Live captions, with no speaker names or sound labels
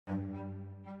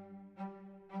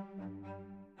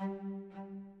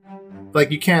like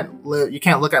you can't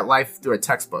look at life through a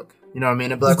textbook. You know what I mean?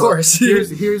 Like, of course.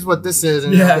 Here's what this is,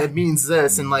 and it means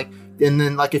this, and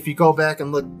then like if you go back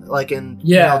and look like in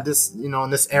this in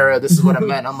this era, this is what it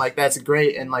meant. I'm like, that's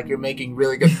great, and like you're making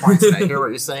really good points, and I hear what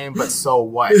you're saying, but so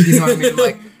what? You know what I mean?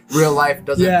 Like real life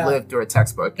doesn't live through a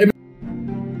textbook.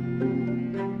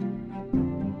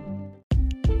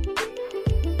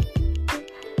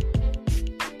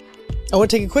 I want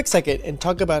to take a quick second and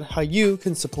talk about how you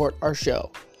can support our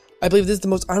show. I believe this is the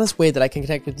most honest way that I can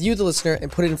connect with you, the listener, and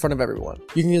put it in front of everyone.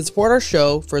 You can support our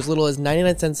show for as little as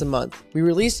 99 cents a month. We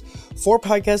release 4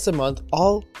 podcasts a month,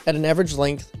 all at an average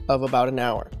length of about an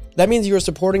hour. That means you are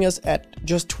supporting us at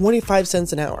just 25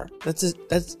 cents an hour.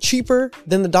 That's cheaper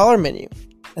than the dollar menu.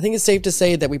 I think it's safe to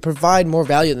say that we provide more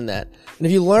value than that. And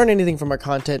if you learn anything from our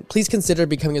content, please consider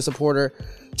becoming a supporter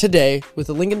today with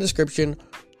the link in the description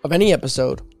of any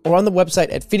episode or on the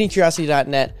website at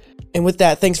feedingcuriosity.net. And with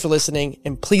that, thanks for listening,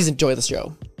 and please enjoy the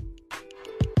show.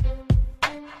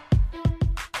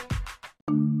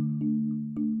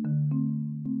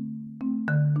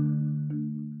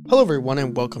 Hello everyone,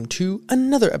 and welcome to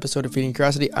another episode of Feeding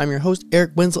Curiosity. I'm your host,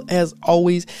 Eric Wenzel, as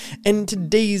always. And in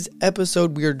today's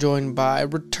episode, we are joined by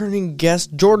returning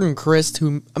guest Jordan Criss,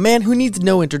 a man who needs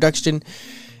no introduction,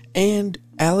 and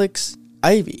Alex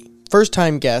Ivy.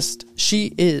 First-time guest.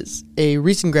 She is a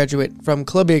recent graduate from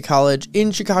Columbia College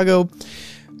in Chicago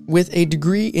with a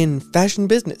degree in fashion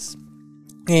business.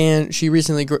 And she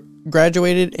recently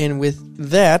graduated, and with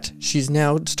that, she's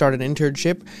now started an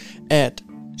internship at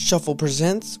Shuffle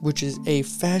Presents, which is a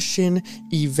fashion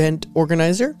event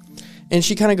organizer. And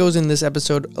she kind of goes in this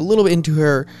episode a little bit into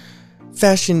her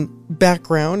fashion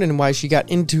background and why she got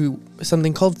into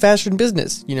something called fashion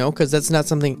business, because that's not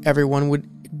something everyone would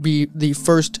be the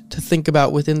first to think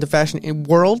about within the fashion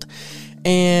world.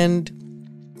 And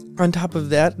on top of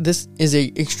that, this is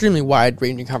a extremely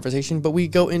wide-ranging conversation, but we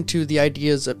go into the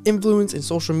ideas of influence and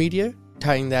social media,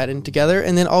 tying that in together,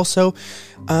 and then also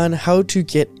on how to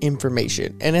get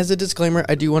information. And as a disclaimer,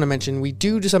 I do want to mention we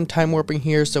do some time warping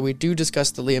here, so we do discuss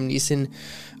the Liam Neeson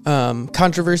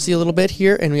controversy a little bit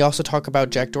here, and we also talk about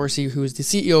Jack Dorsey, who is the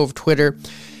CEO of Twitter,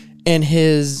 and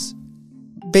his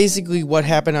basically what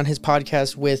happened on his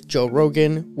podcast with Joe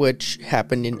Rogan, which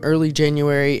happened in early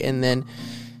January. And then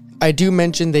I do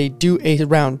mention they do a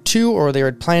round 2, or they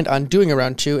had planned on doing a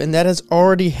round 2, and that has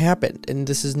already happened. And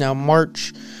this is now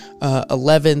March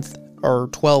 11th or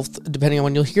 12th, depending on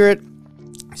when you'll hear it.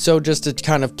 So just to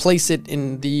kind of place it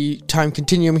in the time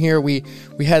continuum here, we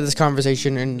had this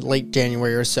conversation in late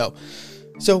January or so.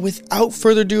 So without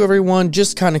further ado, everyone,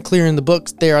 just kind of clearing the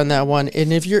books there on that one.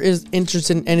 And if you're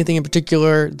interested in anything in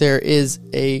particular, there is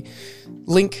a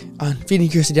link on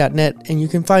feedingcuriosity.net, and you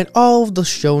can find all of the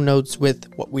show notes with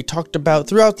what we talked about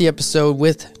throughout the episode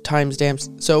with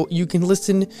timestamps, so you can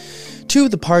listen to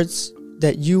the parts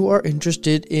that you are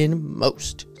interested in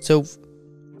most. So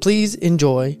please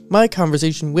enjoy my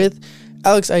conversation with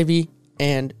Alex Ivy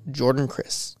and Jordan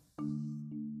Criss.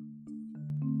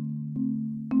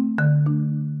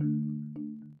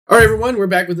 All right, everyone, we're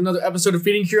back with another episode of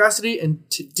Feeding Curiosity, and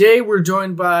today we're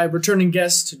joined by returning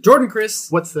guest Jordan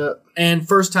Criss. What's up? And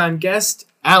first-time guest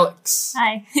Alex.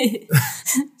 Hi.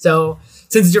 So,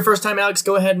 since it's your first time, Alex,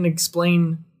 go ahead and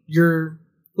explain your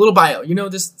little bio.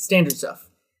 This standard stuff.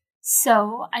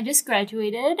 So, I just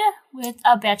graduated with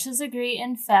a bachelor's degree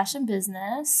in fashion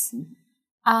business.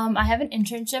 I have an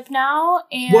internship now,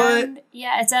 and what?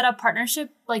 Yeah, it's at a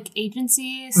partnership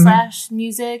agency /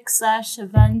 music /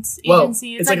 events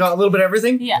agency. It's like a little bit of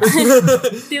everything. Yeah.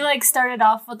 They started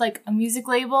off with a music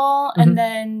label, and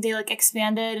then they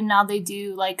expanded, and now they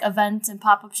do events and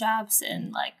pop-up shops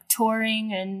and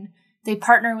touring, and they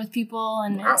partner with people,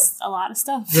 and it's a lot of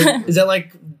stuff. Is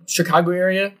that Chicago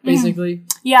area basically?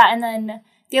 Yeah, and then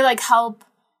they help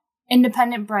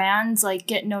independent brands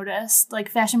get noticed,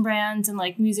 fashion brands and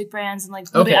music brands and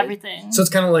literally everything. So it's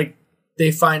kind of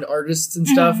they find artists and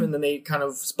stuff, and then they kind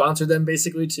of sponsor them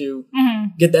basically to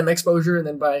get them exposure, and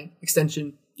then by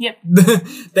extension,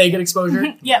 they get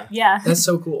exposure. Yeah. That's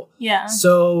so cool. Yeah.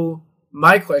 So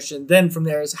my question then from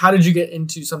there is, how did you get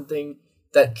into something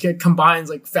that combines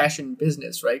fashion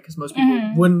business, right? Because most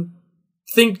people wouldn't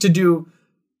think to do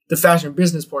the fashion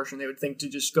business portion. They would think to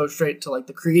just go straight to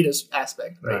the creative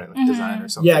aspect, right? Design or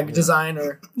something. Yeah, design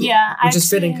or which is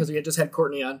fitting because we had just had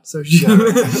Courtney on. So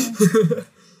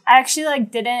I actually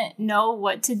didn't know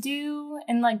what to do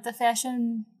in the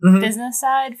fashion business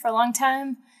side for a long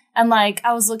time, and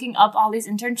I was looking up all these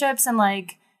internships, and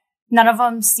none of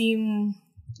them seemed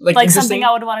something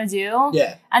I would want to do.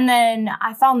 Yeah, and then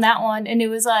I found that one, and it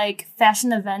was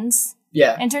fashion events.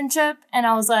 Yeah, internship, and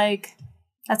I was like,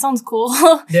 that sounds cool.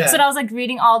 Yeah. So I was like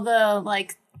reading all the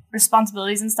like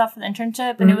responsibilities and stuff for the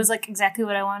internship, and it was like exactly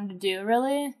what I wanted to do,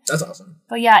 really. That's awesome.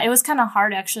 But yeah, it was kind of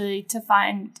hard actually to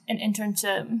find an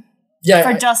internship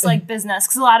for just like business,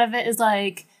 because a lot of it is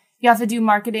like you have to do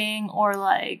marketing or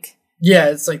like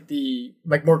it's like the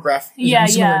like more graphic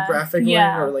graphic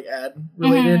or like ad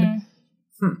related.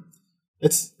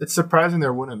 It's surprising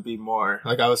there wouldn't be more.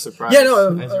 Like I was surprised as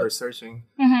you were searching,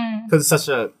 because it's such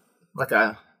a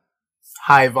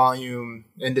high volume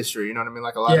industry. You know what I mean?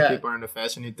 Like a lot of people are into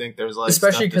fashion. You'd think there's like,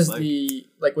 especially because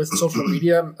like with social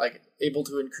media, like able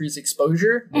to increase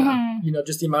exposure. You know,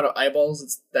 just the amount of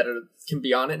eyeballs that can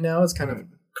be on it now is kind of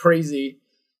crazy.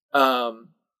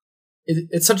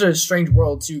 It's such a strange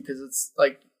world too, because it's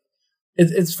like.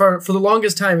 It's for the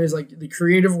longest time is like the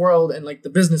creative world and like the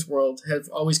business world have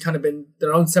always kind of been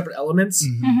their own separate elements.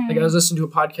 Like I was listening to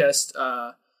a podcast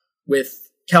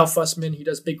with Cal Fussman. He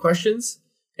does Big Questions,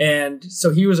 and so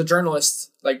he was a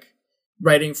journalist, like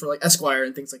writing for like Esquire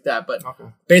and things like that. But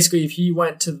basically, if he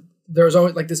went to, there was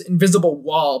always like this invisible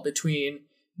wall between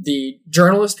the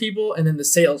journalist people and then the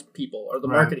sales people or the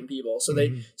marketing people. So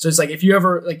so it's like if you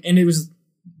ever like, and it was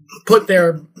put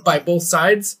there by both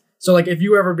sides. So, like, if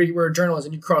you ever were a journalist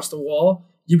and you crossed the wall,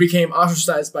 you became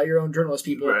ostracized by your own journalist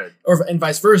people, and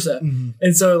vice versa.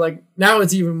 And so, like, now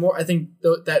it's even more. I think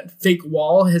that fake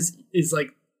wall is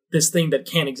like this thing that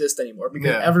can't exist anymore, because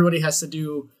everybody has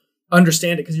to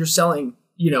understand it, because you're selling,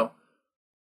 you know,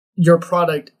 your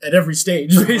product at every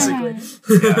stage, basically.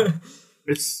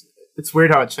 It's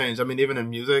weird how it changed. I mean, even in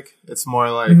music, it's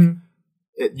more like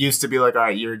it used to be like, all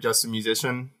right, you're just a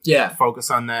musician,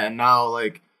 focus on that, and now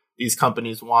like. These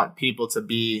companies want people to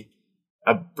be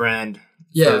a brand,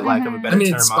 for lack of a better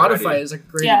term. Spotify already. Is a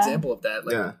great example of that.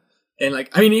 Like, and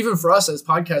like, I mean, even for us as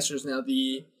podcasters now,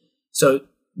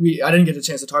 I didn't get a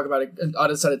chance to talk about it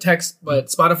outside of text, but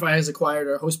Spotify has acquired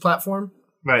our host platform.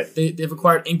 Right. They've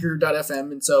acquired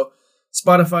Anchor.fm, and so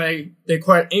Spotify, they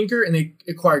acquired Anchor and they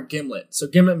acquired Gimlet. So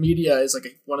Gimlet Media is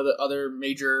like one of the other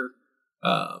major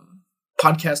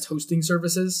podcast hosting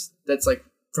services that's like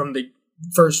from the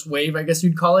first wave, I guess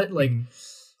you'd call it. Like,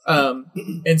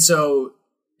 and so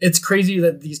it's crazy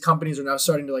that these companies are now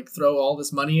starting to like throw all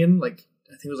this money in. Like,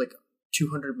 I think it was like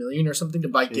 200 million or something to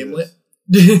buy Gimlet.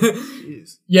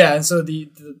 Yeah, and so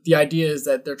the idea is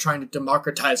that they're trying to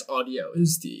democratize audio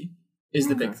is the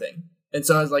big thing. And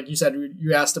so, as like you said,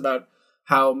 you asked about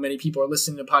how many people are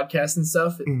listening to podcasts and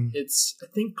stuff. It's I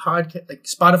think like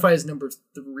Spotify is number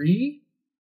 3.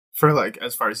 For like,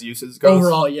 as far as uses goes?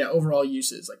 Overall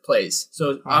uses, like plays.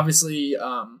 So obviously,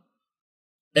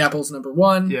 Apple's number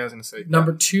 1. Yeah, I was going to say.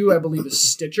 Number 2, I believe, is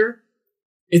Stitcher.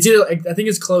 It's either, I think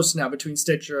it's close now between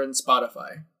Stitcher and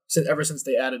Spotify, ever since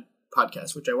they added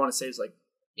podcasts, which I want to say is like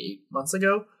 8 months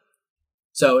ago.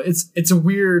 So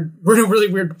we're in a really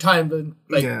weird time, but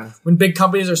like when big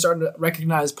companies are starting to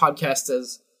recognize podcasts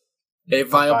as a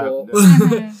viable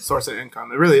source of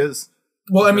income. It really is.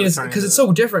 Well, I mean, it's because it's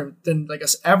so different than like an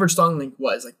average song length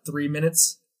was like 3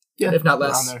 minutes, if not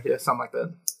less. Yeah, something like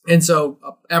that. And so,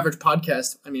 average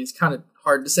podcast, I mean, it's kind of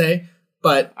hard to say,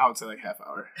 but I would say like half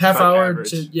hour. Half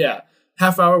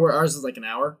hour, where ours is like an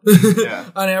hour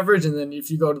on average. And then if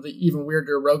you go to the even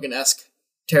weirder Rogan-esque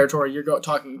territory, you're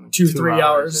talking 2-3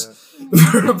 hours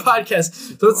for a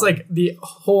podcast. So it's like the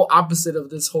whole opposite of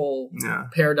this whole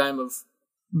paradigm of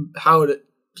how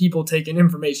people take in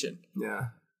information. Yeah.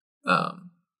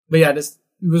 But yeah, it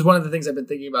was one of the things I've been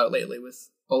thinking about lately with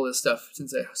all this stuff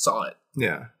since I saw it.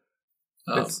 Yeah.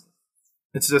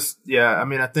 It's just, I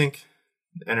mean, I think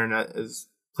the internet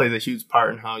plays a huge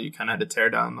part in how you kind of had to tear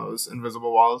down those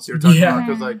invisible walls you were talking about.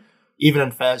 Because like, even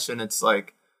in fashion, it's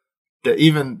like,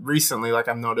 even recently, like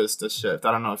I've noticed a shift.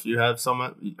 I don't know if you have so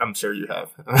much. I'm sure you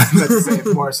have. Let's say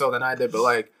more so than I did. But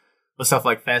like with stuff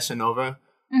like Fashion Nova,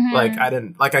 like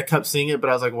I kept seeing it, but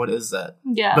I was like, what is that?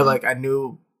 Yeah. But like I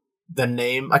knew the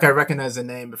name, like I recognized the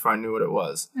name before I knew what it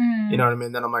was. You know what I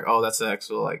mean? Then I'm like, oh, that's the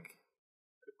actual like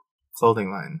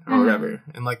clothing line or whatever.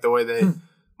 And like the way they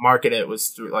market it was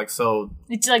through like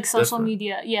it's like social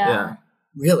media. Yeah.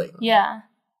 Really? Yeah.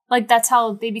 Like that's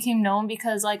how they became known,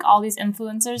 because like all these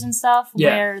influencers and stuff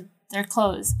wear their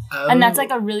clothes. And that's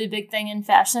like a really big thing in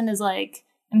fashion is like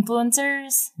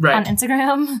influencers on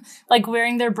Instagram, like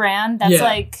wearing their brand. That's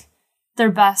like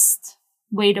their best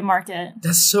way to market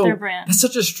their brand. That's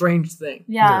such a strange thing.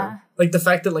 Yeah. Like the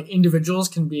fact that like individuals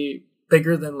can be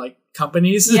bigger than like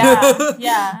companies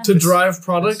to drive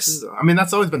products. I mean,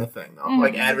 that's always been a thing though.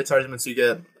 Like advertisements you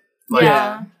get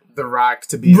like The Rock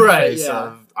to be the face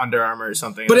of Under Armour or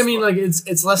something. But I mean, like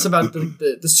it's less about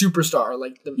the superstar.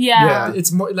 Like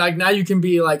it's more like now you can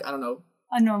be like, I don't know,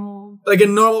 a normal, like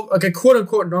a quote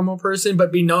unquote normal person,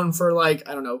 but be known for like,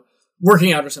 I don't know,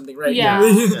 working out or something, right? Yeah.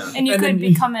 And you could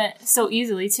become it so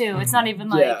easily too. It's not even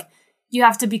like you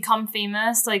have to become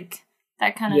famous. Like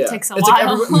that kind of takes a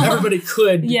while. Like everybody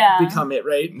could become it,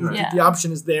 right? The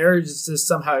option is there. It's just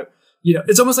somehow,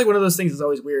 it's almost like one of those things that's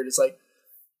always weird. It's like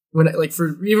when, like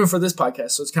even for this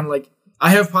podcast, so it's kind of like I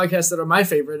have podcasts that are my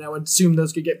favorite, and I would assume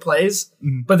those could get plays.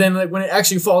 Mm-hmm. But then, like when it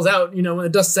actually falls out, when the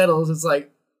dust settles, it's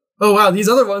like, oh wow, these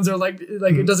other ones are like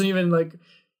it doesn't even like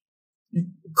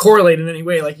correlate in any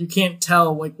way. Like you can't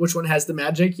tell like which one has the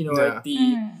magic. Like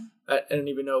the I don't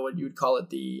even know what you would call it,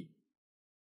 the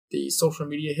social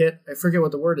media hit. I forget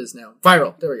what the word is now.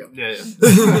 Viral. There we go.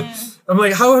 Yeah. I'm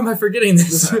like, how am I forgetting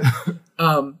this?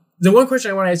 The one question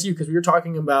I want to ask you, because we were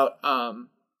talking about,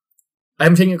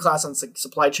 I'm taking a class on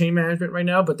supply chain management right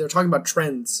now, but they're talking about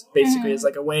trends basically as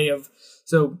like a way of,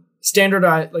 so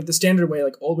standardized, like the standard way,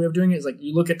 like old way of doing it is like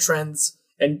you look at trends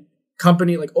and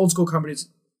old school companies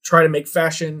try to make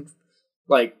fashion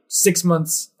like 6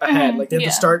 months ahead. Like they have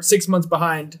to start 6 months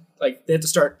behind. Like they have to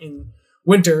start in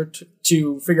winter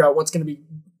to figure out what's going to be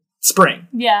spring.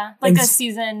 Yeah. Like a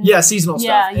season. Yeah. Seasonal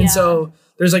stuff. And so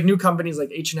there's like new companies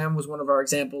like H&M was one of our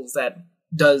examples that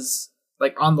does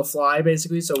like on the fly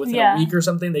basically. So within a week or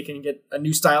something, they can get a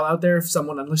new style out there. If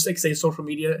someone on like say social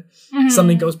media,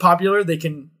 something goes popular, they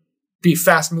can be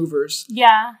fast movers.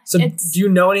 Yeah. So do you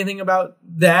know anything about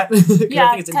that? Yeah,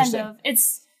 I think it's kind of.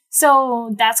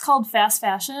 So that's called fast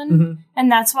fashion.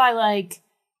 And that's why like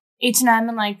H&M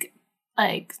and like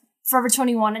Forever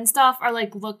 21 and stuff are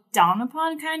like looked down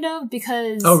upon kind of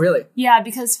because really? Yeah,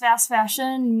 because fast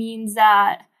fashion means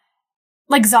that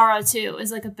like Zara too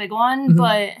is like a big one,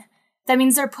 but that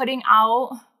means they're putting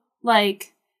out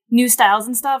like new styles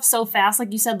and stuff so fast,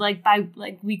 like you said, like by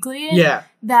like weekly. Yeah.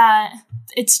 That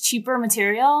it's cheaper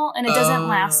material and it doesn't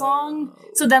last long.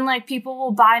 So then like people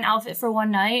will buy an outfit for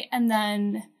one night and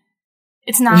then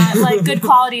it's not like good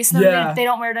quality, so they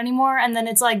don't wear it anymore, and then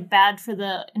it's like bad for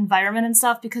the environment and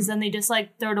stuff because then they just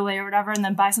like throw it away or whatever and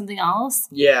then buy something else.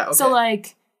 Yeah. Okay. So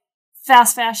like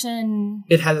fast fashion,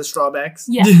 it has its drawbacks.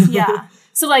 Yeah. Yeah.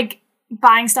 So like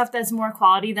buying stuff that's more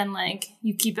quality, then like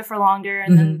you keep it for longer,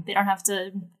 and then they don't have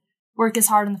to work as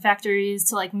hard in the factories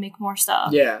to like make more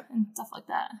stuff. Yeah. And stuff like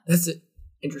that. That's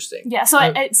interesting. Yeah. So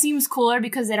it seems cooler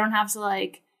because they don't have to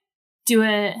like do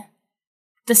it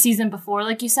the season before,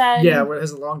 like you said. Yeah, where it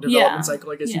has a long development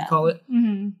cycle, I guess you'd call it.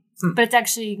 But it's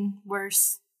actually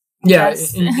worse. Yeah,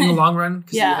 in the long run,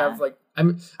 because you have like,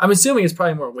 I'm assuming it's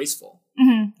probably more wasteful.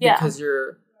 Yeah. Because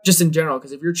you're, just in general,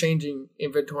 because if you're changing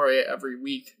inventory every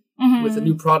week with a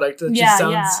new product, it just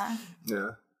sounds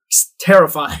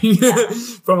terrifying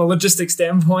from a logistic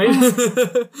standpoint.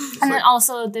 And then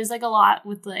also, there's like a lot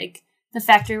with like the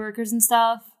factory workers and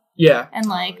stuff. Yeah. And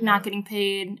like not getting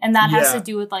paid. And that has to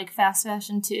do with like fast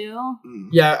fashion too.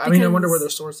 Yeah. I mean, I wonder where they're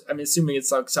sourced. I'm assuming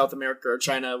it's like South America or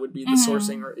China would be the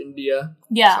sourcing, or India.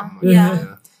 Yeah.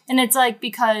 Yeah. And it's like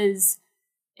because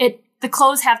the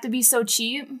clothes have to be so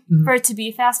cheap for it to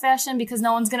be fast fashion, because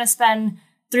no one's going to spend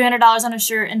 $300 on a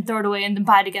shirt and throw it away and then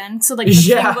buy it again. So like the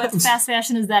thing with fast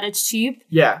fashion is that it's cheap.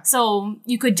 Yeah. So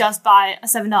you could just buy a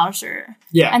 $7 shirt.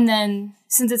 Yeah. And then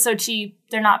since it's so cheap,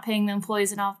 they're not paying the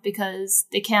employees enough because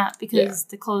they can't, because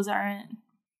the clothes aren't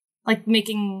like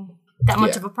making that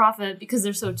much of a profit because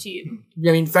they're so cheap.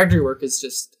 Yeah, I mean, factory work is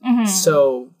just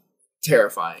so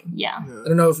terrifying. Yeah. I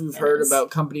don't know if you've heard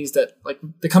about companies that, like,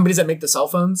 the companies that make the cell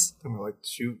phones. Like,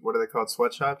 what are they called?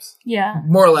 Sweatshops? Yeah.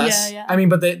 More or less. Yeah. I mean,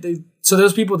 but so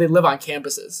those people, they live on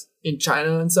campuses in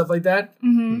China and stuff like that.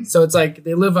 So it's like,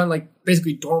 they live on, like,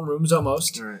 basically dorm rooms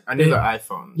almost. Right. I knew the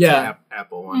iPhone. Yeah. The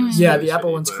Apple one. Yeah, the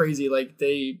Apple one's crazy. Like,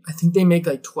 I think they make,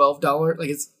 like, $12, like,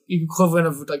 it's equivalent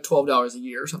of, like, $12 a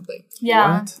year or something.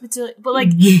 Yeah. But, like,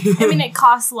 I mean, it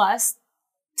costs less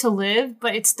to live,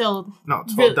 but it's still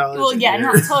 $12. Well, yeah,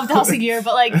 not $12 a year,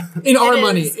 but like in our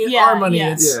money,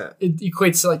 it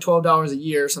equates to like $12 a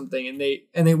year or something,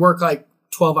 and they work like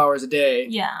 12 hours a day.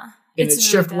 Yeah, and it's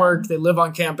shift work. They live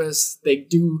on campus. They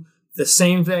do the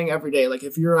same thing every day. Like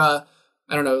if you're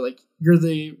you're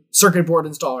the circuit board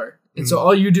installer, and so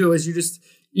all you do is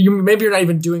maybe you're not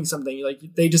even doing something. Like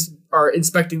they just are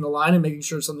inspecting the line and making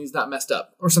sure something's not messed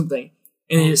up or something,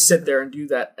 and they just sit there and do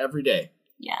that every day.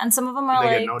 Yeah, and some of them are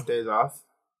they get no days off.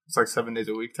 It's like 7 days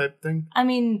a week type thing. I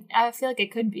mean, I feel like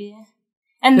it could be,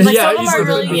 and like some of them are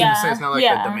really it's not like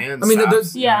the demand.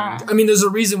 I mean, there's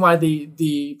a reason why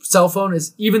the cell phone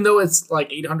is, even though it's like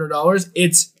 $800,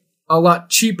 it's a lot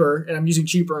cheaper, and I'm using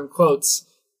cheaper in quotes,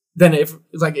 than if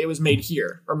like it was made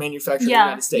here or manufactured in the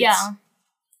United States. Yeah,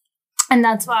 and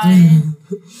that's why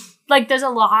like there's a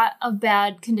lot of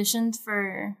bad conditions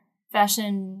for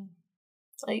fashion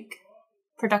like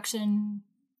production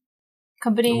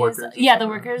companies. The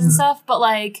workers and stuff. But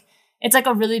like, it's like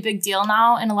a really big deal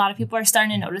now, and a lot of people are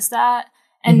starting to notice that.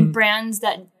 And brands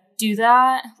that do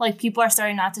that, like people are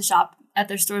starting not to shop at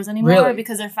their stores anymore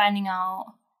because they're finding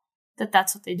out that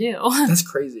that's what they do. That's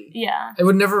crazy. Yeah. I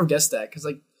would never have guessed that because,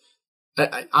 like,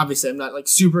 I obviously I'm not like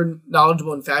super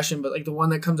knowledgeable in fashion, but like the one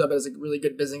that comes up as a really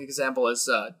good business example is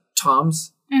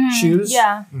Tom's shoes.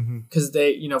 Yeah. Because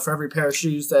they, you know, for every pair of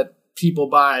shoes that people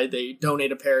buy, they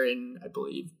donate a pair in, I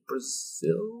believe,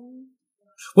 Brazil.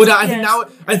 Well, no,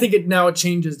 I think it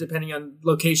changes depending on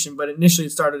location, but initially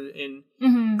it started in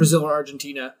Brazil or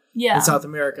Argentina in South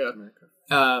America.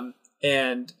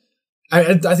 And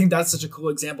I think that's such a cool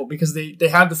example because they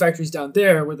have the factories down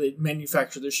there where they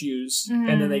manufacture their shoes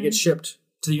and then they get shipped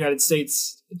to the United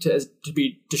States to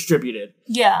be distributed.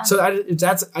 Yeah. So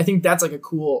I think that's like a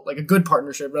cool, like a good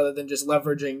partnership rather than just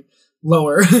leveraging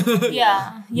lower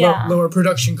lower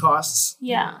production costs.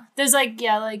 Yeah. There's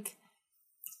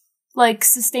like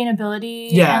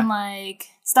sustainability and like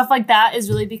stuff like that is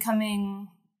really becoming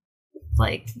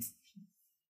like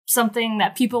something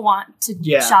that people want to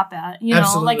shop at, you know.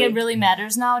 Absolutely. Like it really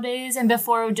matters nowadays. And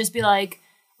before it would just be like,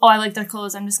 oh, I like their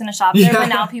clothes, I'm just gonna shop there. But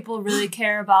now people really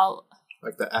care about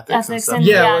like the ethics and stuff.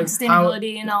 And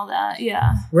sustainability and all that.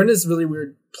 Yeah, we're in this really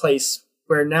weird place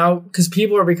where now, because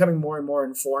people are becoming more and more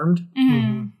informed,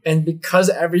 and because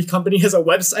every company has a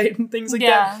website and things like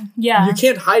that, you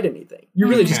can't hide anything. You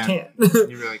really just can't.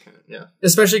 You really can't. Yeah.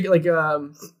 Especially like you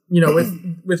know,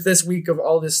 with this week of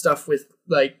all this stuff with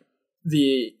like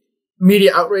the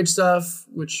media outrage stuff,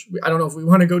 which I don't know if we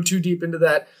want to go too deep into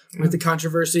that with the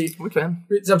controversy. We can.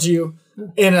 It's up to you.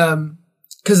 And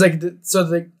because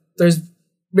there's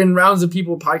been rounds of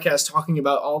people podcasts talking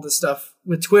about all this stuff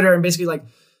with Twitter, and basically like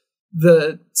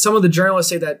some of the journalists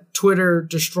say that Twitter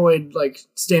destroyed like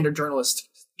standard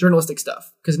journalistic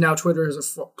stuff because now Twitter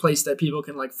is a place that people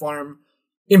can like farm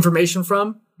information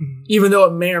from, even though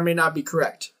it may or may not be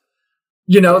correct.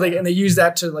 You know, and they use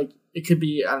that to like, it could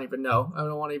be, I don't even know. I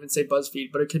don't want to even say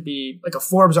BuzzFeed, but it could be like a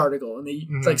Forbes article and they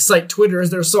like cite Twitter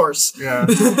as their source. Yeah.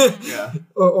 Yeah.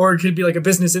 Or it could be like a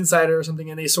Business Insider or something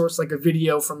and they source like a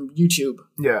video from YouTube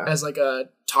as like a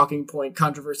talking point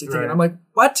controversy thing. And I'm like,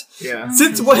 what? Yeah.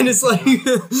 Since when is like...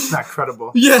 It's not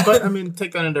credible. Yeah. But I mean,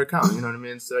 take that into account. You know what I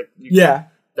mean? It's like,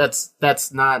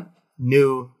 that's not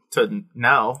new to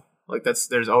now. Like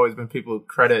there's always been people who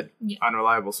credit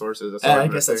unreliable sources. That's I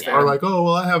guess that's fair. Or like, oh,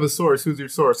 well, I have a source. Who's your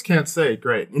source? Can't say.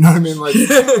 Great. You know what I mean? Like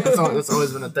that's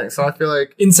always been a thing. So I feel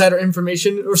like insider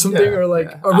information or something, or like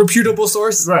a reputable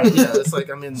source. Right. Yeah. It's like,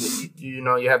 I mean, you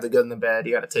know, you have the good and the bad.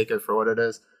 You got to take it for what it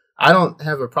is. I don't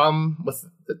have a problem with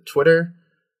the Twitter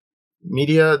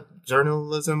media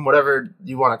journalism, whatever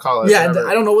you want to call it. Yeah,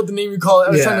 I don't know what the name you call it.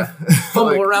 I was trying to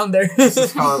fumble like, around there. Let's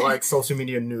just call it like social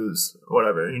media news,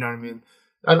 whatever. You know what I mean?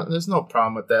 There's no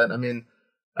problem with that. I mean,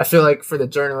 I feel like for the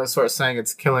journalists who are saying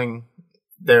it's killing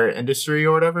their industry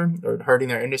or whatever, or hurting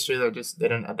their industry, they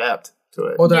didn't adapt to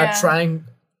it. Or they're not trying,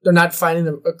 they're not finding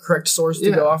a correct source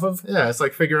to go off of. Yeah, it's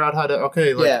like figure out how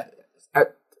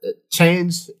to,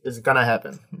 change is going to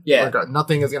happen. Yeah.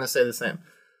 Nothing is going to stay the same.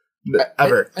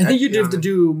 Ever. I think you have to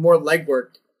do more legwork.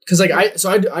 Because like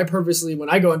I purposely, when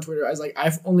I go on Twitter, I was like,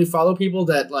 I only follow people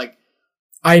that like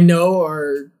I know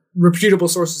are reputable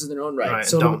sources in their own right.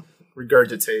 So don't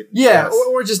regurgitate. Yeah,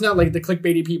 or just not like the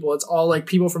clickbaity people. It's all like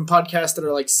people from podcasts that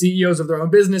are like CEOs of their own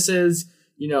businesses,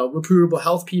 you know, reputable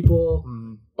health people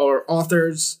or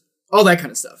authors, all that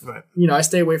kind of stuff. Right. You know, I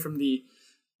stay away from the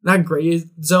not gray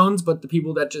zones, but the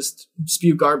people that just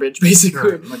spew garbage,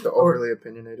 basically. Right. Like the overly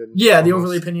opinionated. Yeah, almost. The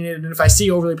overly opinionated. And if I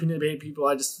see overly opinionated people,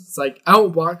 it's like, I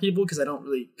don't block people because I don't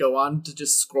really go on to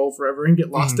just scroll forever and get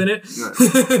lost in it.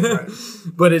 Right.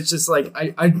 But it's just like,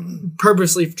 I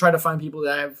purposely try to find people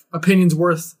that have opinions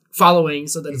worth following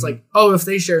so that it's like, oh, if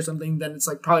they share something, then it's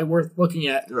like probably worth looking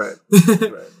at. Right.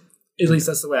 Right. At least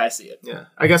that's the way I see it. Yeah.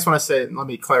 I guess let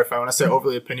me clarify. When I say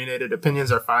overly opinionated,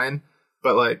 opinions are fine,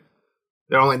 but like,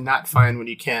 they're only not fine when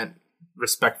you can't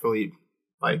respectfully,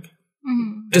 like,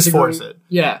 just force it.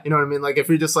 Yeah. You know what I mean? Like, if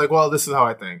you're just like, well, this is how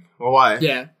I think. Well, why?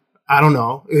 Yeah. I don't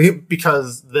know.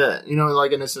 Because you know,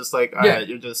 like, and it's just like, all right,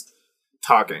 you're just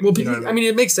talking. Well, you know what I mean,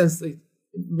 it makes sense. Like,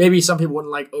 maybe some people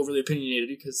wouldn't like overly opinionated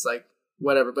because, like,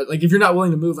 whatever. But, like, if you're not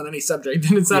willing to move on any subject,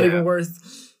 then it's not even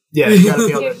worth... Yeah, you gotta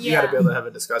be able to have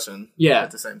a discussion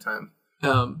at the same time.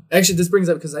 Actually, this brings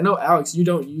up, because I know, Alex, you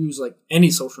don't use like any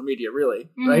social media really,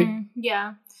 right?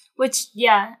 Yeah. Which,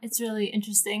 yeah, it's really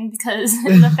interesting because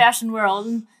in the fashion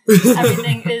world,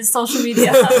 everything is social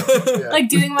media. Yeah. Like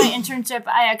doing my internship,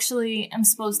 I actually am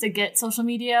supposed to get social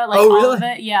media, like all of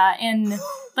it. Yeah. And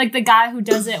like the guy who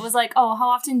does it was like, oh, how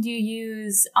often do you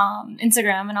use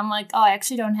Instagram? And I'm like, oh, I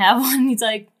actually don't have one. He's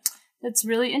like, that's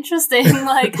really interesting.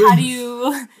 Like, how do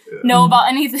you know about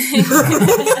anything?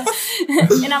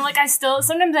 And I'm like,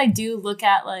 sometimes I do look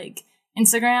at like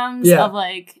Instagrams of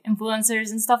like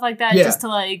influencers and stuff like that just to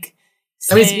like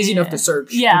say, I mean, it's easy enough to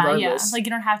search. Regardless. Like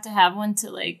you don't have to have one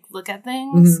to like look at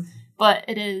things, but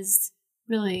it is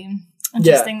really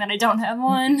interesting that I don't have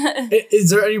one. Is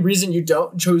there any reason you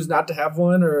chose not to have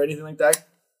one or anything like that?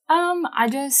 I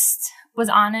just was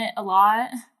on it a lot.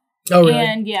 Oh, really?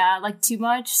 And like too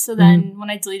much. So then when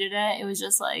I deleted it, it was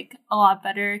just like a lot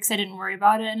better because I didn't worry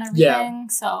about it and everything. Yeah.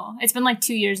 So it's been like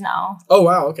 2 years now. Oh,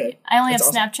 wow. Okay. I only have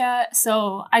Snapchat.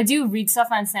 So I do read stuff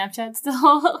on Snapchat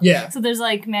still. Yeah. So there's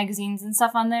like magazines and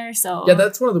stuff on there. So yeah,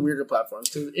 that's one of the weirder platforms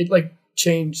too. It like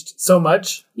changed so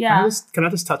much. Yeah. Can I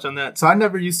just touch on that? So I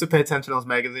never used to pay attention to those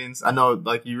magazines. I know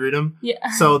like you read them. Yeah.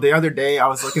 So the other day I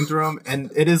was looking through them and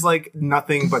it is like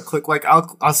nothing but click. Like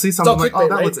I'll see something like, oh,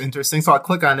 that looks interesting. So I'll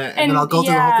click on it and then I'll go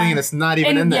through the whole thing and it's not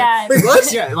even in there. Yeah. Wait,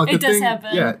 what? Yeah, like it does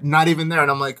happen. Yeah, not even there.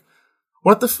 And I'm like,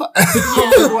 what the fuck?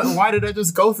 Yeah. Why did I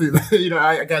just go through that?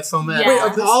 I got so mad. Wait,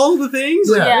 of all the things?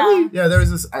 Yeah. Really? Yeah, there was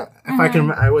this,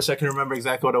 I wish I could remember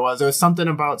exactly what it was. There was something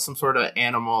about some sort of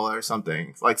animal or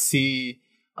something, like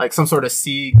some sort of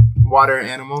sea water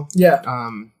animal. Yeah.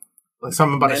 Like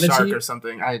something about Manatee? a shark or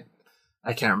something. I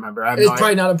can't remember. It's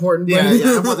probably not important. But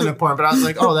Yeah, it wasn't important, but I was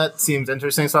like, oh, that seems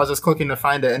interesting. So I was just clicking to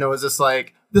find it, and it was just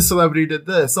like, this celebrity did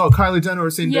this. Oh, Kylie Jenner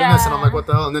was seen doing this, and I'm like, what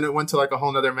the hell? And then it went to like a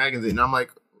whole nother magazine, and I'm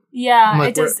like,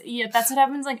 it does. Yeah, that's what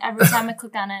happens like every time I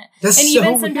click on it. And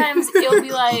even sometimes it'll be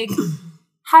like,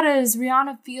 how does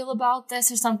Rihanna feel about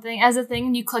this or something as a thing,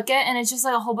 and you click it and it's just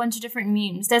like a whole bunch of different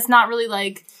memes. That's not really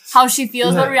like how she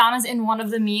feels, but Rihanna's in one of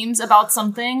the memes about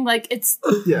something. Like it's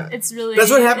really,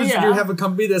 that's what happens when you have a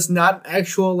company that's not an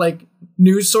actual like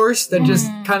news source that just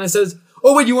kind of says,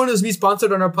 oh wait, you want us to be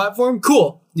sponsored on our platform?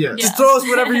 Cool. Yeah. Just throw us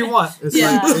whatever you want. It's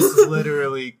like, it's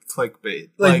literally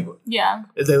clickbait. Like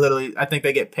they literally, I think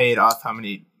they get paid off how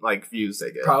many like views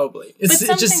they get. Probably. It's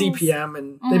just CPM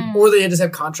and they just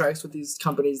have contracts with these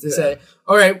companies. They say,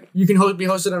 all right, you can be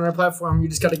hosted on our platform. You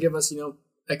just got to give us,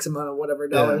 X amount of whatever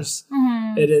dollars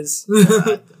it is.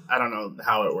 I don't know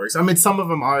how it works. I mean, some of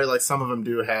them are like, some of them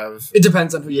do have. It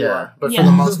depends on who you are. But for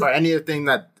the most part, anything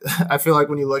that I feel like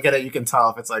when you look at it, you can tell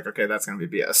if it's like, okay, that's going to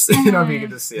be BS. You know, if you can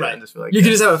just see it and just be like, you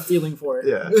can just have a feeling for it.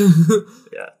 Yeah.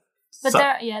 Yeah. But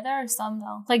there are some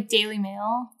though, like Daily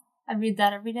Mail. I read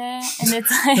that every day, and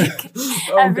it's like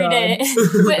every day.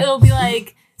 But it'll be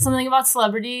like something about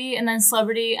celebrity, and then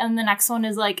the next one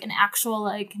is like an actual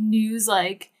like news,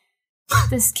 like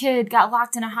this kid got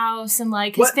locked in a house and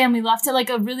like his family left it, like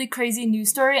a really crazy news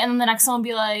story, and then the next one will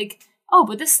be like, oh,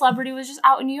 but this celebrity was just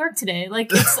out in New York today. Like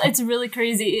it's really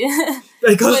crazy.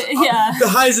 It goes the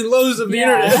highs and lows of the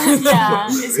internet. Yeah,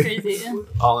 it's crazy.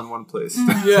 All in one place.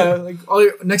 Yeah, like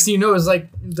next thing you know is like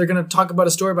they're gonna talk about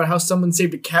a story about how someone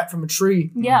saved a cat from a tree.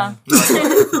 Yeah, like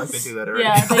they do that already.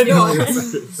 Yeah, they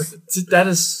do. That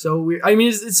is so weird. I mean,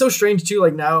 it's so strange too.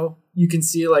 Like now you can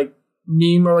see like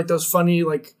meme or like those funny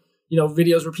like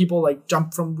videos where people like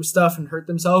jump from stuff and hurt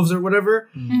themselves or whatever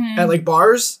at like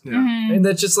bars. Yeah. And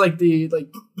that's just like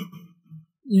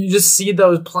you just see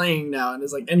those playing now and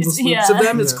it's like endless loops of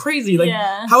them. It's crazy. Like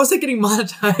how is that getting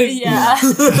monetized? Yeah.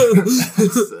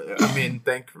 I mean,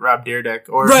 thank Rob Dyrdek.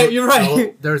 You're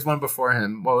right. There's one before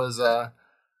him. What was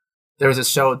there was a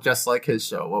show just like his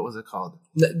show. What was it called?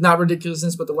 Not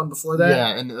Ridiculousness, but the one before that.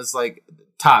 Yeah, and it was like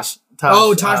Tosh.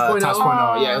 Oh, Tosh.0.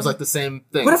 Tosh.0. Yeah, it was like the same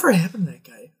thing. Whatever happened to that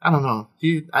guy? I don't know.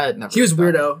 I had never. He was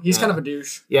weirdo. He's kind of a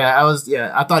douche. Yeah,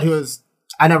 I thought he was.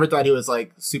 I never thought he was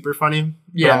like super funny.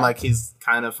 Yeah, but I'm like he's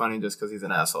kind of funny just because he's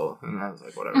an asshole, and I was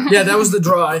like whatever. Yeah, that was the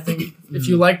draw. I think if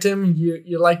you liked him,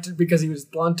 you liked it because he was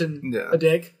blunt and a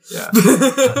dick. Yeah.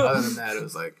 Other than that, it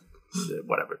was like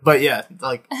whatever. But yeah,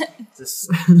 like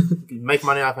just make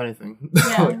money off anything.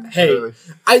 Yeah. Like, hey, literally.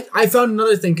 I found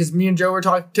another thing because me and Joe were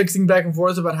texting back and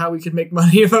forth about how we could make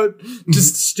money about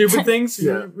just stupid things.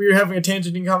 Yeah. We were having a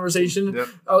tangenting conversation. Yep.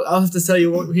 I'll have to tell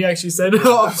you what he actually said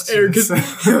off air because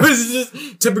it was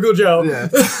just typical Joe. Yeah.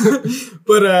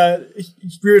 But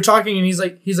we were talking and he's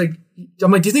like,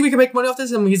 I'm like, do you think we can make money off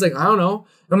this? And he's like, I don't know.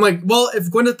 I'm like, well, if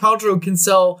Gwyneth Paltrow can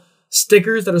sell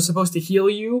stickers that are supposed to heal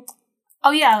you. Oh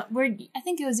yeah, I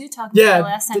think it was you talking about it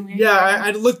last time we were here.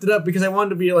 I looked it up because I wanted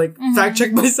to be like fact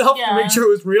check myself to make sure it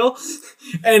was real.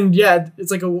 And yeah, it's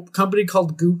like a company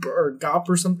called Goop or Gop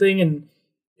or something, and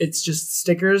it's just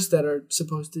stickers that are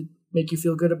supposed to make you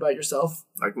feel good about yourself.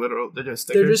 Like literal, they're just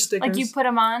stickers? They're just stickers. Like you put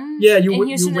them on? Yeah, you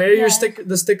wear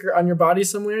the sticker on your body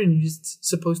somewhere and it's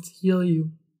supposed to heal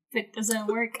you. It doesn't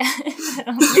work. I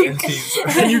don't think.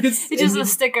 It's just a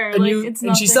sticker. It's nothing.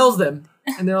 And she sells them.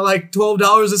 And they're like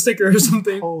 $12 a sticker or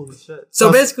something. Holy shit.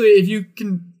 So basically, if you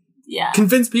can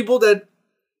convince people that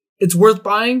it's worth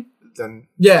buying, then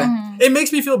it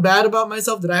makes me feel bad about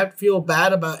myself that I have to feel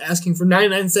bad about asking for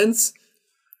 99 cents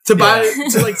to buy,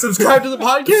 to like subscribe to the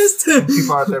podcast.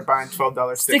 People out there buying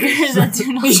 $12 stickers.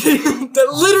 That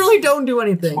literally don't do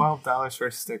anything. $12 for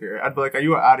a sticker. I'd be like, are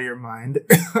you out of your mind?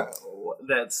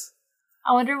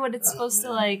 I wonder what it's supposed to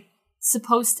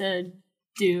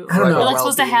do. I don't know. Like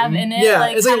supposed to have in it. Yeah,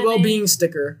 it's like a well-being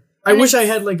sticker. I wish I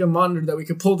had like a monitor that we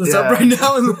could pull this up right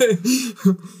now.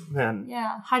 Man.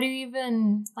 Yeah. How do you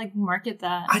even like market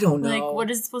that? I don't know. Like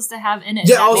what is it supposed to have in it?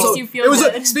 Yeah. That Also, makes you feel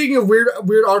good? Speaking of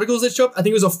weird articles that show up, I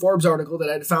think it was a Forbes article that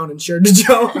I'd found and shared to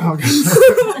Joe.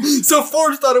 So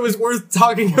Forbes thought it was worth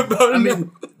talking about. I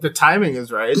mean, the timing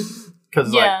is right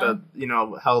because like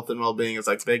the health and well-being is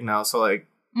like big now. So like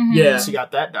she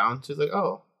got that down. She's like,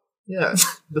 oh yeah,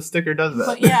 the sticker does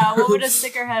that. But what would a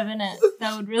sticker have in it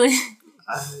that would really?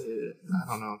 I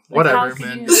don't know. Like, whatever,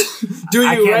 man. Do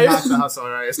I you can't right? knock the hustle,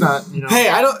 right? It's not, Hey,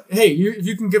 I don't. Hey, if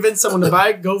you can convince someone to buy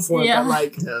it, go for it. But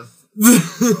like,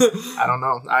 I don't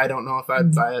know. I don't know if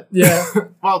I'd buy it. Yeah.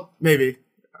 Well, maybe.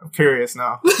 I'm curious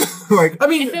now. Like, I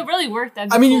mean, if it really worked,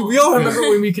 that'd be cool. We all remember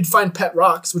when we could find pet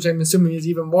rocks, which I'm assuming is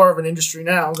even more of an industry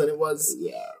now than it was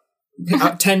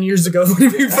 10 years ago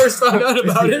when we first found out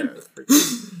about it.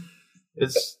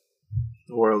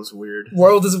 The world is weird.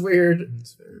 World is weird.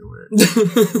 It's very weird.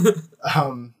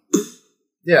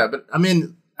 Yeah, but I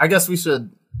mean, I guess we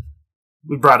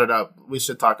brought it up. We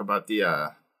should talk about the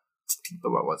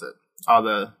what was it? All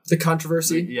the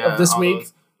controversy of this week.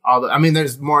 I mean,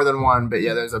 there's more than one, but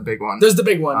there's a big one. There's the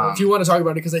big one. If you want to talk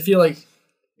about it, because I feel like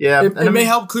it may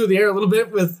help clear the air a little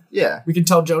bit with we can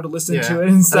tell Joe to listen to it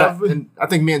and stuff. And I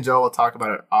think me and Joe will talk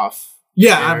about it off.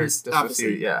 Yeah,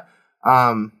 obviously.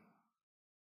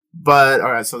 But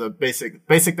all right, so the basic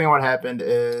thing what happened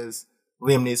is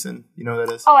Liam Neeson. You know who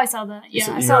that is? Oh, I saw that.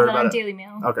 Yeah, I saw that on Daily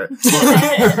Mail. Okay.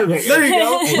 There you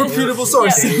go. Reputable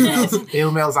source. Daily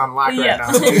Mail's on lock right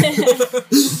now.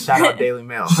 Shout out Daily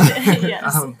Mail.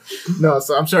 Yes. No,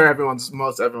 so I'm sure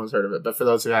most everyone's heard of it, but for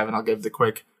those who haven't, I'll give the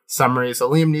quick summary. So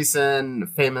Liam Neeson,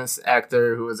 famous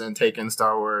actor who was in Taken,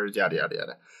 Star Wars, yada yada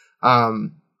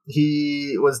yada.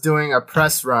 He was doing a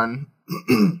press run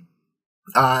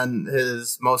on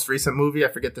his most recent movie. I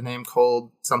forget the name,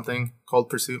 Cold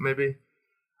Pursuit, maybe.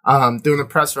 Doing a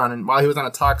press run, and while he was on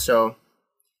a talk show,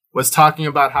 was talking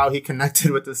about how he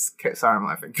connected with this. Sorry, I'm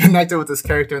laughing. Connected with this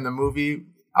character in the movie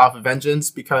off of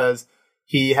Vengeance because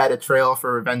he had a trail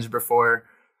for revenge before,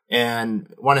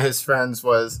 and one of his friends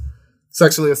was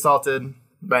sexually assaulted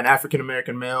by an African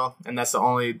American male, and that's the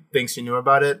only thing she knew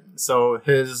about it. So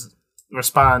his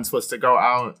response was to go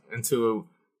out into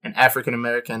an African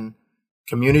American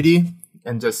community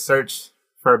and just search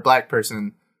for a black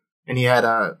person, and he had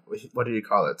what do you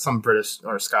call it? Some British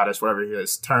or Scottish, whatever he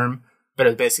is, term, but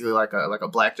it's basically like a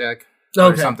blackjack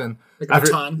or something. Like a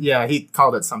baton. Yeah, he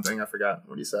called it something. I forgot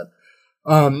what he said.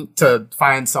 To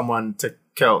find someone to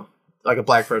kill, like a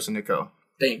black person to kill.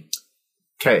 Dang.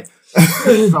 Okay,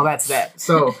 so that's that.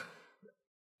 So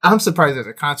I'm surprised there's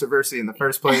a controversy in the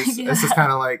first place. This is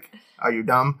kind of like, are you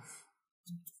dumb?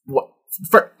 What?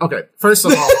 First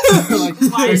of all, like,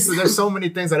 there's so many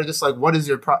things that are just like, what is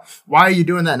your why are you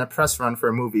doing that in a press run for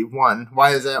a movie? One,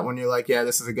 why is that when you're like, yeah,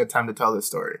 this is a good time to tell this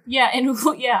story? Yeah, and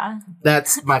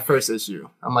that's my first issue.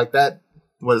 I'm like, that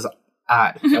was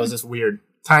odd. That was just weird.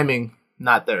 Timing,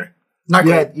 not there. Not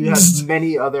good. You had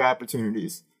many other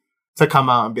opportunities to come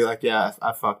out and be like, yeah,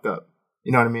 I fucked up.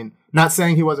 You know what I mean? Not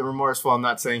saying he wasn't remorseful. I'm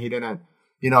not saying he didn't.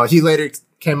 He later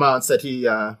came out and said he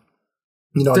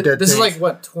this is like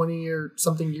what, 20 or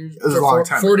something years? It was a long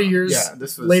time 40 ago.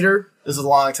 years later? This is a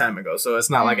long time ago, so it's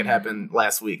not like it happened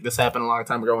last week. This happened a long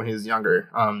time ago when he was younger.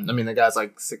 The guy's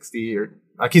like 60 or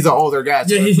like he's an older guy,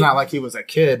 so it's not like he was a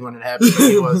kid when it happened.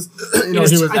 He was, he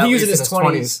was in his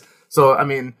 20s. So,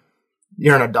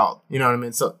 you're an adult. You know what I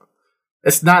mean? So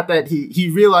it's not that he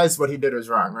realized what he did was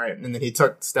wrong, right? And then he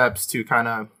took steps to kind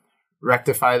of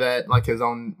rectify that, like his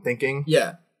own thinking.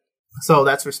 Yeah. So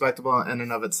that's respectable in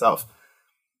and of itself.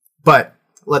 But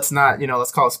let's not,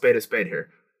 let's call a spade here.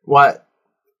 What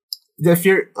if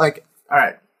you're like, all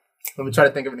right, let me try to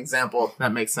think of an example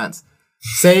that makes sense.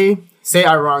 Say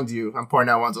I wronged you. I'm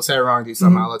pointing out one. So say I wronged you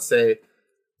somehow. Let's say,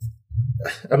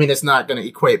 it's not going to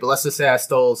equate, but let's just say I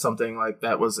stole something like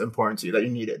that was important to you that you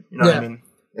needed. You know what I mean?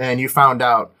 And you found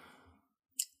out,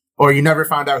 or you never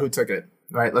found out who took it,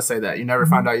 right? Let's say that. You never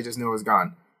found out, you just knew it was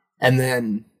gone. And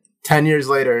then 10 years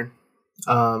later,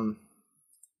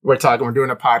 we're doing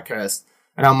a podcast,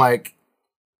 and I'm like,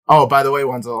 oh, by the way,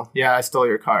 Wenzel, yeah, I stole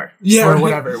your car. Yeah. Or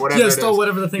whatever yeah, stole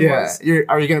whatever the thing was.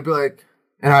 Are you going to be like,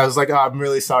 and I was like, oh, I'm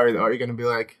really sorry, though. Are you going to be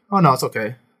like, oh, no, it's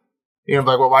okay. You're going to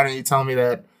be like, well, why didn't you tell me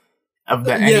that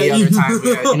any other time?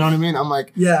 You know what I mean? I'm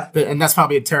like, yeah. And that's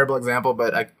probably a terrible example,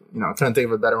 but I couldn't think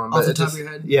of a better one. Off the top of your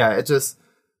head? Yeah, it just,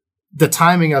 the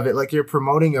timing of it, like you're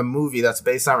promoting a movie that's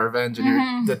based on revenge,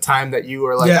 and the time that you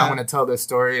were like, I'm going to tell this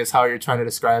story is how you're trying to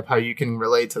describe how you can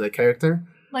relate to the character.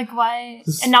 Like, why?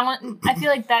 And now I feel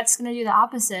like that's going to do the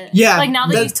opposite. Yeah. Like, now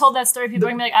that you've told that story, people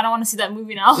are going to be like, I don't want to see that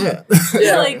movie now. Yeah.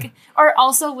 Yeah. Like, or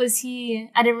also, I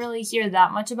didn't really hear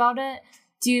that much about it.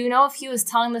 Do you know if he was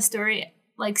telling the story,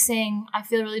 like, saying, I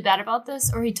feel really bad about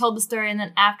this? Or he told the story, and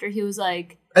then after he was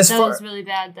like, was really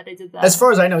bad that I did that. As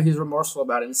far as I know, he's remorseful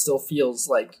about it and still feels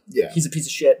like he's a piece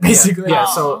of shit, basically.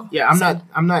 Yeah,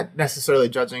 I'm not necessarily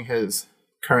judging his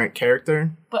current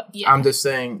character, but I'm just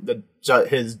saying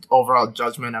his overall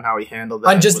judgment on how he handled it.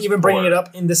 I'm just even bringing it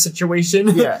up in this situation.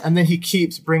 Yeah, and then he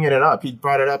keeps bringing it up. He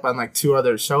brought it up on like 2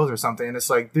 other shows or something, and it's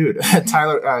like, dude,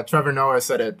 Trevor Noah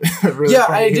said it really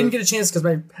funny. I didn't get a chance because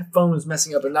my phone was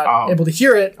messing up and not able to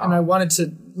hear it, and I wanted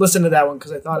to listen to that one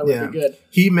because I thought it would be good.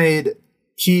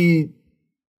 He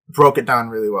broke it down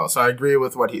really well, so I agree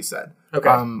with what he said. Okay.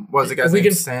 What was the guy's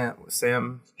name?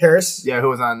 Sam Harris? Yeah, who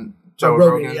was on Joe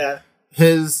Rogan. Yeah.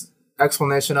 His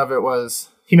explanation of it was,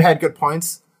 he had good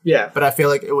points. Yeah. But I feel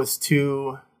like it was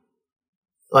too,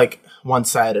 like,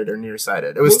 one-sided or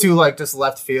nearsighted. It was too, like, just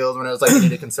left field when it was like, you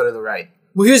need to consider the right.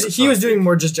 Well, he was doing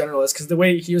more just generalist, because the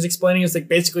way he was explaining is like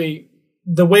basically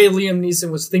the way Liam Neeson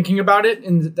was thinking about it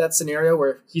in that scenario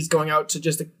where he's going out to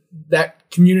just that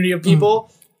community of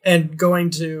people and going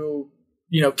to,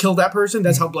 kill that person.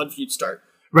 That's how blood feuds start.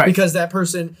 Right. Because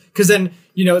then,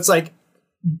 it's like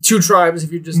 2 tribes.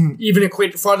 If you just even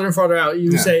equate farther and farther out,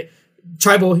 you say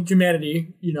tribal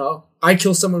humanity, I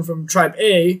kill someone from tribe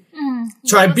A,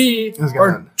 tribe B,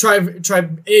 or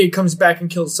tribe A comes back and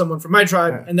kills someone from my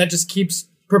tribe, and that just keeps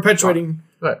perpetuating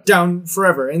down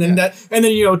forever. And then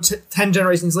 10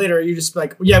 generations later, you just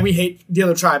like, we hate the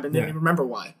other tribe, and then you remember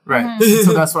why. Right.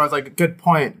 So that's why I was like, good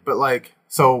point, but like,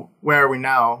 so where are we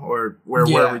now, or where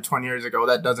were we 20 years ago?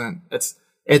 That doesn't.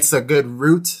 It's a good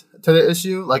route to the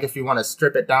issue. Like, if you want to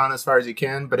strip it down as far as you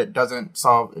can, but it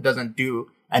doesn't do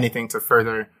anything to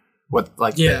further what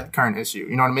the current issue.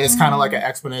 You know what I mean? It's kind of like an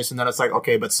explanation that it's like,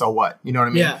 okay, but so what? You know what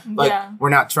I mean? Yeah. We're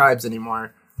not tribes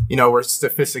anymore. We're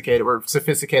sophisticated. We're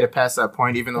sophisticated past that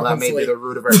point, even though that may be the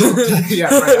root of our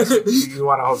yeah, right. You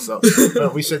want to hope so.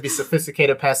 But we should be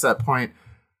sophisticated past that point,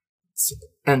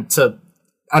 and to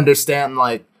understand,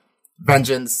 like,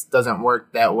 vengeance doesn't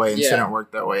work that way and shouldn't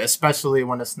work that way, especially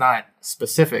when it's not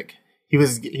specific. He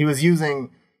was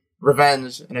using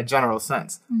revenge in a general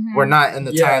sense. We're not in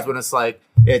the times when it's like,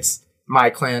 it's my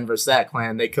clan versus that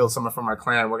clan. They kill someone from our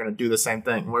clan. We're going to do the same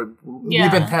thing.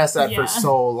 We've been past that for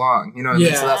so long. You know what I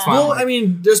mean? So that's why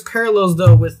there's parallels,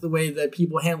 though, with the way that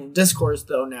people handle discourse,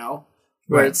 though, now.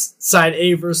 Where it's side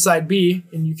A versus side B,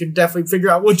 and you can definitely figure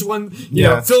out which one,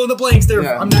 fill in the blanks there.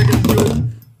 I'm not going to do it.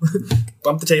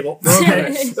 Bump the table.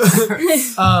 Okay.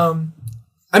 So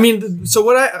I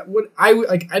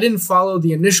didn't follow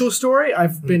the initial story.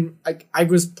 I've been, I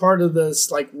was part of this,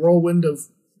 like, whirlwind of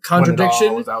contradiction. When it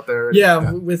all was out there.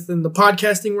 Within the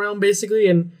podcasting realm, basically.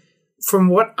 And from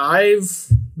what I've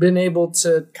been able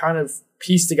to kind of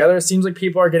piece together, it seems like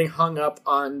people are getting hung up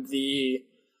on the,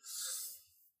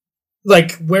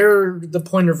 like, where the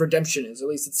point of redemption is. At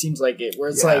least it seems like it. Where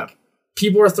it's like,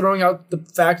 people are throwing out the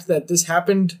fact that this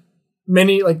happened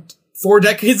 4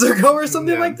 decades ago or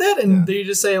something like that. And they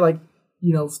just say, like,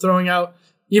 throwing out,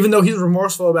 even though he's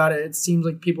remorseful about it, it seems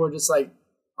like people are just, like,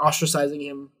 ostracizing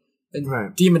him and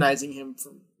demonizing him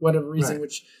for whatever reason,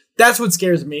 which that's what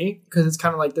scares me, because it's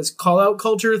kind of like this call-out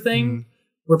culture thing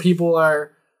where people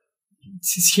are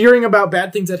hearing about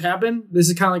bad things that happen. This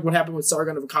is kind of like what happened with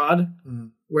Sargon of Akkad,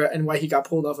 and why he got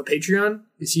pulled off of Patreon.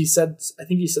 Is he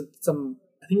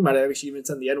might have actually even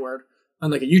said the N-word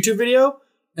on, like, a YouTube video,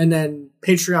 and then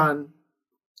Patreon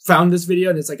found this video,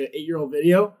 and it's like an 8-year-old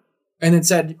video, and then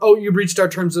said, "Oh, you breached our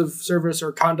terms of service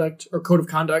or conduct or code of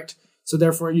conduct, so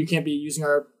therefore you can't be using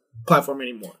our platform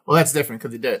anymore." Well, that's different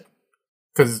because he did.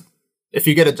 Because if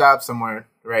you get a job somewhere,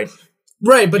 right,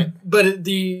 but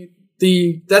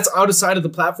that's outside of the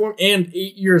platform and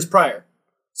 8 years prior.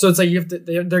 So it's like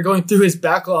they're going through his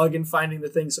backlog and finding the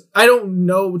things. I don't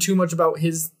know too much about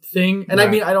his thing, and I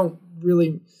mean, I don't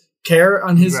really care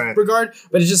on his regard,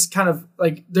 but it's just kind of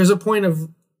like, there's a point of,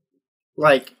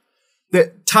 like,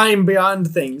 time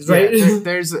beyond things, right? Yeah,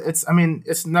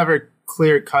 it's never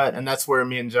clear cut, and that's where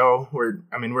me and Joe we're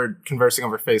conversing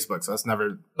over Facebook, so it's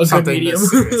never something this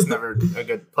serious. It's never a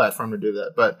good platform to do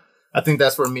that. But I think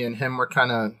that's where me and him were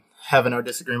kind of having our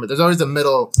disagreement. There's always a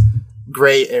middle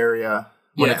gray area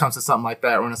when it comes to something like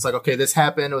that, when it's like, okay, this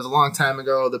happened, it was a long time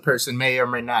ago, the person may or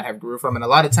may not have grew from it. A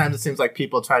lot of times it seems like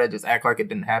people try to just act like it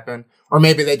didn't happen, or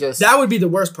maybe they just... That would be the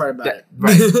worst part about it.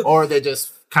 Right. Or they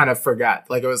just kind of forgot.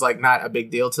 Like, it was like not a big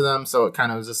deal to them, so it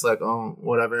kind of was just like, oh,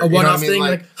 whatever. A one-off thing,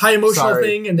 like high emotional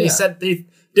thing, and they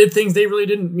did things they really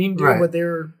didn't mean to, but they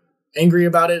were angry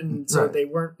about it, and so they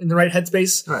weren't in the right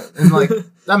headspace. Right. And like,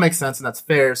 that makes sense, and that's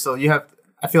fair. So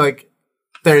I feel like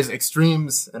there's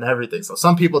extremes and everything. So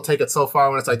some people take it so far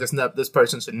when it's like, this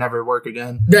person should never work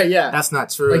again. Yeah. That's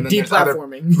not true. Like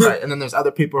deplatforming. Right. And then there's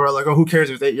other people who are like, oh, who cares?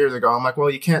 It was 8 years ago. I'm like,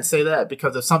 well, you can't say that,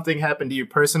 because if something happened to you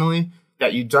personally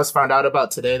that you just found out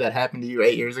about today that happened to you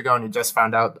 8 years ago, and you just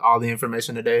found out all the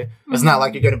information today, it's not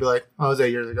like you're going to be like, oh, it was 8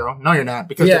 years ago. No, you're not.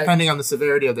 Because depending on the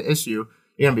severity of the issue,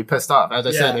 you're going to be pissed off. As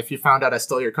I said, if you found out I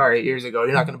stole your car 8 years ago,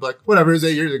 you're not going to be like, whatever, it was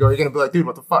 8 years ago. You're going to be like, dude,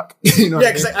 what the fuck? You know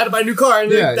because I had to buy a new car,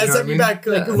 and that set me back,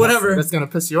 like, whatever. That's going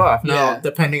to piss you off. Now,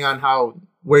 depending on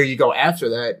where you go after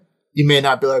that, you may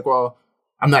not be like, well,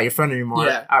 I'm not your friend anymore.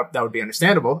 That would be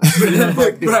understandable.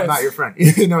 Like, dude, I'm not your friend.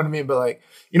 You know what I mean? But like,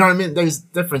 you know what I mean? There's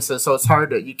differences, so it's hard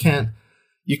to, you can't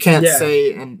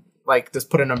say and like just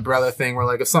put an umbrella thing where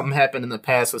like if something happened in the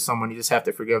past with someone, you just have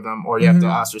to forgive them, or you have to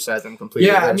ostracize them completely.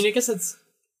 Yeah, I mean, I guess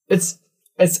it's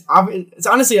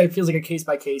honestly, it feels like a case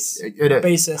by case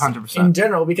basis 100%. In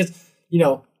general, because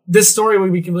this story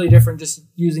would be completely different just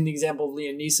using the example of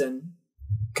Liam Neeson,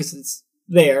 because it's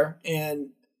there, and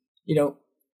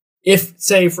if,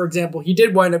 say, for example, he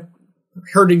did wind up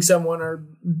hurting someone or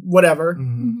whatever,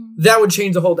 that would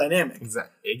change the whole dynamic.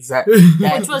 Exactly.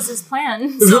 Which was his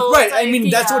plan. So right. I mean,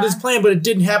 that's what his plan, but it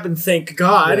didn't happen, thank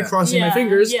God, crossing my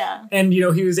fingers. Yeah. And, he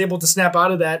was able to snap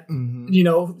out of that,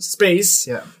 space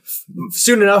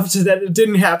soon enough so that it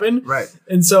didn't happen. Right.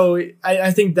 And so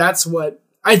I think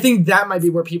I think that might be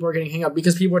where people are getting hung up,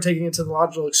 because people are taking it to the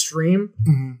logical extreme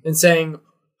and saying,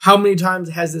 how many times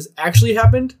has this actually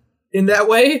happened? In that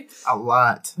way, a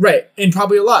lot, right, and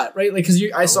probably a lot, right? Like, because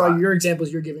I saw your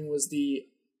examples you're giving was the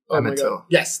my God,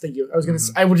 yes, thank you. I was gonna,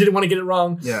 I didn't want to get it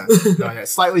wrong. Yeah,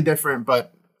 slightly different,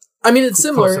 but I mean, it's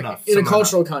similar in a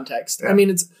cultural context. Yeah. I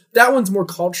mean, that one's more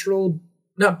cultural,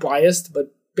 not biased,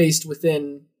 but based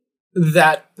within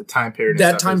the time period.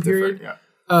 That time period.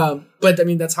 Yeah. But I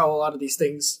mean, that's how a lot of these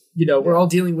things. We're all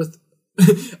dealing with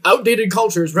outdated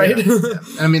cultures, right? Yeah.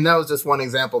 I mean, that was just one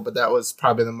example, but that was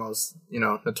probably the most,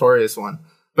 notorious one.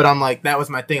 But I'm like, that was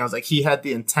my thing. I was like, he had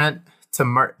the intent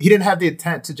to he didn't have the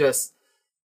intent to just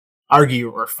argue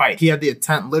or fight. He had the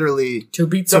intent literally to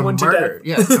beat someone to death.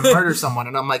 Yeah, to murder someone.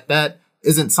 And I'm like, that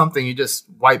isn't something you just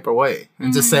wipe away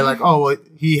and just say like, oh, well,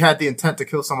 he had the intent to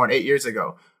kill someone 8 years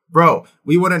ago. Bro,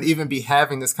 we wouldn't even be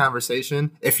having this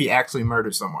conversation if he actually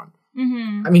murdered someone.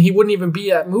 I mean, he wouldn't even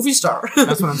be a movie star.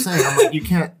 That's what I'm saying. I'm like, you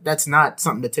can't, that's not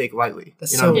something to take lightly.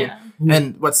 That's what I mean?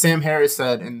 And what Sam Harris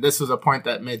said, and this was a point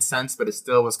that made sense, but it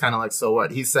still was kind of like, so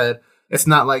what? He said, it's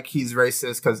not like he's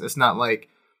racist, because it's not like,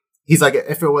 he's like,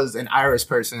 if it was an Irish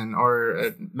person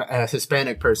or a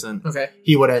Hispanic person,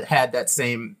 he would have had that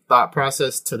same thought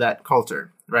process to that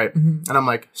culture, right? And I'm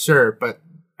like, sure, but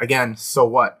again, so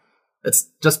what? It's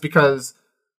just because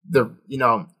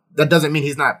that doesn't mean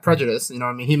he's not prejudiced. You know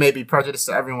what I mean? He may be prejudiced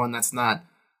to everyone that's not.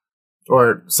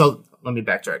 So let me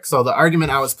backtrack. So the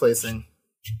argument I was placing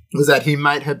was that he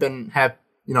might have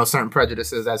certain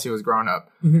prejudices as he was growing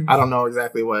up. I don't know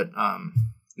exactly what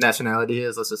nationality he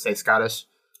is. Let's just say Scottish.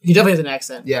 He definitely has an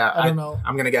accent. Yeah. I don't know.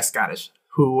 I'm going to guess Scottish.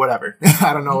 Whatever.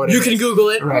 I don't know what it is. You can Google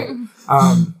it. Right.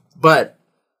 But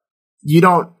you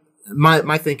don't.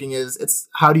 My thinking is, it's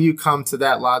how do you come to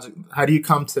that logic? How do you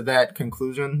come to that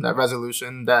conclusion, that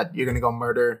resolution that you're going to go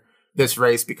murder this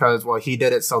race because, well, he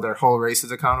did it, so their whole race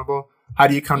is accountable? How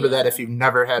do you come to that if you've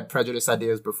never had prejudiced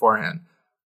ideas beforehand?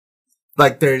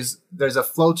 Like there's a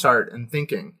flow chart in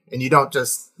thinking, and you don't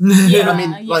just,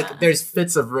 like there's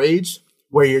fits of rage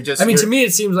where you're just. I mean, to me,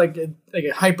 it seems like a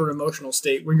hyper emotional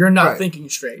state where you're not thinking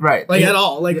straight, right? Like at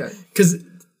all, like because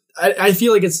I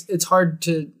feel like it's hard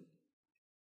to.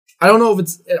 I don't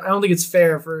think it's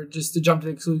fair for just to jump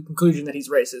to the conclusion that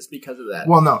he's racist because of that.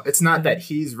 Well, no, it's not that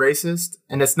he's racist,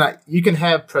 and it's not, you can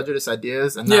have prejudiced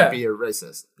ideas and not be a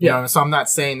racist. You know? So I'm not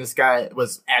saying this guy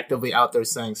was actively out there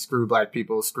saying, screw black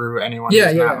people, screw anyone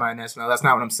who's not my nationality. That's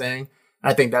not what I'm saying.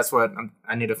 I think that's what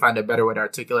I need to find a better way to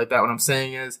articulate that. What I'm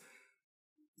saying is,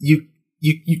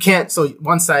 you can't, so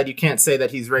one side, you can't say that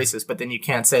he's racist, but then you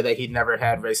can't say that he never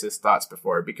had racist thoughts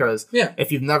before, because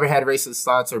if you've never had racist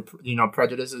thoughts or,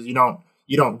 prejudices, you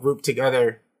don't group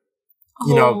together,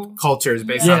 cultures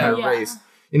based on their race,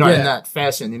 in that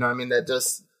fashion, that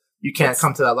just, you can't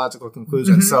come to that logical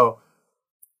conclusion. So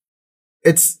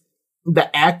it's,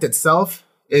 the act itself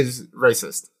is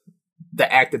racist. The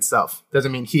act itself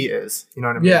doesn't mean he is. You know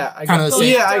what I mean? Yeah, I kind of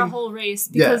say a whole race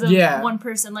because of one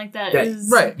person like that is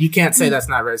right. You can't say that's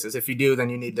not racist. If you do, then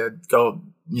you need to go.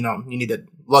 You need to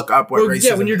look up what racism is.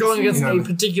 Yeah, when you're going against a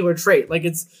particular trait, like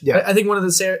it's. Yeah. I think one of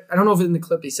the I don't know if in the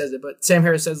clip he says it, but Sam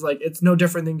Harris says like it's no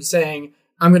different than saying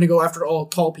I'm going to go after all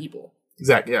tall people.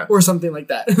 Exactly. Yeah. Or something like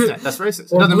that. Yeah, that's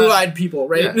racist. Or blue-eyed people,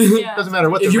 right? Yeah. Doesn't matter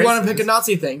what. If you want to pick a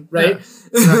Nazi thing, right?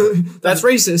 Yeah. That's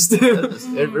racist.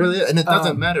 It really, and it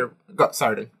doesn't matter.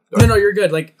 Sorry. No, you're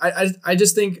good. Like I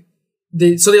just think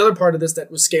the other part of this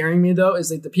that was scaring me though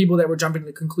is like the people that were jumping to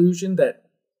the conclusion that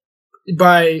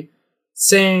by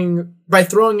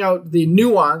throwing out the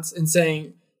nuance and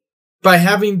saying by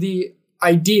having the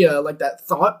idea like that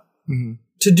thought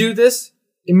to do this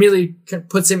immediately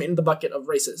puts him in the bucket of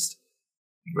racist.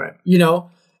 Right.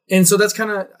 And so that's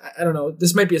kind of, I don't know,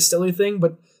 this might be a silly thing,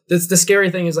 but the scary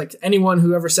thing is like anyone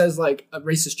who ever says like a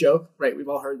racist joke, right? We've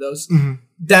all heard those.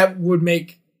 That would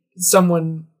make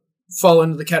someone fall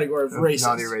into the category of racist.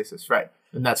 Naughty racist, right.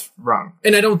 And that's wrong.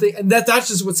 And I don't think, and that's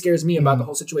just what scares me about the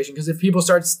whole situation. Because if people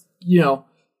start,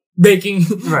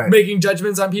 making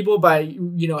judgments on people by,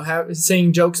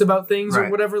 saying jokes about things or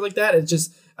whatever like that, it's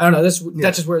just, I don't know.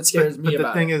 That's just where it scares me about.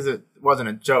 But the thing is, it wasn't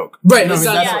a joke, right? There's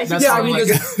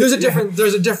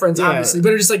a difference, obviously,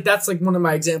 but it's just like that's like one of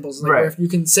my examples, like where if you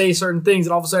can say certain things,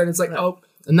 and all of a sudden it's like,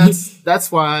 and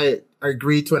that's why I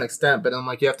agree to an extent, but I'm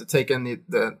like you have to take in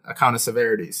the account of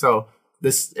severity. So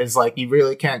this is like you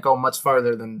really can't go much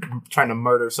farther than trying to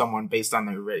murder someone based on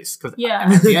their race, because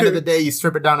at the end of the day, you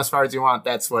strip it down as far as you want.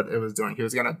 That's what it was doing. He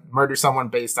was gonna murder someone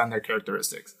based on their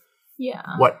characteristics. Yeah.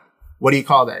 What do you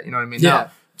call that? You know what I mean? Yeah.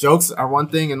 Now, jokes are one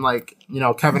thing, and like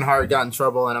Kevin Hart got in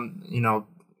trouble, and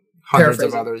hundreds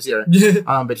of others here.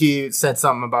 But he said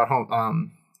something about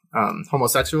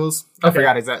homosexuals. I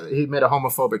forgot exactly. He made a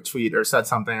homophobic tweet or said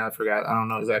something. I forgot. I don't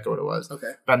know exactly what it was.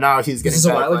 Okay. But now he's getting. This is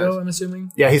a while ago, I'm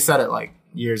assuming. Yeah, he said it like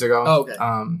years ago. Oh, okay.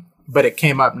 But it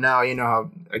came up now. How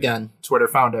again Twitter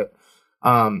found it.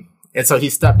 And so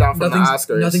he stepped down from the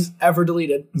Oscars. Nothing's ever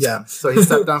deleted. Yeah. So he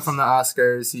stepped down from the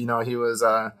Oscars. He was.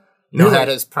 Had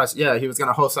his press. Yeah, he was going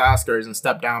to host the Oscars and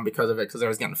step down because of it, because they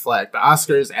was getting flagged. The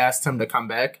Oscars asked him to come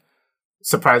back.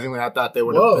 Surprisingly, I thought they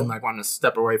would have been like wanting to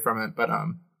step away from it, but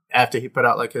after he put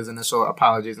out like his initial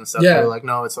apologies and stuff, they were like,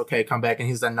 "No, it's okay, come back." And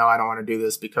he said, "No, I don't want to do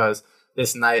this because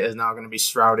this night is now going to be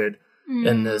shrouded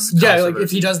in this." Yeah, like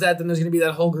if he does that, then there's going to be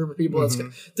that whole group of people that's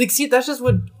going to see. That's just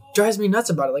what drives me nuts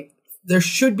about it. Like there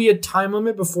should be a time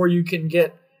limit before you can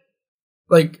get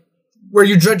like. Where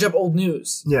you dredge up old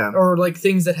news. Yeah. Or like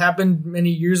things that happened many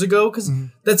years ago. Because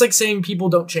that's like saying people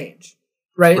don't change.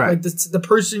 Right? Like the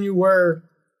person you were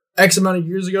X amount of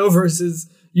years ago versus,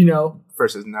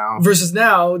 Versus now. Versus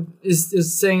now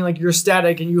is saying like you're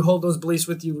static and you hold those beliefs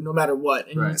with you no matter what.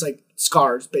 And it's like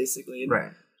scars basically.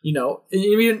 And,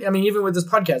 even with this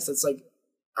podcast, it's like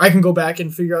I can go back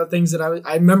and figure out things that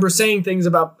I remember saying things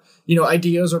about,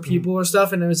 ideas or people or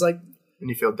stuff. And it was like, and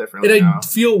you feel differently and now. I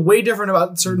feel way different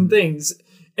about certain things.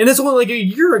 And it's only like a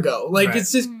year ago. Like,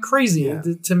 it's just crazy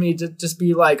to me to just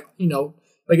be like,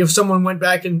 like if someone went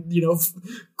back and,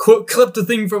 clipped a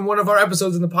thing from one of our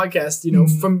episodes in the podcast,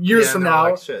 from years from now.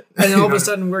 Like shit. And then all of a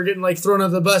sudden we're getting like thrown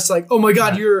under the bus. Like, oh my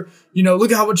God, you're,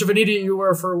 look at how much of an idiot you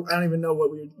were for, I don't even know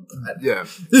what we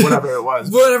whatever it was.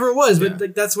 Whatever it was. But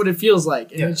like, that's what it feels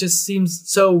like. And it just seems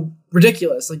so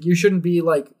ridiculous. Like you shouldn't be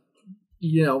like,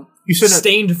 you shouldn't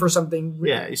stained for something.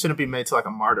 Yeah, you shouldn't be made to like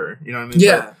a martyr. You know what I mean?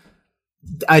 Yeah.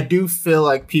 But I do feel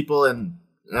like people in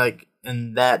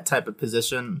that type of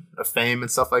position of fame and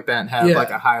stuff like that and have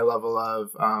like a high level of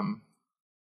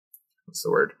what's the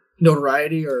word?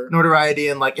 Notoriety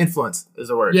and like influence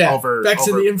is a word. Yeah. Back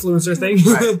to the influencer thing.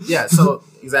 Right. Yeah. So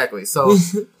exactly. So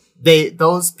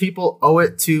those people owe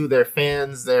it to their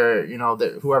fans, their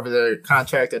whoever they're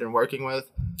contracted and working with.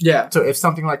 Yeah. So if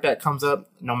something like that comes up,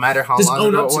 no matter how long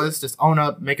ago it was, just own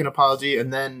up, make an apology,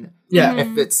 and then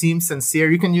if it seems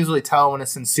sincere, you can usually tell when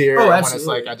it's sincere and when it's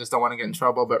like I just don't want to get in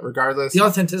trouble. But regardless, the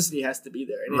authenticity has to be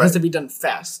there, and it has to be done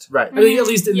fast. Right. I mean, at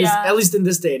least in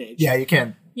this day and age. Yeah, you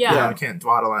can't. Yeah, you can't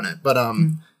dawdle on it. But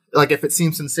like if it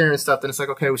seems sincere and stuff, then it's like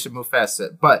okay, we should move past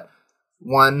it. But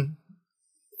one,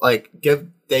 like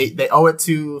they owe it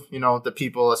to the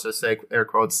people. Let's just say air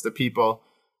quotes the people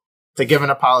to give an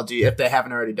apology if they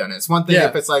haven't already done it. It's one thing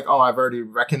if it's like, oh, I've already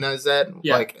recognized that,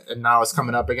 like, and now it's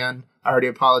coming up again. I already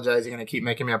apologize. You're going to keep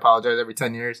making me apologize every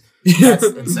 10 years. That's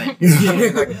insane. You know what I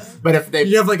mean? Like, but if they...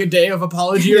 You have like a day of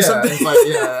apology or something? It's like,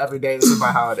 every day this is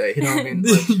my holiday. You know what I mean?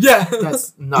 Like,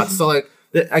 that's nuts. So like,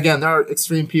 again, there are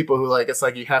extreme people who like, it's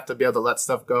like you have to be able to let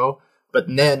stuff go. But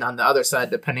then on the other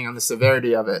side, depending on the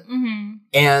severity of it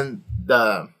and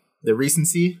the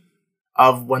recency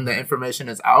of when the information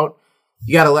is out,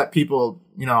 you got to let people,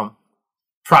 you know,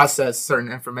 process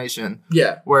certain information.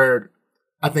 Yeah. Where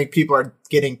I think people are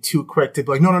getting too quick to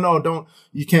be like, no, don't,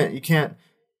 you can't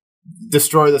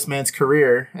destroy this man's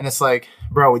career. And it's like,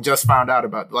 bro, we just found out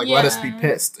about, like, let us be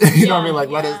pissed. You know what I mean? Like,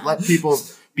 let people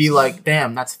be like,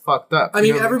 damn, that's fucked up. I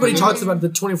mean, everybody talks about the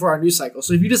 24-hour news cycle.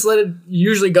 So if you just let it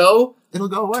usually go, it'll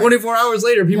go away. 24 hours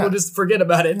later, people just forget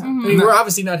about it. I mean, we're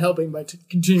obviously not helping by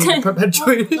continuing to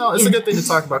perpetuate it. No, it's a good thing to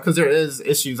talk about because there is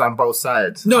issues on both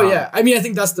sides. No, I mean, I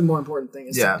think that's the more important thing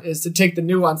is to take the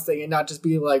nuance thing and not just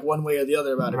be like one way or the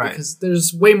other about it because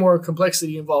there's way more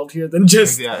complexity involved here than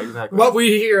just what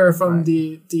we hear from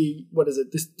the what is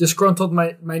it, disgruntled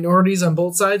minorities on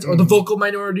both sides or the vocal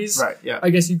minorities. Right, I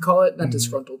guess you'd call it, not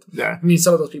disgruntled. Yeah. I mean,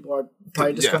 some of those people are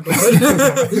probably disgruntled.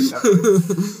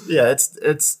 Yeah,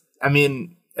 it's I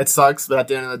mean, it sucks, but at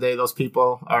the end of the day, those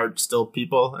people are still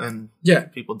people, and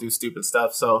people do stupid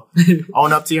stuff. So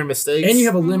own up to your mistakes. And you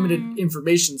have a limited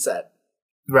information set.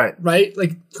 Right. Right?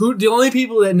 Like, the only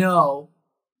people that know,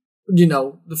 you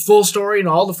know, the full story and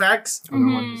all the facts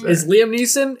is Liam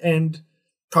Neeson and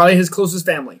probably his closest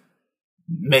family.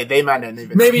 They might not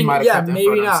even maybe not,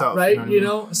 himself, right? You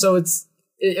know? So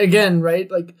again, right?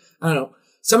 Like, I don't know.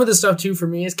 Some of the stuff, too, for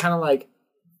me is kind of like,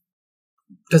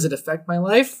 does it affect my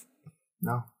life?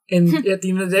 No. And at the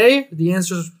end of the day, the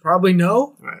answer is probably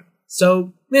no. Right.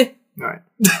 So, Right.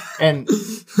 And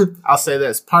I'll say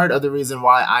this. Part of the reason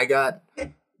why I got,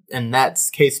 in that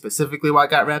case specifically, why I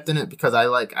got wrapped in it, because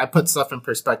I put stuff in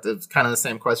perspective, kind of the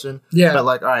same question. Yeah. But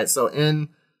like, all right, so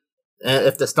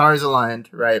if the stars aligned,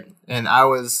 right, and I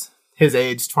was his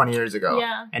age 20 years ago,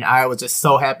 and I was just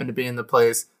so happened to be in the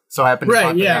place, so happened to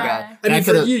bump into that guy. I mean,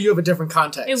 for you have a different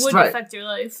context. It would affect your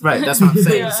life. Right, that's what I'm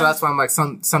saying. So that's why I'm like,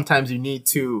 sometimes you need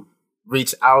to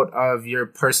reach out of your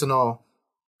personal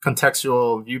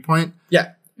contextual viewpoint.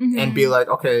 Yeah. And be like,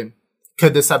 okay,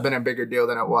 could this have been a bigger deal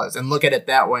than it was? And look at it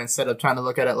that way instead of trying to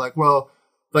look at it like, well,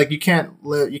 like you can't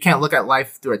look at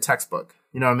life through a textbook.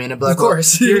 You know what I mean? It'd be like, of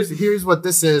course. Well, here's what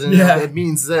this is, and it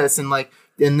means this, and like.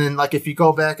 And then, like, if you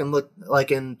go back and look,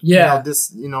 like, in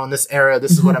this, you know, in this era,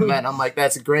 this is what it meant. I'm like,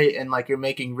 that's great, and like, you're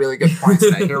making really good points,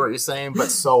 and I hear what you're saying.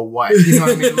 But so what? You know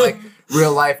what I mean? Like,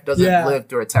 real life doesn't live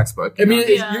through a textbook. I mean,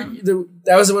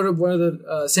 that was one of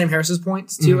the Sam Harris's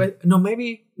points too. It might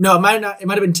not. It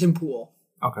might have been Tim Pool.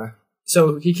 Okay.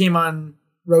 So he came on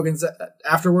Rogan's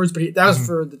afterwards, but that was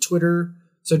for the Twitter.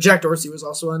 So Jack Dorsey was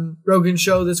also on Rogan's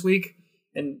show this week,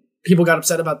 and people got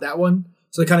upset about that one.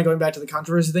 So they're kind of going back to the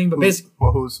controversy thing, but basically,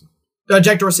 who's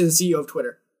Jack Dorsey, the CEO of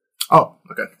Twitter. Oh,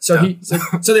 okay. So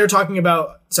so they were talking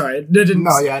about. Sorry, I didn't. No,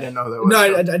 I didn't know that. No,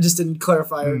 I just didn't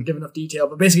clarify or give enough detail.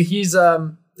 But basically, he's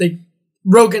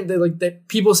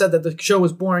people said that the show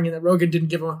was boring and that Rogan didn't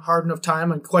give him a hard enough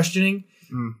time on questioning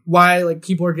why like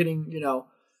people are getting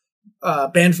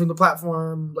banned from the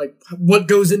platform, like what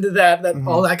goes into that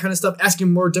all that kind of stuff,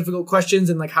 asking more difficult questions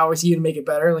and like how is he going to make it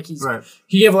better. Like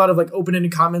he gave a lot of like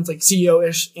open-ended comments, like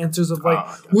CEO-ish answers of like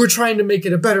we're trying to make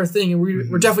it a better thing and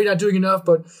we're definitely not doing enough,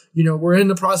 but we're in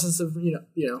the process of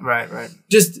right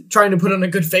just trying to put on a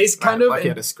good face kind of like he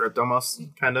had a script almost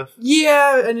kind of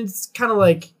and it's kind of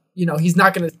like he's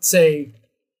not going to say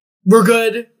we're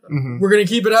good. We're going to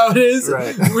keep it how it is.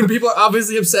 Right. When people are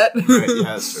obviously upset. Right. Yeah,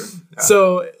 that's true. Yeah.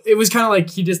 So it was kind of like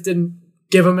he just didn't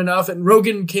give him enough. And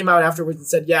Rogan came out afterwards and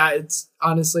said, yeah, it's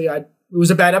honestly, it was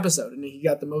a bad episode. And he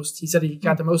said he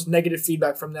got the most negative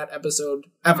feedback from that episode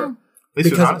ever. At least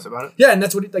he was honest about it. Yeah. And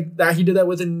that's what he did that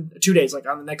within 2 days, like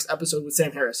on the next episode with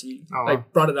Sam Harris. He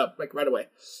brought it up like right away.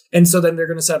 And so then they're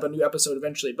going to set up a new episode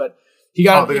eventually, but he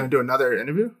got, they're going to do another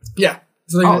interview? Yeah.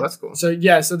 So that's cool. So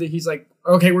he's like,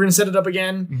 okay, we're going to set it up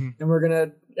again and we're going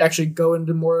to actually go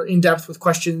into more in depth with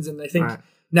questions. And I think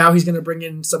now he's going to bring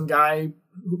in some guy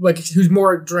who's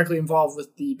more directly involved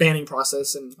with the banning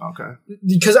process. And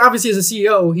because obviously as a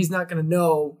CEO, he's not going to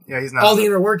know all the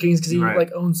inner workings because he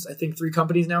owns, I think 3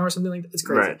 companies now or something like that. It's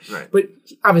crazy. Right. But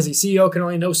obviously CEO can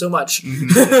only know so much, and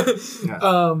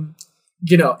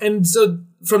so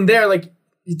from there, like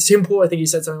Tim Pool, I think he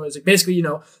said something was like, basically,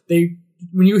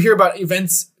 when you hear about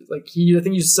events, like I think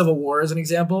he used Civil War as an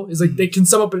example, is like they can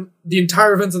sum up the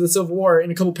entire events of the Civil War in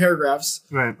a couple paragraphs.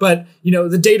 Right. But,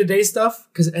 the day-to-day stuff,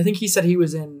 because I think he said he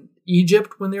was in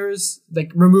Egypt when there was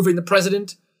like removing the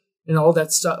president and all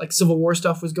that stuff, like Civil War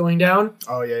stuff was going down.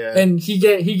 Oh yeah. And he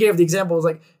gave the example,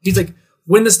 he's like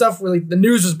when the stuff where like the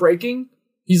news was breaking,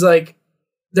 he's like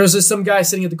there was just some guy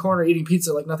sitting at the corner eating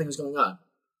pizza like nothing was going on.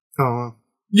 Oh wow.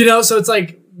 You know, so it's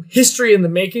like history in the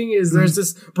making is there's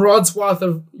this broad swath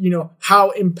of, you know,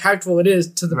 how impactful it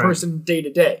is to the person day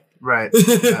to day. Right.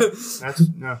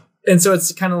 Yeah. And so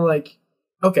it's kind of like,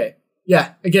 okay,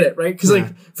 yeah, I get it, right? Because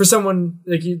like for someone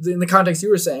like you, in the context you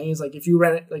were saying is like if you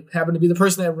happen to be the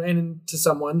person that ran into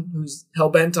someone who's hell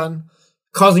bent on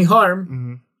causing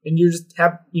harm, and you're just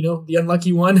the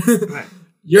unlucky one,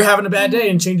 you're having a bad day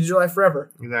and changes your life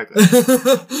forever. Exactly.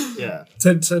 Yeah.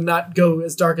 To not go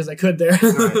as dark as I could there.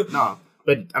 Right. No,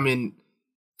 but I mean,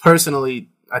 personally,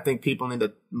 I think people need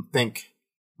to think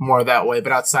more that way,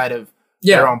 but outside of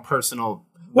their own personal.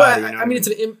 Well, I mean,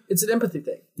 it's an empathy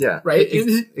thing. Yeah. Right.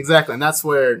 Exactly, and that's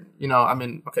where I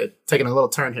mean, okay, taking a little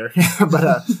turn here,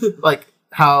 but like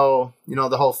how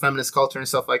the whole feminist culture and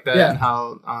stuff like that, and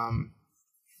how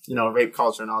rape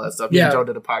culture and all that stuff. Joe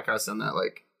did a podcast on that,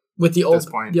 like with the old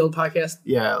podcast.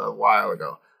 Yeah, a while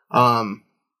ago.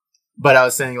 But I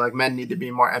was saying like men need to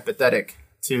be more empathetic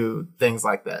to things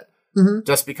like that.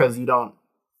 Just because you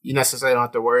necessarily don't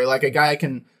have to worry. Like a guy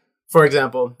can. For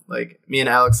example, like me and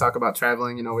Alex talk about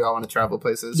traveling, we all want to travel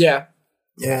places. Yeah.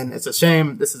 And it's a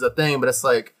shame this is a thing, but it's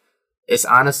like, it's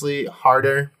honestly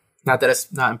harder. Not that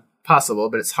it's not impossible,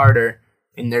 but it's harder.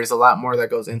 And there's a lot more that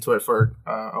goes into it for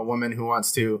a woman who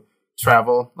wants to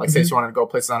travel. Like say she wanted to go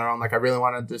places on her own. Like I really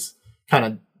want to just kind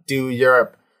of do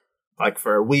Europe like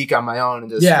for a week on my own and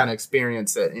just kind of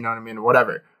experience it. You know what I mean? Or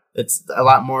whatever. It's a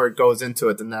lot more goes into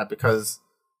it than that because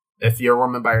if you're a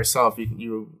woman by yourself,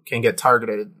 you can get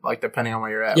targeted, like, depending on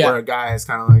where you're at. Yeah. Where a guy is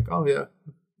kind of like, oh, yeah.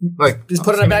 Like, just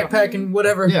put on a backpack and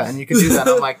whatever. Yeah, and you can do that.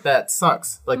 I'm like, that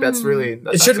sucks. Like, that's really...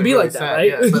 That's it shouldn't be really like sad. that,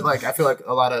 right? Yeah, but, like, I feel like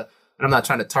a lot of... And I'm not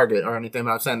trying to target or anything,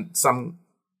 but I'm saying some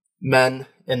men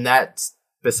in that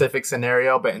specific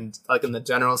scenario, but in the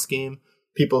general scheme,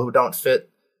 people who don't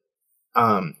fit,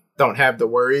 don't have the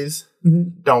worries,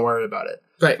 don't worry about it.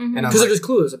 Right, because they're just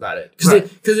clueless about it.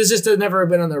 Because it's just never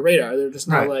been on their radar. They're just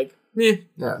not like, eh.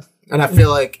 Yeah, and I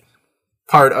feel like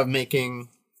part of making,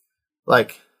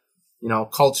 like,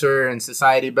 culture and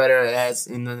society better,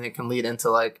 and then it can lead into,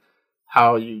 like,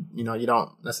 how you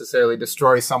don't necessarily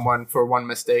destroy someone for one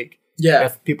mistake. Yeah.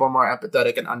 If people are more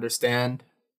empathetic and understand,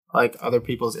 like, other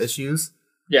people's issues.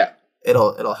 Yeah.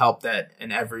 It'll help that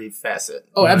in every facet.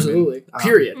 Oh, absolutely. I mean?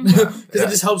 Period. Because it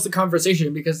just helps the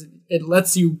conversation because it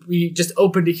lets you be just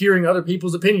open to hearing other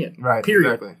people's opinion. Right.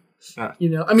 Period. Exactly.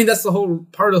 Yeah. I mean, that's the whole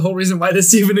part of the whole reason why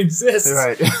this even exists.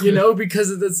 Right.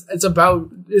 Because it's about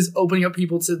is opening up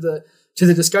people to the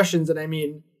discussions, and I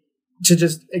mean to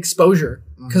just exposure.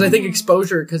 Because I think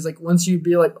exposure, because like once you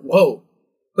be like, whoa,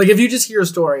 like if you just hear a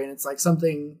story and it's like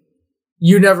something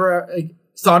you never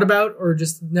thought about or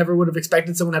just never would have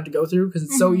expected someone to have to go through, because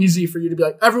it's so easy for you to be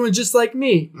like, everyone's just like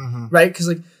me, right? Because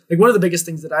like one of the biggest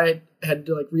things that I had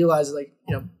to like realize is like,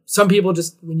 some people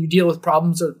just, when you deal with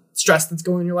problems or stress that's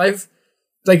going in your life,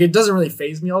 like it doesn't really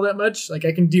faze me all that much. Like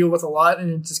I can deal with a lot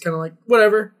and it's just kind of like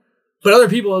whatever, but other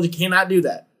people just cannot do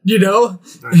that,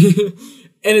 right.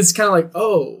 And it's kind of like,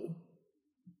 oh,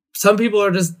 some people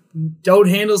are just don't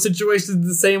handle situations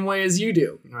the same way as you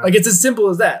do. Right. Like it's as simple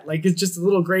as that. Like it's just a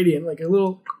little gradient, like a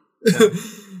little. Yeah.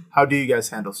 How do you guys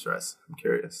handle stress? I'm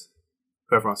curious.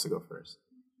 Whoever wants to go first.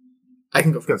 I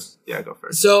can go first. Yeah, go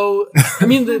first. So I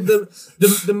mean,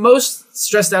 the most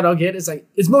stressed out I'll get is like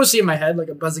it's mostly in my head, like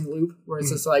a buzzing loop where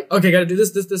it's just like, okay, gotta do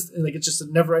this, and like it's just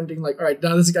a never ending. Like, all right,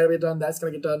 now this has got to be done. That's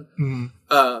gotta get done.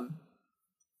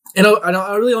 And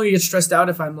I really only get stressed out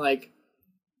if I'm like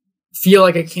feel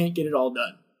like I can't get it all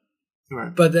done.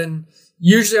 Right. But then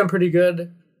usually I'm pretty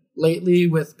good lately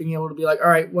with being able to be like, all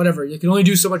right, whatever. You can only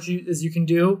do so much as you can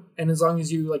do. And as long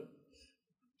as you like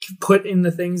put in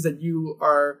the things that you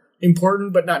are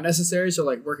important, but not necessary. So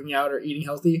like working out or eating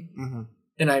healthy.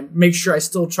 And I make sure I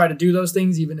still try to do those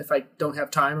things, even if I don't have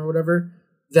time or whatever,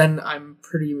 then I'm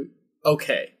pretty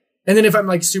okay. And then if I'm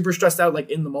like super stressed out, like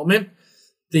in the moment,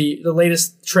 the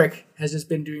latest trick has just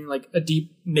been doing like a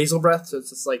deep nasal breath. So it's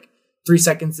just like 3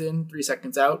 seconds in, 3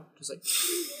 seconds out. Just like.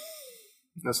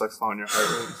 That's like slowing your heart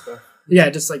rate and stuff. Yeah,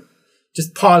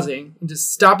 just pausing and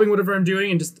just stopping whatever I'm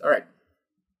doing and just, all right,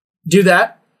 do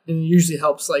that. And it usually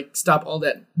helps like stop all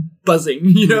that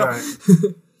buzzing,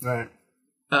 Right.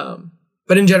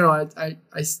 But in general, I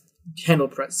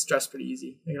handle stress pretty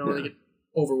easy. I don't really get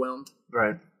overwhelmed.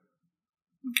 Right.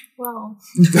 Well,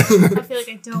 I feel like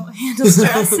I don't handle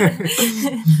stress.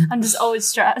 I'm just always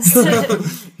stressed.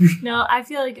 No, I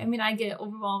feel like, I get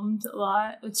overwhelmed a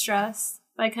lot with stress.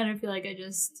 But I kind of feel like I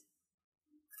just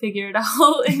figure it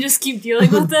out and just keep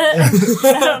dealing with it.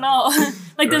 I don't know.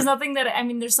 Like, there's nothing that,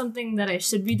 there's something that I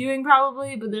should be doing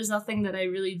probably, but there's nothing that I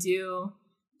really do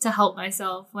to help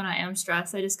myself when I am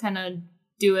stressed. I just kind of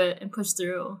do it and push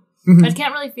through. Mm-hmm. I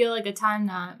can't really feel like a time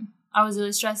that I was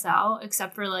really stressed out,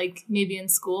 except for like maybe in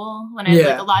school when I had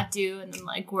like a lot due and then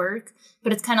like work.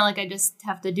 But it's kind of like I just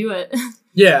have to do it.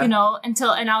 Yeah. And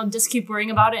I'll just keep worrying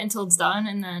about it until it's done,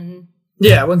 and then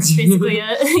that's basically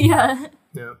it. Yeah.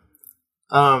 Yeah.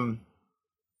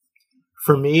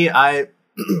 For me,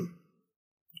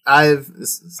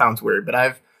 this sounds weird, but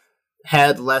I've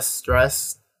had less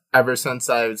stress ever since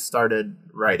I started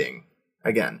writing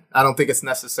again. I don't think it's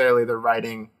necessarily the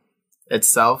writing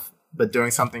itself, but doing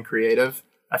something creative.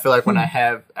 I feel like when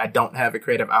I don't have a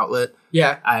creative outlet.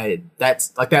 Yeah.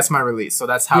 That's my release. So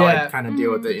that's how I kind of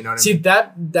deal with it. You know what I mean?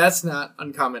 See, that's not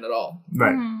uncommon at all.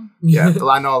 Right. Mm-hmm. Yeah.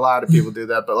 I know a lot of people do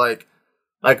that, but like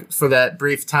for that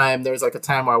brief time, there was like a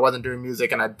time where I wasn't doing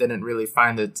music and I didn't really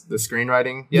find the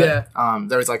screenwriting yet. Yeah.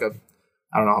 There was like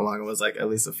I don't know how long it was, like at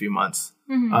least a few months.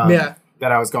 Mm-hmm.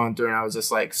 That I was going through, and I was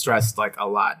just like stressed like a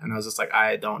lot, and I was just like,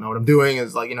 I don't know what I'm doing.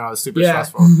 It's like, I was super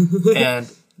stressful, and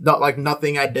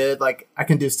nothing I did, like I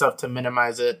can do stuff to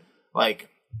minimize it, like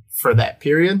for that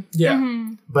period. Yeah.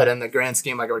 Mm-hmm. But in the grand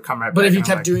scheme, like it would come right back. But if you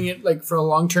kept doing it like for a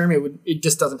long term, it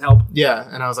just doesn't help. Yeah.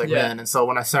 And I was like, man. And so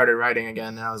when I started writing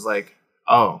again, I was like,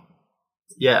 oh,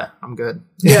 yeah, I'm good.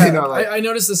 Yeah. I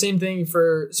noticed the same thing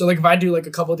so like if I do like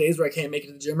a couple of days where I can't make it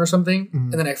to the gym or something,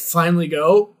 and then I finally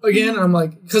go again, and I'm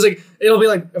like, because like it'll be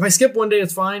like if I skip one day,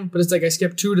 it's fine, but it's like I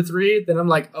skip 2 to 3, then I'm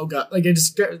like, oh god, like I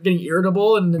just start getting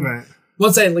irritable, and then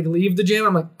once I like leave the gym,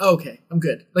 I'm like, oh, okay, I'm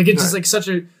good. Like it's just like such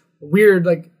a weird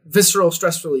like visceral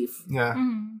stress relief. Yeah.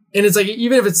 Mm-hmm. And it's like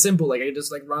even if it's simple, like I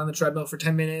just like run on the treadmill for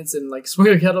 10 minutes and like swing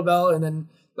a kettlebell, and then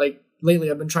like lately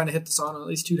I've been trying to hit the sauna at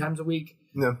least 2 times a week.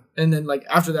 Yeah. And then like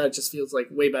after that, it just feels like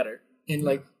way better. And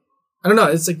like I don't know,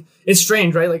 it's like it's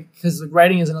strange, right? Like because like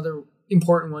writing is another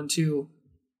important one too.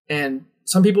 And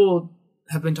some people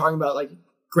have been talking about like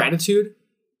gratitude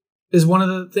is one of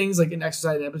the things like in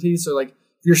exercise and empathy. So like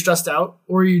if you're stressed out,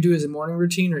 or you do as a morning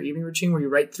routine or evening routine where you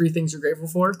write 3 things you're grateful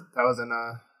for. That was in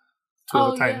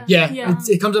Tools of Titans. Yeah.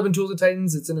 It comes up in Tools of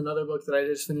Titans. It's in another book that I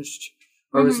just finished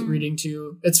or was reading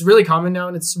too. It's really common now,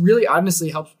 and it's really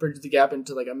honestly helps bridge the gap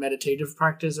into like a meditative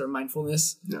practice or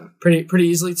mindfulness. Yeah. Pretty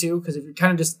easily too, because if you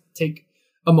kind of just take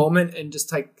a moment and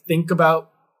just like think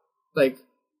about like,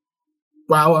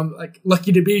 wow, I'm like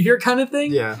lucky to be here kind of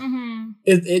thing. Yeah. Mm-hmm.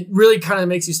 It really kind of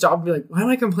makes you stop and be like, why am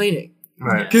I complaining?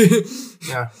 Right.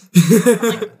 Yeah.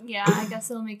 I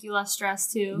guess it'll make you less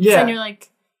stressed too. Yeah. And you're like,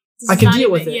 I can deal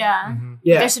with it. Yeah. Mm-hmm.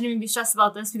 Yeah. Like, I shouldn't even be stressed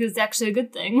about this because it's actually a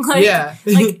good thing. Like,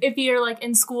 like if you're like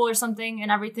in school or something and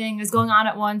everything is going on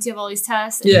at once, you have all these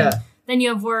tests. And then you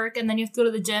have work, and then you have to go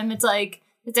to the gym. It's like,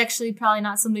 it's actually probably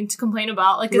not something to complain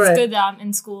about. Like, it's good that I'm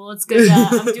in school. It's good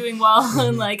that I'm doing well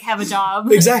and like have a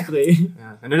job. Exactly.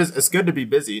 Yeah. And it's good to be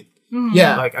busy. Mm-hmm.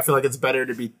 Yeah. Like, I feel like it's better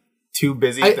to be too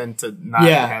busy than to not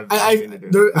have anything to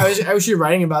do. I was actually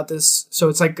writing about this. So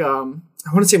it's like,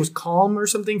 I want to say it was Calm or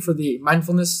something for the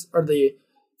mindfulness or the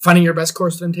finding your best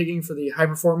course that I'm taking for the high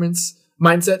performance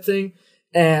mindset thing.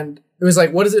 And it was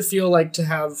like, what does it feel like to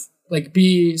have like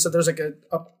so there's like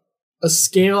a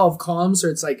scale of calm. So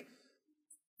it's like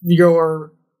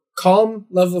your calm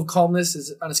level of calmness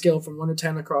is on a scale from 1 to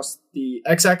 10 across the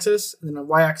x-axis. And then the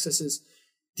y-axis is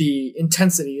the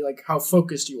intensity, like how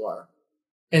focused you are.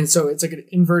 And so it's like an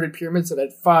inverted pyramid. So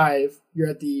at 5, you're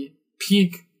at the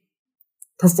peak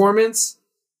performance.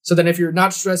 So then if you're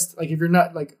not stressed, like if you're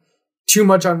not like too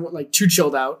much on like too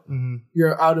chilled out,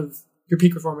 you're out of your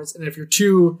peak performance. And if you're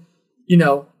too,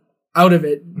 out of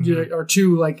it or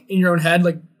too like in your own head,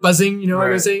 like buzzing, what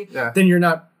I'm saying, then you're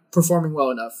not performing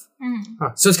well enough. Mm-hmm.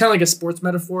 Huh. So it's kind of like a sports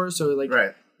metaphor. So like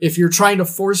if you're trying to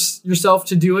force yourself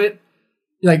to do it,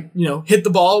 like, hit the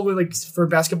ball with like for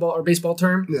basketball or baseball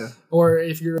term. Yeah. Or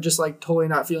if you're just like totally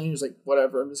not feeling, you're just like,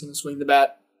 whatever, I'm just going to swing the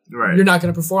bat. Right. You're not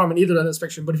going to perform on either end of the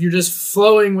spectrum. But if you're just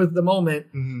flowing with the moment,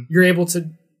 you're able to,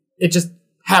 it just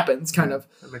happens kind of.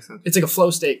 That makes sense. It's like a flow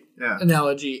state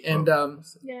analogy. And,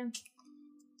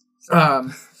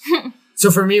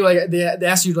 so for me, like they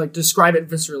ask you to like describe it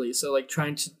viscerally. So like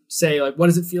trying to say like, what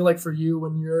does it feel like for you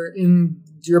when you're in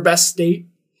your best state?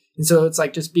 And so it's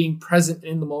like just being present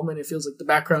in the moment. It feels like the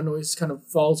background noise kind of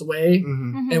falls away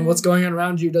and what's going on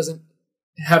around you doesn't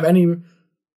have any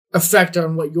effect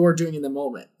on what you're doing in the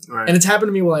moment. Right. And it's happened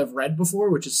to me while I've read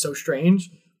before, which is so strange,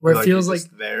 where it feels like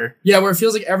there. Yeah, where it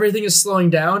feels like everything is slowing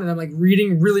down and I'm like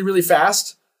reading really, really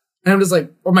fast. And I'm just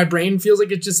like, or my brain feels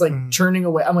like it's just like churning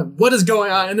away. I'm like, what is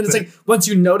going on? And then it's like, once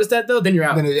you notice that though, then you're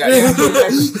out. I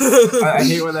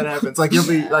hate when that happens. Like you'll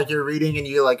be like you're reading and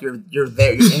you're there, you're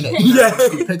in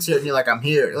it. You picture it and you're like, I'm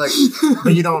here. Like,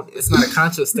 but you don't. It's not a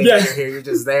conscious thing that you're here. You're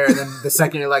just there. And then the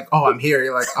second you're like, oh, I'm here.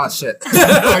 You're like, oh shit,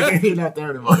 like, you're not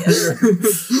there anymore.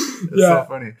 It's so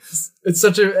funny. It's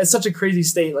such a crazy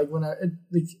state. Like when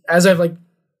as I've like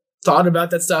thought about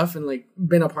that stuff and like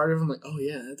been a part of it, I'm like, oh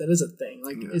yeah, that is a thing.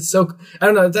 Like it's so, I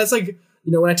don't know. That's like,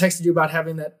 when I texted you about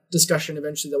having that discussion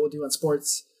eventually that we'll do on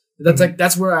sports, that's like,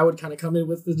 that's where I would kind of come in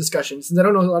with the discussion. Since I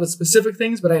don't know a lot of specific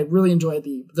things, but I really enjoy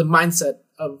the mindset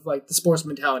of like the sports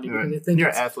mentality. Because I think you're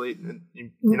an athlete, and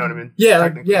you know what I mean?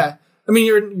 Yeah. Yeah. I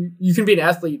mean, you can be an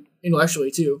athlete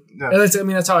intellectually too. Yeah. And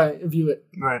that's how I view it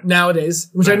nowadays,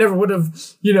 which I never would have,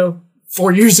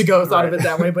 4 years ago thought of it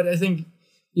that way. But I think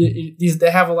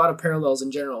they have a lot of parallels in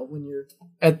general when you're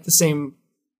at the same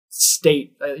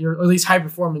state, or at least high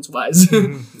performance wise.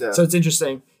 So it's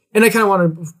interesting. And I kind of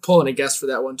want to pull in a guest for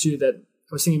that one too. That I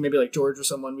was thinking maybe like George or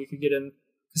someone we could get in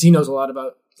because he knows a lot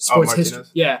about sports history.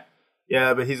 Yeah.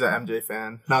 Yeah, but he's an MJ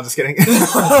fan. No, I'm just kidding.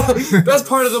 That's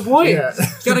part of the point. Yeah.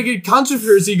 Got to get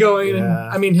controversy going. Yeah.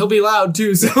 And I mean, he'll be loud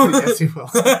too. So yes, he will.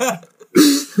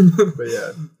 But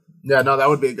yeah, no, that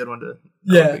would be a good one to.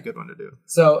 That would be a good one to do.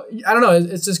 So I don't know.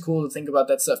 It's just cool to think about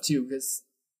that stuff too, because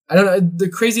I don't know. The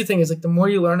crazy thing is like the more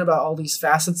you learn about all these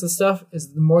facets of stuff,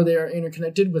 is the more they are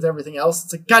interconnected with everything else.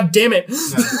 It's like, God damn it,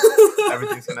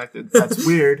 everything's connected. That's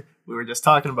weird. We were just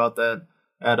talking about that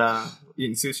at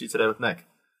eating sushi today with Nick.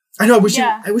 I know. I wish you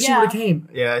would have came.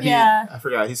 Yeah, I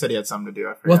forgot. He said he had something to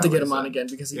do. We'll have to get him on again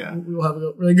because we will have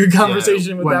a really good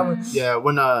conversation with that one. Yeah,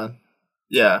 when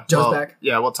Joe's back.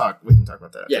 Yeah, we'll talk. We can talk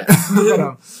about that.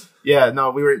 Yeah.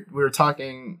 No, we were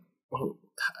talking.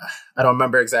 I don't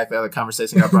remember exactly how the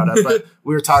conversation got brought up, but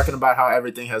we were talking about how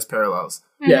everything has parallels.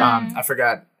 Yeah. I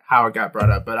forgot how it got brought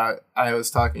up, but I was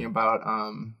talking about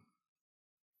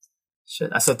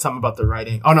I said something about the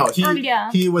writing. Oh no,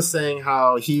 he was saying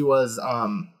how he was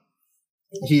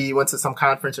he went to some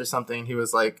conference or something. He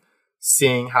was like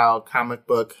seeing how comic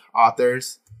book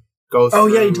authors go through. Oh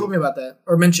yeah, you told me about that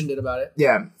or mentioned it about it.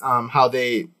 Yeah, how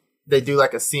they do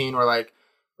like a scene where like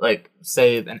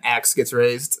say an axe gets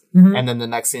raised, and then the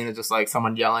next scene is just like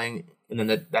someone yelling, and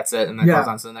then that's it, and then goes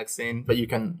on to the next scene. But you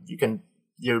can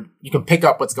pick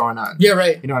up what's going on. Yeah,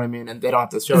 right. You know what I mean? And they don't have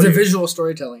to show you. It's a visual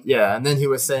storytelling. Yeah, and then he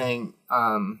was saying,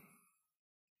 I'll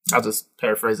just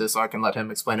paraphrase this so I can let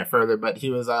him explain it further. But he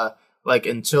was like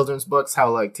in children's books, how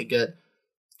like to get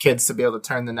kids to be able to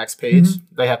turn the next page,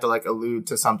 they have to like allude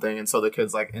to something, and so the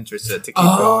kid's like interested to keep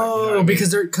going. Oh, you know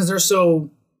because they're so.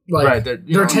 Like,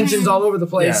 their attention's all over the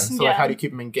place. Yeah, so like, how do you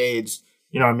keep them engaged?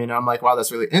 You know what I mean? I'm like, wow,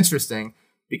 that's really interesting,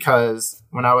 because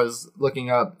when I was breaking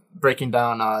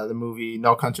down the movie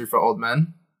No Country for Old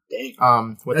Men.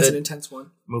 Dang. That's an intense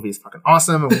one. Movie is fucking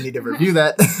awesome, and we need to review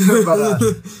that.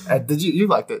 But did you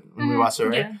liked it when we watched it,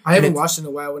 right? Yeah. I haven't watched it in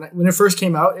a while. When it first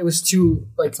came out, it was too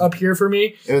like up here for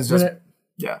me. It was just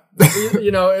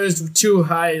it was too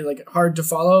high, like hard to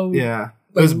follow. Yeah,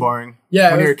 it was boring.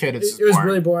 Yeah, when you're a kid, it was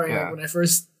really boring. Yeah. Like, when I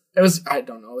first. I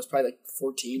don't know. It was probably like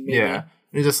 14, maybe. Yeah.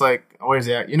 You're just like, where's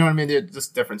he at? You know what I mean? They're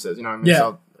just differences. You know what I mean? Yeah.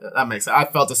 So that makes sense. I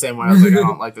felt the same way. I was like, I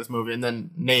don't like this movie. And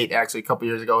then Nate, actually, a couple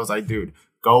years ago, was like, dude,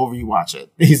 go rewatch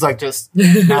it. He's like, just,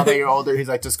 now that you're older, he's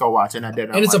like, just go watch it. And I did.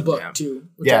 And it's like, a book, too.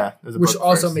 Which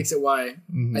also makes it why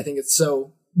I think it's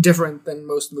so different than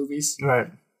most movies. Right.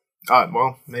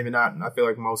 Well, maybe not. I feel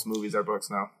like most movies are books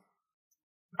now.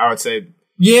 I would say.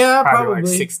 Yeah, probably. Like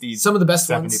 60, some of the best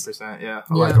 70%, yeah.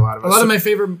 I like a lot of it. A lot of my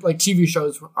favorite like TV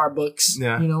shows are books.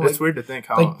 Yeah, you know, it's weird to think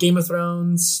how like Game of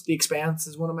Thrones, The Expanse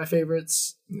is one of my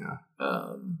favorites. Yeah.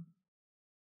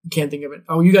 Can't think of it.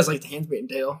 Oh, you guys like The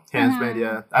Handmaid's Tale? Handmaid,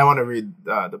 yeah. I want to read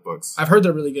the books. I've heard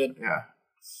they're really good.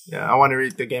 Yeah. I want to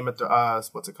read the Game of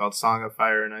what's it called? Song of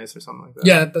Fire and Ice or something like that.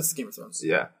 Yeah, that's the Game of Thrones.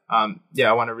 Yeah. I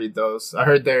want to read those. I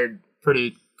heard they're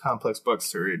pretty complex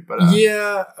books to read, but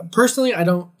personally I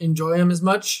don't enjoy them as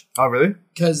much. Oh, really?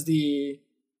 Because the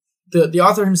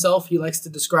author himself, he likes to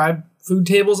describe food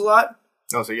tables a lot.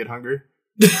 Oh, so you get hungry?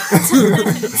 You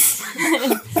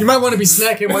might want to be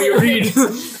snacking while you read.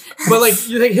 But like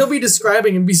he'll be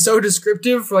describing and be so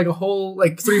descriptive for like a whole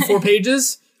like 3-4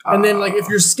 pages, and then like if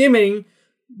you're skimming,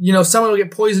 someone will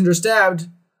get poisoned or stabbed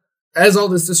as all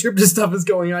this descriptive stuff is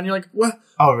going on. You're like, what?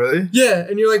 Oh, really? Yeah,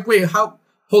 and you're like, wait, how?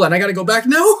 Hold on, I gotta go back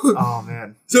now. Oh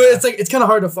man! So it's like it's kind of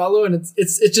hard to follow, and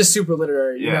it's just super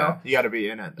literary. You know? You got to be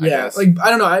in it. I guess. Like I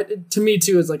don't know. To me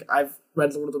too, it's like I've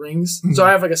read Lord of the Rings, so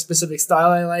I have like a specific style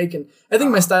I like, and I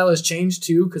think my style has changed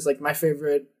too. Because like my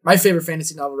favorite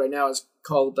fantasy novel right now is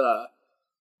called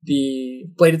the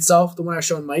Blade itself, the one I was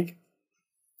showing Mike.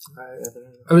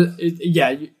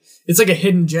 It's like a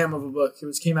hidden gem of a book.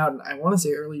 Came out in, I want to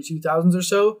say, early 2000s or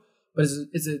so, but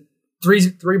it's a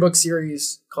three book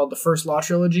series called the First Law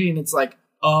Trilogy, and it's like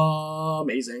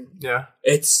amazing. Yeah,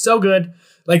 it's so good.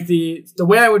 Like the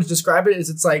way I would describe it is,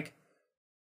 it's like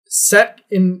set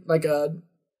in like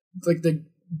the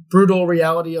brutal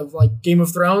reality of like Game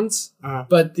of Thrones,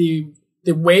 but the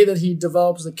way that he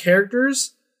develops the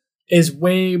characters is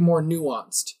way more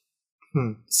nuanced.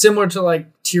 Similar to like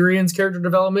Tyrion's character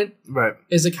development, right?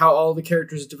 Is like how all the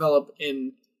characters develop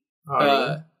in,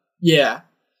 and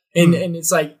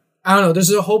it's like, I don't know.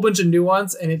 There's a whole bunch of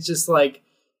nuance, and it's just like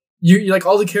you like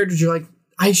all the characters. You're like,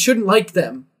 I shouldn't like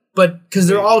them, but because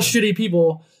they're all shitty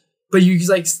people, but you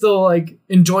like still like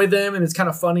enjoy them, and it's kind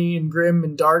of funny and grim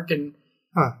and dark, and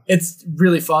it's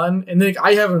really fun. And then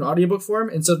I have an audiobook for him,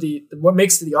 and so what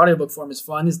makes the audiobook for him is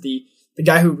fun is the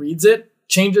guy who reads it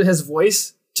changes his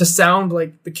voice to sound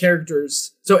like the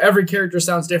characters, so every character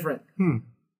sounds different.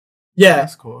 Yeah,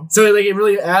 that's cool. So like it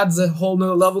really adds a whole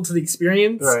nother level to the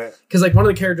experience, right? Because like one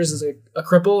of the characters is a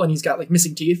cripple and he's got like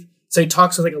missing teeth, so he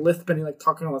talks with like a lisp and he like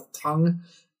talking on his tongue,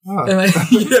 and like so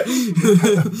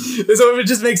it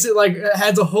just makes it like it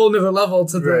adds a whole nother level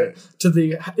to the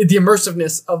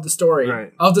immersiveness of the story.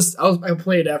 Right. I'll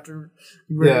play it after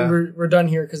we're done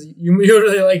here because you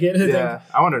really like it. Yeah,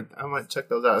 I want to check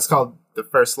those out. It's called The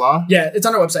First Law. Yeah, it's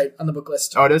on our website on the book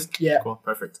list. Oh, it is? Yeah. Cool.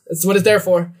 Perfect. That's what it's there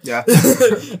for. Yeah.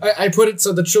 I put it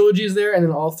so the trilogy is there, and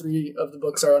then all three of the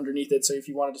books are underneath it. So if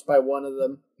you want to just buy one of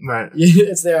them, right,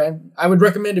 it's there. I would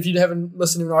recommend, if you haven't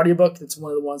listened to an audiobook, it's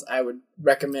one of the ones I would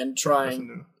recommend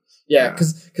trying. Yeah,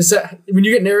 because when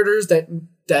you get narrators that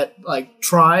like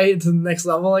try to the next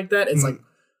level like that, it's like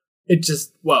it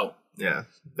just whoa. Yeah,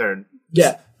 they're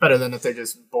better than if they're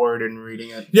just bored and reading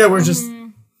it. Yeah, we're just.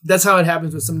 That's how it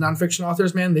happens with some nonfiction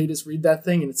authors, man. They just read that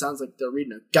thing and it sounds like they're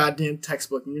reading a goddamn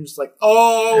textbook, and you're just like,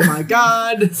 oh my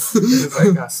god. It's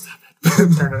like, oh, stop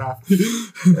it. Turn it off.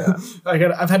 Yeah.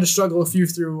 I've had to struggle a few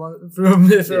through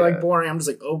them if they're like boring. I'm just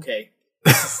like, okay.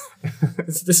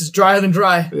 this is drier than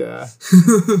dry. Yeah.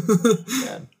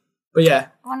 But yeah.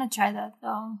 I want to try that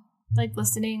though. Like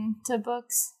listening to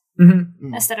books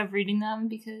instead of reading them,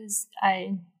 because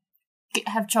I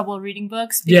have trouble reading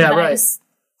books. Yeah, right. I just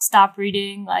stop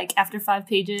reading like after 5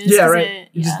 pages. Yeah, right.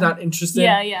 You're just not interested.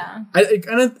 Yeah.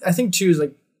 I think too is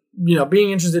like,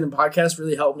 being interested in podcasts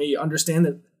really helped me understand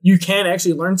that you can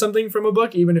actually learn something from a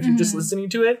book, even if you're just listening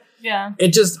to it. Yeah.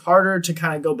 It's just harder to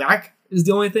kind of go back is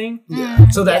the only thing. Yeah.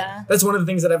 So that's one of the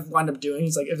things that I've wound up doing.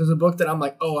 It's like, if there's a book that I'm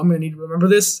like, oh, I'm going to need to remember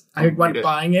this, I wind up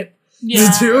buying it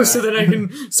too, so that I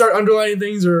can start underlining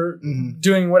things or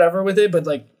doing whatever with it. But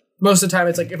like most of the time,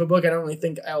 it's like, if a book I don't really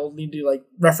think I'll need to like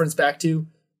reference back to,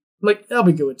 like, I'll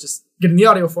be good with just getting the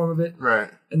audio form of it. Right.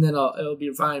 And then it'll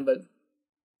be fine. But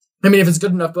I mean, if it's a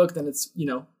good enough book, then it's,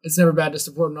 it's never bad to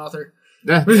support an author.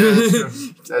 Yeah,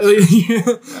 that's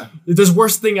true. There's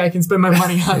worse thing I can spend my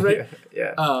money on, right?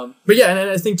 Yeah. But yeah, and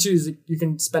I think too is you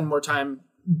can spend more time,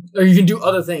 or you can do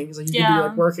other things. Like you can be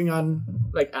like working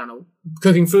on, like, I don't know,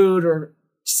 cooking food or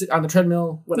sit on the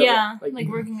treadmill, whatever. Yeah, like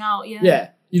working out. Yeah. Yeah,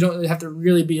 you don't have to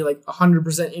really be like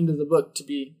 100% into the book to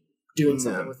be doing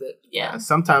something with it. Yeah.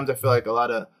 Sometimes I feel like a lot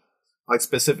of, like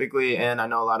specifically, and I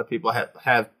know a lot of people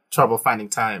have trouble finding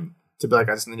time to be like,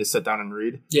 I just need to sit down and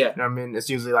read. Yeah. You know what I mean? It's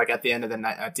usually like at the end of the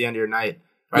night, at the end of your night,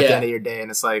 or at the end of your day,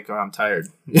 and it's like, oh, I'm tired.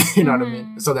 You know what I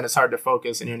mean? So then it's hard to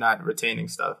focus and you're not retaining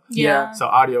stuff. Yeah. So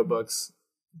audiobooks,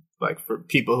 like for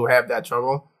people who have that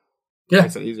trouble,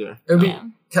 makes it easier.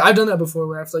 I've done that before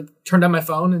where I've like turned on my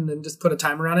phone and then just put a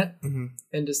timer on it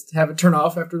and just have it turn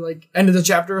off after like end of the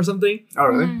chapter or something. Oh,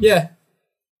 really? Yeah.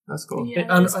 That's cool. Yeah,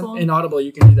 that's cool. In Audible,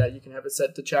 you can do that. You can have it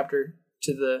set the chapter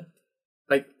to the,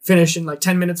 like, finish in like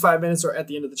 10 minutes, 5 minutes, or at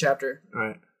the end of the chapter.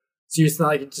 Right. So it's not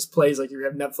like it just plays like you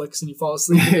have Netflix and you fall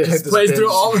asleep. It just plays through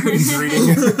all of it.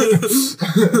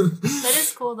 That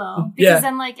is cool though. Because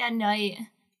then like at night,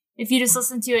 if you just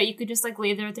listen to it, you could just like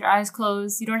lay there with your eyes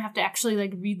closed. You don't have to actually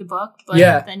like read the book, but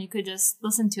then you could just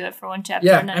listen to it for one chapter.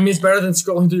 Yeah, I mean it's better than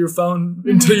scrolling through your phone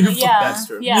until you. That's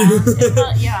true. Yeah,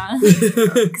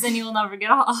 because then you will never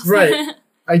get off. Right.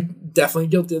 I definitely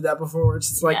guilty of that before. Where it's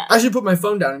just like I should put my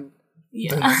phone down.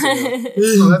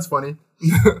 Oh, that's funny.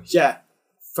 Yeah.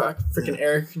 Fuck, freaking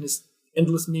Eric and his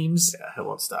endless memes. Yeah, it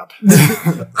won't stop.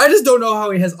 I just don't know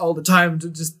how he has all the time to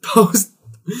just post.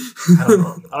 I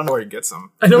don't know where he gets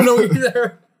them. I don't know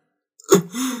either.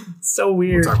 So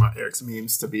weird. We're talking about Eric's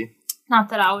memes to be. Not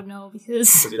that I would know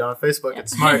because you don't have Facebook.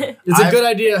 It's smart. It's a good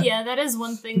idea. Yeah, that is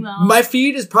one thing though. My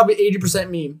feed is probably 80%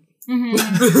 meme.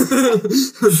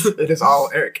 Mm-hmm. It is all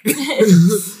Eric.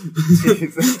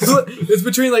 It's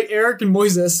between like Eric and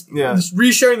Moises. Yeah. Just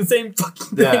resharing the same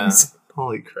fucking things.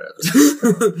 Holy crap.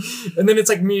 And then it's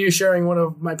like me sharing one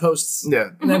of my posts.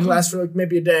 Yeah. And that lasts for like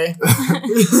maybe a day.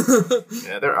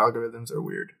 Yeah, their algorithms are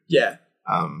weird. Yeah.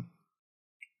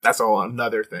 That's all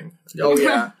another thing. Oh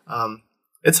yeah.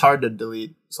 It's hard to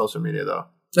delete social media though.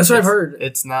 That's what I've heard.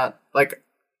 It's not like,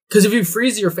 because if you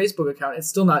freeze your Facebook account, it's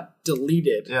still not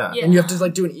deleted. Yeah. And you have to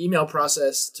like do an email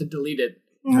process to delete it.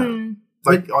 Mm-hmm.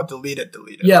 Like, I'll delete it.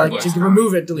 Yeah, like you can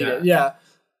remove it, delete it. Yeah.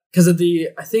 Because of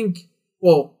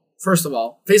first of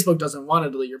all, Facebook doesn't want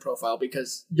to delete your profile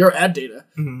because your ad data,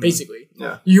 basically.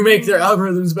 Yeah. You make their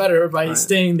algorithms better by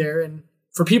staying there. And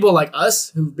for people like us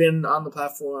who've been on the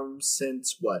platform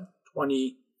since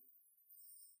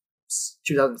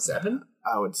 2007?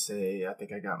 I would say, I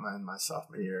think I got mine my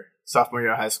sophomore year of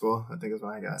high school, I think is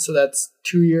when I got. So that's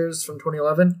 2 years from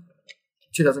 2011,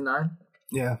 2009?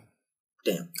 Yeah.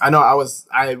 Damn. I know I was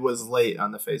late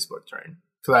on the Facebook train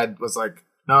because I was like,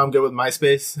 no, I'm good with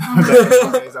MySpace. I was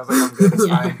like, I'm good, it's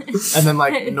fine. And then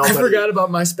like nobody. I forgot about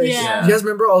MySpace. Yeah. You guys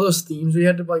remember all those themes we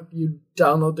had to like you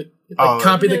download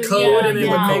copy the code and it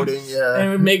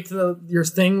would make your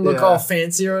thing look all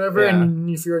fancy or whatever. Yeah.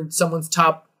 And if you're in someone's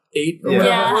top 8 or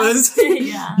whatever it was,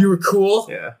 you were cool.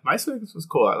 Yeah, MySpace was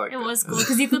cool. I liked it. It was cool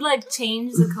because you could like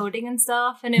change the coding and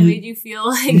stuff, and it made you feel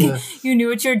like you knew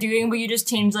what you were doing, but you just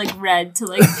changed like red to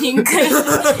like pink, and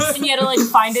you had to like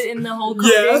find it in the whole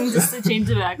coding just to change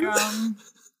the background.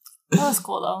 That was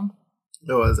cool though.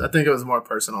 It was. I think it was more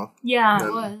personal. Yeah,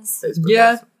 it was. Facebook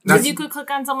yeah. Because you could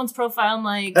click on someone's profile and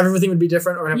like everything would be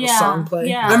different or have a song play.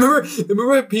 Yeah. I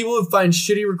remember people would find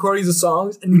shitty recordings of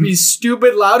songs and be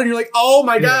stupid loud and you're like, oh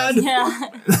my god. Yeah.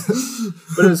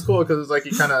 But it was cool because it's like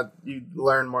you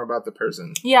learn more about the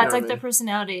person. Yeah, it's like their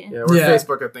personality. Yeah,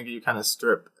 Facebook, I think you kind of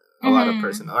strip a lot of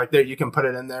person. Like there, you can put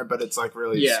it in there, but it's like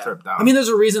really stripped down. I mean, there's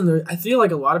a reason. I feel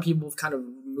like a lot of people have kind of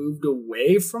moved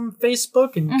away from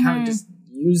Facebook and kind of just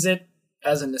use it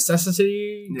as a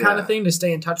necessity kind of thing to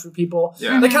stay in touch with people.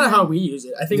 Yeah. That's kind of how we use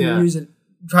it. I think we use it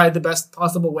probably the best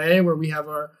possible way where we have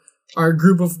our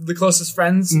group of the closest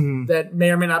friends that may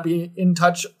or may not be in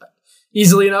touch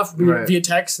easily enough via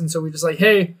text. And so we just like,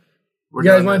 hey, you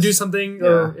guys want to do something? Yeah.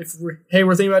 Or if we're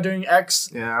thinking about doing X,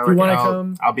 if you want to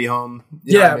come. I'll be home.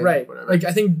 Yeah, right. Whatever. Like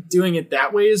I think doing it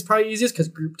that way is probably easiest because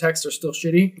group texts are still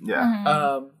shitty.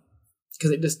 Yeah. Because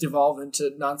they just devolve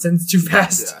into nonsense too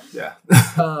fast. Yeah.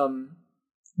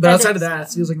 But outside of that, it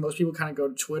feels like most people kind of go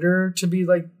to Twitter to be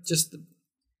like just,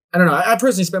 I don't know. I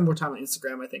personally spend more time on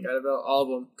Instagram, I think, out of all of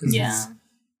them. Because it's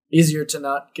easier to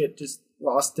not get just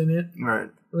lost in it.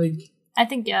 Right. Like, I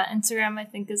think, Instagram, I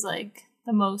think, is like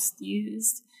the most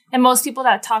used. And most people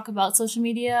that talk about social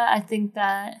media, I think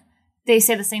that they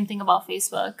say the same thing about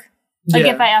Facebook. Like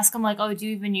if I ask them like, oh, do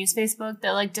you even use Facebook?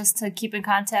 They're like, just to keep in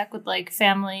contact with like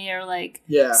family or like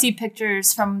see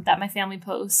pictures from that my family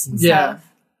posts and stuff.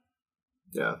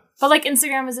 Yeah. But like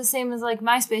Instagram is the same as like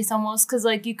MySpace almost because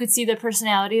like you could see their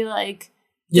personality like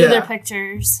through their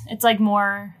pictures. It's like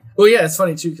more. Well, yeah, it's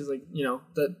funny too because like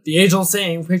the age old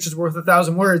saying, "Pictures worth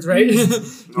 1,000 words," right?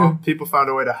 Well, people found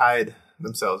a way to hide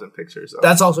themselves in pictures.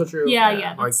 That's also true.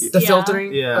 Yeah. Like the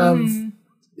filtering.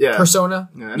 Persona.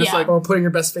 Yeah, and it's like or putting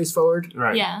your best face forward.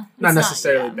 Right. Yeah. Not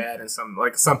necessarily bad, and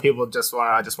some people just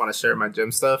want to share my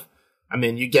gym stuff. I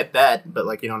mean, you get that, but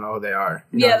like you don't know who they are.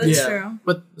 That's true.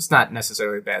 But it's not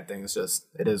necessarily a bad thing. It's just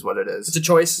it is what it is. It's a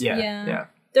choice. Yeah.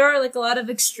 There are like a lot of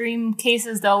extreme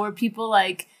cases though where people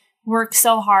like work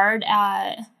so hard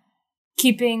at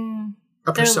keeping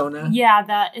a persona.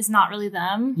 That is not really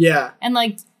them. Yeah. And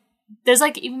like there's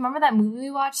like even remember that movie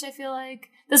we watched, I feel like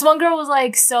this one girl was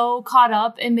like so caught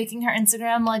up in making her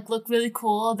Instagram like look really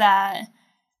cool that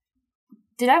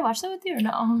did I watch that with you or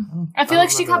no? I feel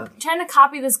like she kept trying to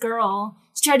copy this girl.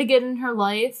 She tried to get in her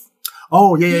life.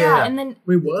 Oh, yeah. And then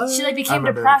wait, what? She like became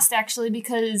depressed actually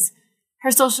because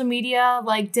her social media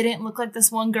like didn't look like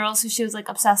this one girl who she was like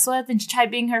obsessed with, and she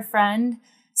tried being her friend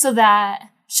so that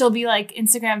she'll be like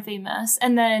Instagram famous.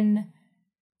 And then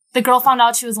the girl found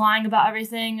out she was lying about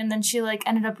everything, and then she like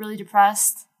ended up really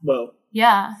depressed. Whoa.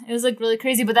 Yeah, it was like really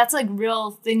crazy, but that's like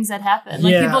real things that happen.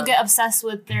 Like people get obsessed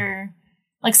with their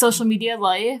like social media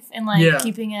life and like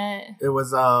keeping it. It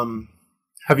was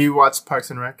have you watched Parks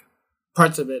and Rec?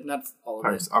 Parts of it, not all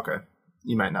of it. Okay.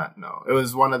 You might not know. It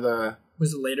was one of the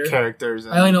was it later characters.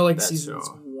 I only know like seasons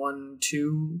 1,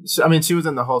 2. I mean, she was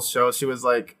in the whole show. She was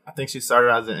like, I think she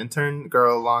started as an intern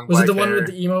girl, long. Was black it the one hair. with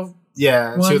the emo?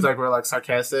 Yeah, and she was like real like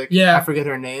sarcastic. Yeah, I forget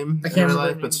her name. I can't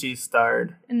remember, but she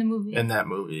starred in the movie. In that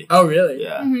movie. Oh, really?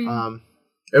 Yeah. Mm-hmm.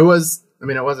 It was. I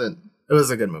mean, it wasn't It was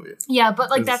a good movie. Yeah, but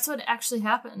like that's what actually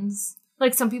happens.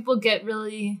 Like some people get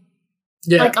really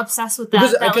like obsessed with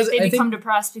that. Because like, they become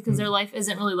depressed because their life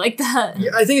isn't really like that.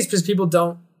 Yeah, I think it's because people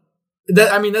don't.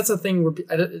 That's the thing where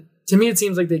to me it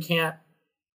seems like they can't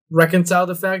reconcile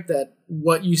the fact that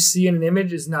what you see in an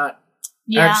image is not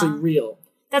actually real.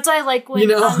 That's why I like when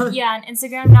on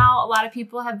Instagram now a lot of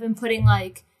people have been putting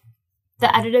like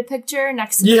the edited picture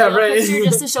next to the real picture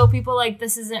just to show people like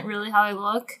this isn't really how I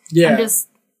look. Yeah.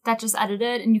 That just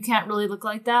edited and you can't really look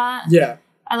like that. Yeah.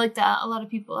 I like that. A lot of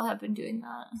people have been doing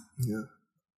that.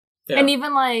 Yeah. And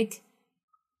even like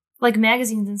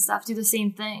magazines and stuff do the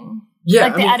same thing. Yeah.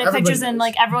 Like they edit pictures and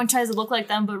like everyone tries to look like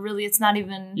them, but really it's not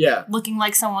even looking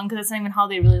like someone because it's not even how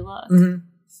they really look. Mm-hmm.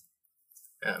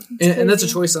 Yeah. And that's a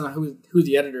choice on who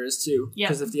the editor is too. Yeah.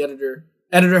 Because if the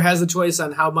editor has the choice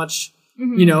on how much,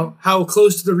 how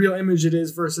close to the real image it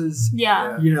is versus,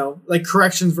 like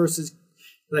corrections versus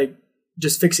like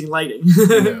just fixing lighting.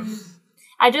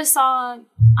 I just saw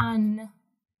on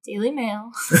Daily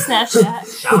Mail,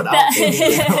 Snapchat. Shout out.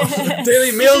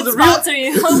 Daily Mail the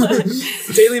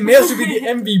real. Daily Mail should be the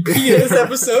MVP of this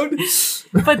episode.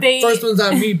 But first one's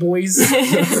on me, boys.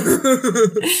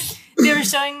 They were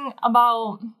showing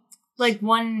about like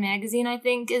one magazine I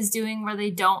think is doing where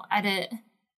they don't edit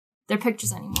their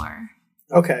pictures anymore.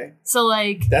 Okay. So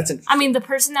like that's interesting. I mean the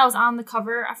person that was on the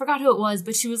cover, I forgot who it was,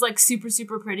 but she was like super,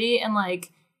 super pretty and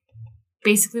like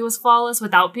basically was flawless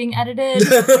without being edited.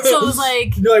 So it was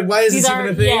like you're like, why is this even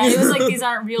a thing? Yeah, it was like these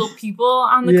aren't real people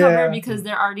on the cover because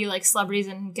they're already like celebrities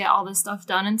and get all this stuff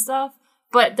done and stuff.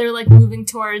 But they're like moving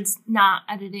towards not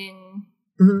editing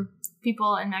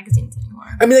people in magazines anymore.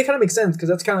 I mean, that kind of makes sense because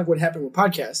that's kind of like what happened with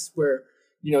podcasts, where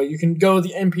you can go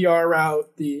the NPR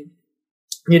route, the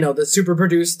super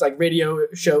produced like radio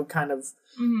show kind of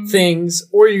things,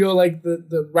 or you go like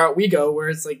the route we go, where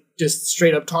it's like just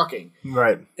straight up talking,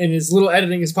 right? And as little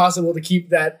editing as possible to keep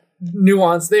that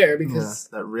nuance there because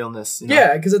that realness,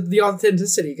 because of the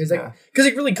authenticity, because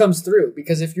it really comes through.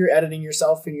 Because if you're editing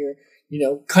yourself and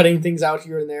you're cutting things out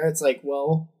here and there, it's like,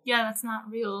 well, that's not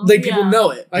real. Like people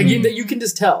know it, like you can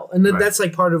just tell, and that's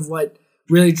like part of what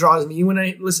really draws me when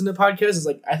I listen to podcasts. Is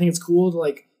like I think it's cool to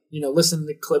like listen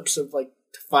to clips of like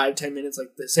 5-10 minutes,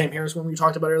 like the Sam Harris one we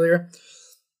talked about earlier.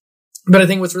 But I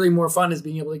think what's really more fun is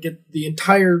being able to get the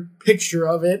entire picture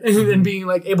of it and then being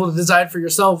like able to decide for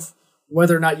yourself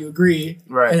whether or not you agree,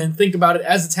 right? And then think about it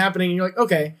as it's happening, and you're like,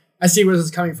 okay, I see where this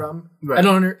is coming from. Right. I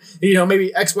don't,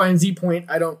 maybe X, Y, and Z point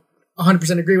I don't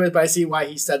 100% agree with, but I see why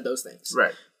he said those things,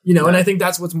 right? And I think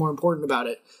that's what's more important about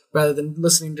it, rather than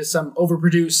listening to some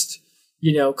overproduced,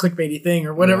 clickbaity thing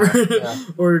or whatever,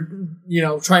 or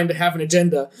trying to have an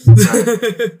agenda.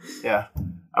 Right. Yeah,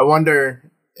 I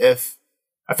wonder if.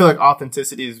 I feel like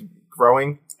authenticity is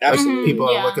growing. Absolutely. Like people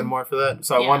are looking more for that.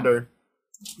 So I wonder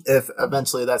if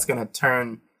eventually that's going to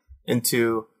turn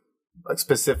into like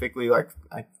specifically like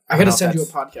I got to send you a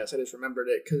podcast. I just remembered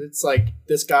it because it's like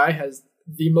this guy has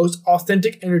the most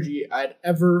authentic energy I'd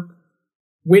ever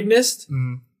witnessed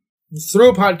through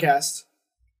a podcast.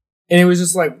 And it was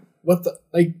just like, what the,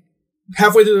 like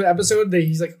halfway through the episode,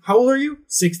 he's like, how old are you?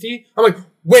 60? I'm like,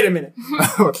 wait a minute.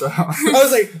 What the hell?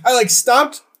 I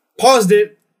stopped, paused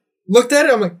it, looked at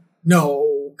it. I'm like,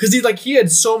 no, because he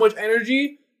had so much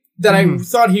energy that I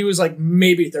thought he was like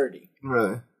maybe 30.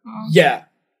 Really? Yeah.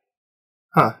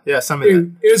 Huh? Yeah.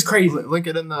 It was crazy. Link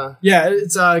it in the. Yeah,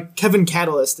 it's Kevin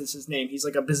Catalyst is his name. He's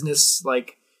like a business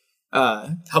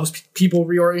helps people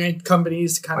reorient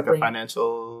companies to kind of bring a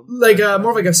financial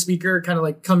more of like a speaker, kind of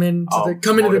like come into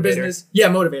the business. Yeah,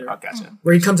 motivator. Oh, gotcha.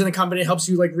 Where he comes in the company, helps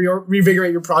you like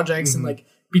revigorate your projects and like.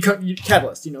 Become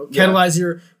catalyst, catalyze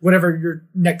your whatever your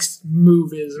next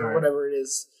move is or whatever it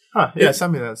is. Huh? Yeah,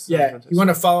 send me that. Yeah, you want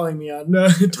to follow me on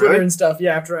Twitter and stuff?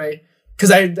 Yeah, after I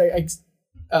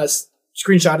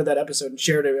screenshotted that episode and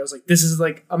shared it. I was like, this is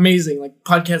like amazing, like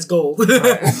podcast gold.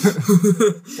 Right.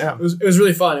 Yeah, it was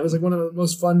really fun. It was like one of the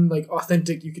most fun, like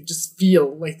authentic. You could just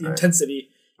feel like the intensity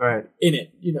in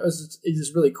it. It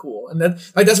was really cool, and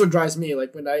that's what drives me.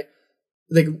 Like when I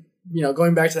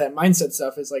going back to that mindset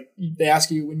stuff is like they ask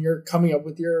you when you're coming up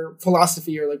with your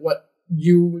philosophy or like what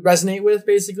you resonate with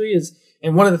basically is,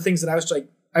 and one of the things that I was like,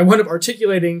 I wound up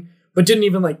articulating, but didn't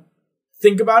even like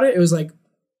think about it. It was like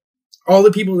all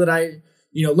the people that I,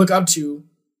 look up to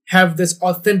have this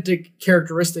authentic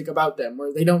characteristic about them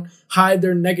where they don't hide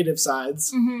their negative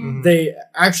sides. Mm-hmm. They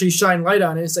actually shine light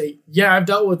on it and say, yeah, I've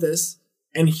dealt with this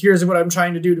and here's what I'm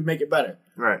trying to do to make it better.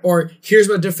 Right. Or here's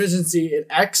my deficiency in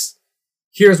X.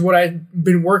 Here's what I've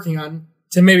been working on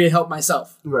to maybe help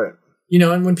myself. Right.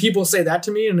 And when people say that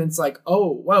to me and it's like,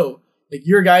 oh, whoa, like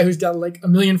you're a guy who's got like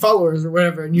 1 million followers or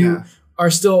whatever. And you are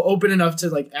still open enough to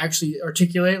like actually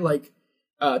articulate, like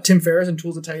Tim Ferriss in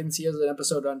Tools of Titans. He has an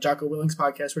episode on Jocko Willing's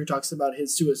podcast where he talks about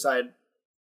his suicide,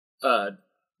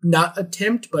 not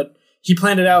attempt, but he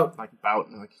planned it out.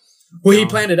 He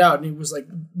planned it out, and he was like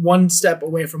one step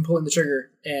away from pulling the trigger,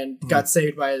 and got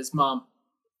saved by his mom.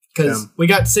 Because we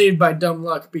got saved by dumb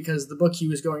luck, because the book he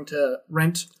was going to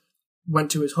rent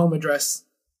went to his home address,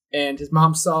 and his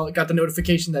mom got the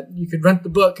notification that you could rent the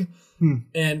book,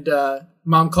 and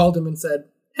mom called him and said,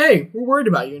 "Hey, we're worried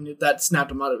about you," and that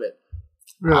snapped him out of it.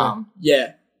 Really?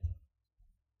 Yeah.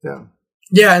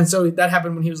 And so that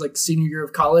happened when he was like senior year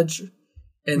of college,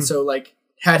 and so like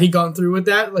had he gone through with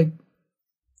that, like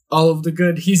all of the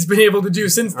good he's been able to do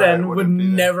since then would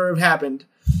never have happened.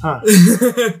 Huh.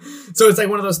 So it's like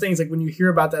one of those things, like when you hear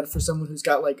about that for someone who's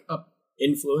got like a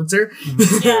influencer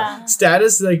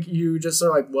status, like you just are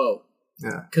like, whoa.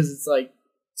 Yeah. Because it's like,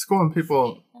 it's cool when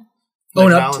people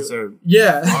own up to their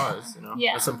flaws, you know?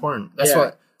 Yeah. That's important. That's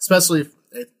what, especially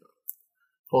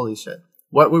holy shit.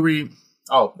 What were we?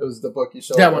 Oh, it was the book you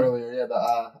showed earlier. Yeah.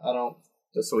 I don't,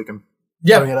 just so we can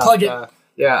bring it plug up.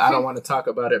 I don't want to talk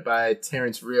about it by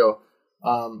Terrence Real.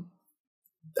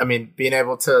 I mean, being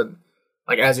able to,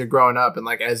 like, as you're growing up and,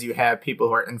 like, as you have people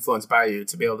who are influenced by you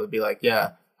to be able to be like,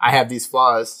 yeah, I have these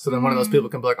flaws. So then one of those people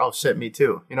can be like, oh, shit, me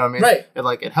too. You know what I mean? Right.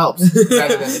 It helps.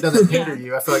 Rather than, it doesn't hinder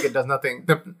you. I feel like it does nothing.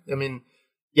 I mean,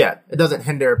 it doesn't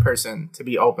hinder a person to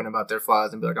be open about their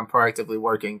flaws and be like, I'm proactively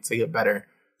working to get better.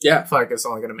 Yeah. I feel like it's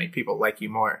only going to make people like you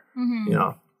more, you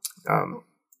know?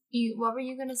 What were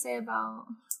you going to say about...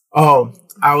 Oh,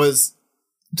 I was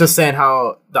just saying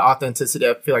how the authenticity,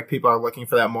 I feel like people are looking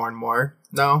for that more and more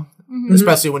now. Mm-hmm.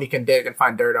 Especially when you can dig and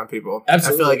find dirt on people.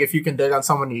 Absolutely. I feel like if you can dig on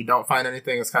someone and you don't find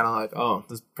anything, it's kind of like, oh,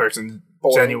 this person's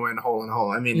genuine, hole in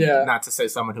hole. I mean, not to say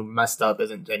someone who messed up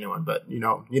isn't genuine, but you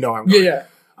know I'm going. Yeah.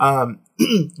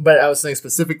 But I was saying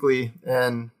specifically,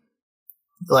 and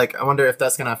like, I wonder if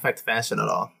that's going to affect fashion at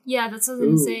all. Yeah, that's what I was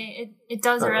going to say. It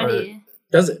does already.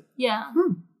 Does it? Yeah.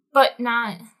 But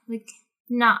not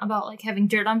about like having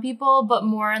dirt on people, but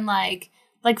more in like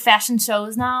fashion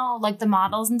shows now, like the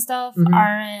models and stuff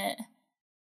aren't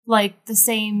like the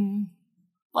same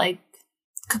like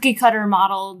cookie cutter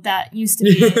model that used to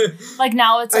be. Like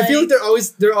now it's I feel like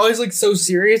they're always like so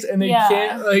serious, and they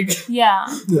can't like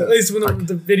at least when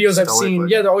the videos I've seen,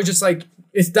 they're always just like,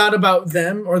 it's not about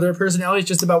them or their personality, it's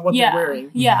just about what they're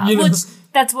wearing. Yeah. Which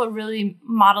that's what really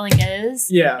modeling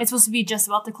is. Yeah. It's supposed to be just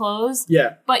about the clothes.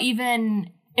 Yeah. But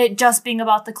even it just being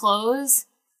about the clothes,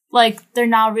 like, they're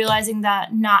now realizing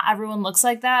that not everyone looks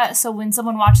like that. So when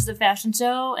someone watches a fashion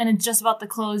show and it's just about the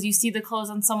clothes, you see the clothes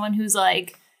on someone who's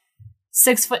like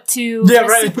 6'2",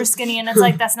 super skinny, and it's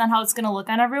like, that's not how it's gonna look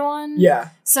on everyone. Yeah.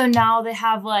 So now they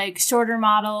have like shorter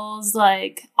models,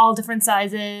 like all different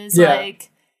sizes, like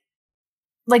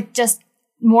just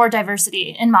more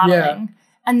diversity in modeling. Yeah.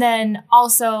 And then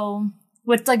also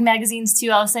with like magazines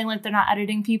too, I was saying like they're not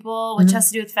editing people, which has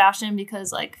to do with fashion,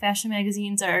 because like fashion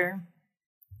magazines are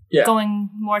going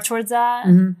more towards that,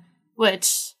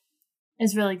 which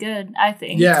is really good, I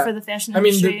think, for the fashion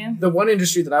industry. I mean, the one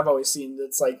industry that I've always seen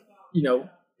that's like, you know,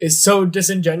 is so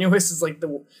disingenuous is like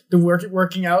the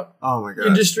working out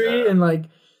industry, and like,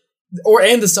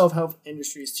 and the self-help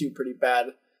industry is too pretty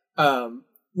bad,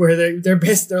 where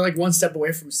they're like one step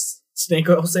away from snake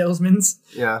oil salesmen.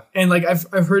 Yeah. And like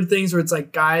I've heard things where it's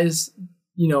like guys,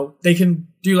 you know, they can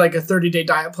do like a 30-day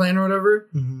diet plan or whatever.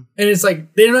 And it's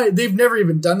like they've never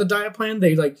even done the diet plan.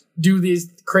 They like do these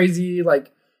crazy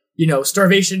like, you know,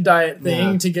 starvation diet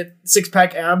thing to get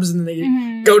 6-pack abs, and then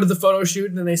they go to the photo shoot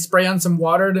and then they spray on some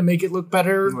water to make it look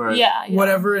better. Right. Yeah.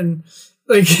 Whatever. And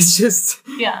like, it's just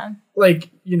like,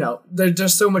 you know, there's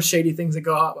just so much shady things that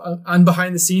go on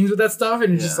behind the scenes with that stuff,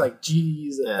 and it's just like,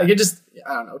 geez, like it just,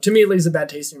 I don't know. To me, it leaves a bad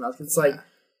taste in your mouth. It's like,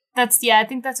 I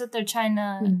think that's what they're trying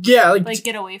to like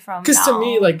get away from. Because to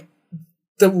me, like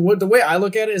the way I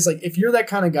look at it is like, if you're that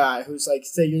kind of guy who's like,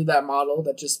 say you're that model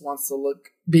that just wants to to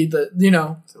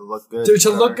look good, to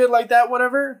look good like that,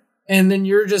 whatever, and then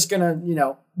you're just gonna, you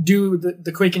know, do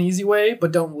the quick and easy way,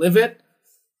 but don't live it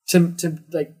to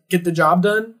like get the job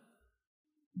done.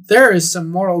 There is some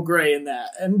moral gray in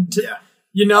that, and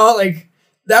you know, like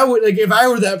that would, like, if I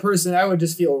were that person, I would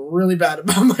just feel really bad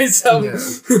about myself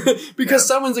because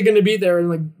someone's going to be there and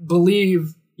like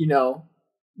believe, you know,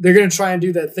 they're going to try and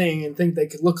do that thing and think they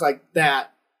could look like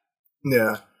that.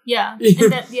 Yeah. Yeah.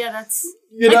 And that's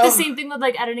you like know? The same thing with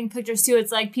like editing pictures too.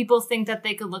 It's like people think that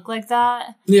they could look like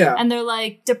that. Yeah. And they're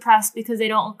like depressed because they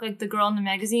don't look like the girl in the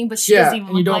magazine, but she doesn't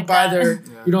even look like that.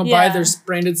 You don't buy their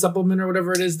branded supplement or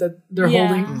whatever it is that they're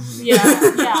holding. Mm-hmm.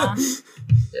 Yeah.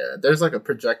 Yeah. There's like a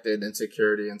projected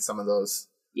insecurity in some of those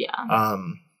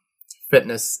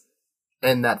fitness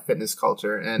and that fitness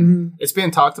culture, and it's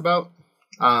being talked about.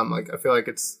 Like I feel like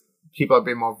people are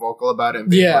being more vocal about it. And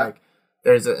being like,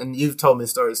 and you've told me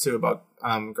stories too about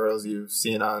girls you've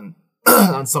seen on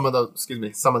on some of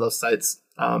those sites,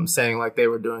 saying like they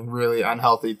were doing really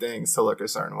unhealthy things to look a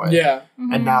certain way. Yeah.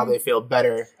 And now they feel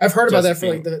better. I've heard about that for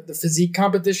like the physique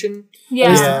competition.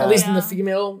 Yeah. At least in the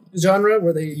female genre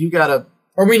where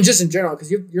or I mean just in general,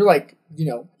 because you're like,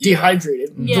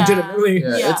 dehydrated legitimately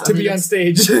to be on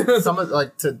stage. Some of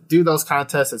like to do those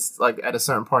contests, it's like at a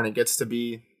certain point it gets to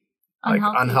be like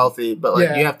unhealthy, but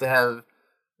like you have to have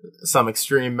some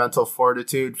extreme mental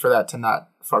fortitude for that to not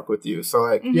fuck with you. So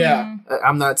like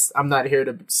I'm not here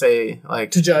to say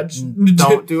like to judge,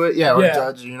 don't do it, or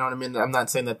judge, you know what I mean? I'm not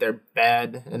saying that they're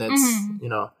bad in its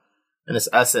in its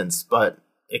essence, but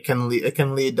it can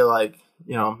lead to like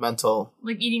mental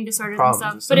like eating disorders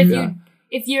and stuff. But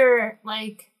if you're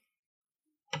like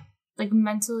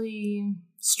mentally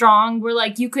strong, where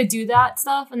like you could do that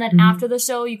stuff, and then after the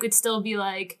show you could still be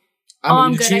like,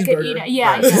 I'm good, I could eat it.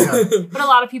 Yeah. But a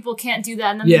lot of people can't do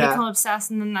that, and then they become obsessed,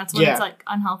 and then that's when it's like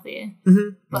unhealthy.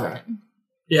 But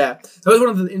that was one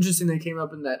of the interesting that came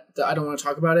up in that the I Don't Want to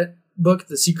Talk About It book,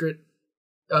 The Secret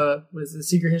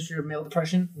History of Male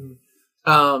Depression.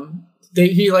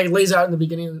 He like lays out in the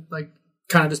beginning, like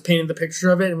kind of just painting the picture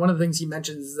of it, and one of the things he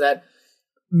mentions is that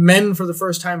men for the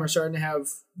first time are starting to have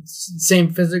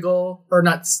same physical, or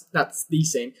not the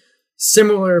same,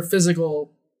 similar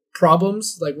physical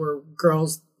problems, like where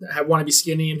girls want to be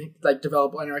skinny and like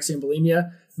develop anorexia and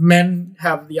bulimia. Men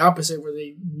have the opposite, where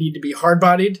they need to be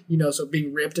hard-bodied, so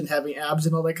being ripped and having abs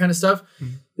and all that kind of stuff.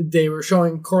 They were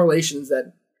showing correlations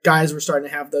that guys were starting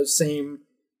to have those same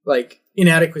like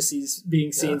inadequacies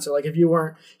being seen. So like if you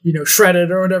weren't, shredded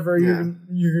or whatever, you're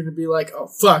going to be like, oh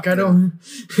fuck, I'm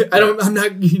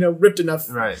not, ripped enough.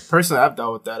 Right. Personally, I've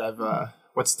dealt with that. I've,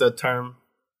 what's the term?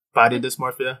 Body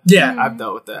dysmorphia? Yeah. I've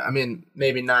dealt with that. I mean,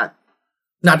 maybe not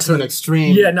to an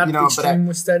extreme. Yeah, not to the extreme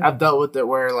with that. I've dealt with it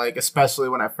where like, especially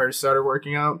when I first started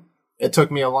working out, it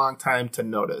took me a long time to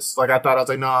notice. Like I thought I was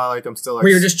like, no, like I'm still like.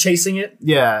 Where you're just chasing it?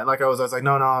 Yeah. Like I was like,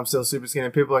 no, I'm still super skinny.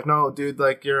 People are like, no, dude,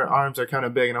 like your arms are kind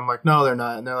of big. And I'm like, no, they're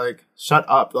not. And they're like, shut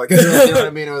up. Like, you know what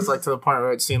I mean? It was like to the point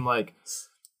where it seemed like,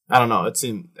 I don't know.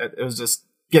 It was just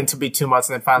getting to be too much.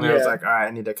 And then finally I was like, all right,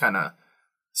 I need to kind of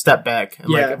step back and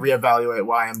like reevaluate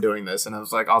why I'm doing this. And I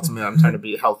was like, ultimately I'm trying to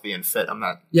be healthy and fit. I'm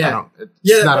not,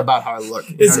 it's not about how I look.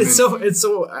 It's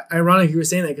so ironic you were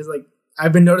saying that, because like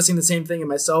I've been noticing the same thing in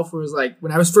myself, where it was like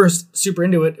when I was first super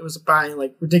into it, it was buying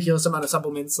like ridiculous amount of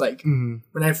supplements. Like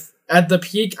when at the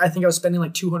peak, I think I was spending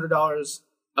like $200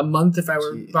 a month if I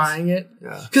were buying it.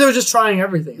 Yeah. Because I was just trying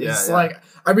everything. It's like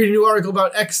I read a new article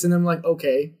about X and I'm like,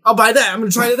 okay, I'll buy that. I'm going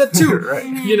to try that too. Right.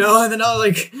 And then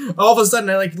all of a sudden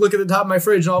I like look at the top of my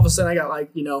fridge, and all of a sudden I got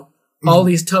like, all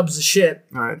these tubs of shit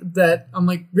that I'm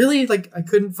like, really? Like I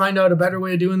couldn't find out a better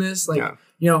way of doing this? Like,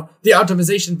 the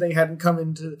optimization thing hadn't come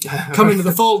into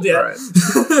the fold yet. Right.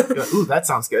 Ooh, that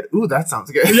sounds good. Ooh, that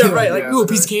sounds good. Yeah, right. Like, ooh, a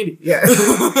piece of candy. Yeah.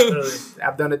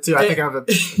 I've done it too. I think I have a...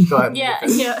 Go ahead.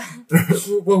 Yeah.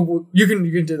 Well, you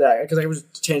can do that, because I was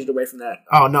changed away from that.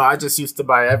 Oh, no, I just used to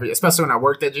buy especially when I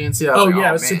worked at GNC. I was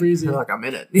it was super easy. I feel like I'm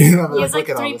in it. He has like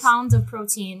 3 pounds of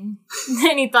protein.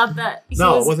 And he thought that...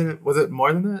 Was it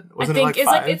more than that? I think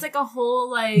it's like a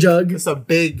whole like... jug. It's a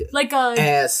big like a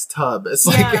ass tub. It's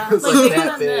like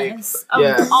that big.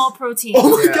 All protein.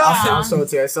 Oh my god! I'll show it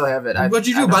to you. I still have it. What'd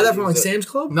you do? Buy that from like Sam's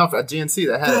Club? No, for GNC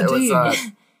that had it. It was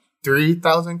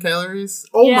 3,000 calories.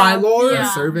 Oh my lord! A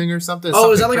serving or something.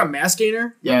 Oh, is that like a mass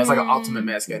gainer? Yeah, it's like an ultimate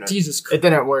mass gainer. Jesus Christ! It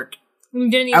didn't work.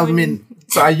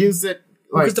 So I used it.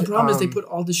 Because the problem is they put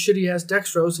all this shitty ass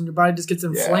dextrose, and your body just gets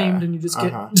inflamed, and you just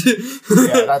get.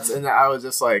 And I was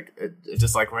just like, it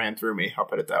just like ran through me. I'll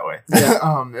put it that way.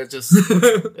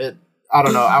 I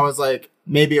don't know. I was like,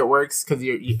 maybe it works because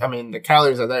the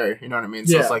calories are there. You know what I mean?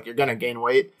 So it's like you're gonna gain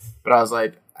weight, but I was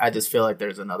like, I just feel like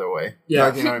there's another way. Yeah,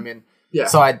 like, you know what I mean? Yeah.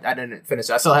 So I didn't finish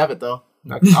it. I still have it though.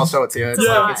 I'll show it to you.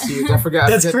 It's huge. I forget.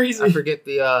 That's crazy. I forget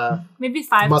the maybe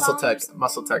 5 muscle pounds.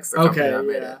 Muscle Tech. Okay.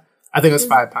 I think it was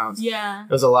 5 pounds. Yeah.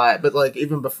 It was a lot, but like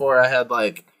even before I had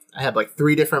like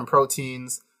 3 different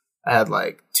proteins. I had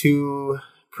like 2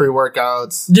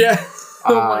 pre-workouts. Yeah.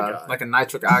 Oh my god. Like a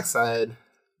nitric oxide.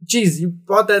 Jeez, you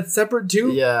bought that separate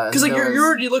too? Yeah. Because like you're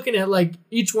already looking at like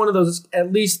each one of those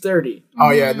at least 30. Oh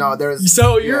yeah, no, there's.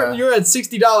 So you're at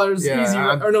 $60 easy,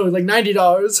 or no, like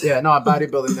 $90. Yeah, no, at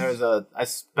bodybuilding I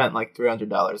spent like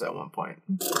 $300 at one point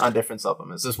on different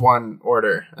supplements. Just one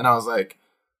order, and I was like,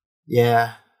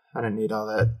 yeah, I didn't need all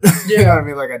that. Yeah, you know what I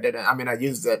mean, like I didn't. I mean, I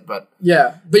used it, but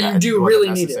you do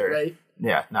really need it, right?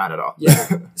 Yeah, not at all.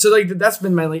 Yeah. So like that's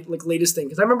been my latest thing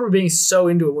because I remember being so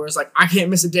into it where it's like I can't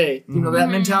miss a day. You know that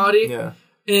mentality. Yeah.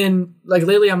 And like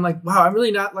lately I'm like, wow, I'm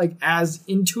really not like as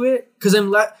into it because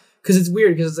because it's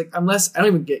weird because it's like I don't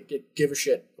even give a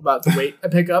shit about the weight I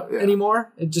pick up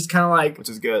anymore. It's just kind of like, which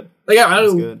is good. Like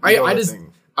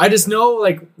I just know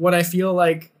like what I feel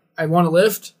like I want to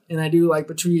lift, and I do like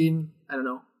between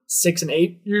 6 and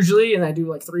 8 usually, and I do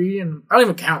like 3, and I don't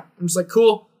even count. I'm just like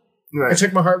cool. Right. I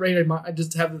check my heart rate. I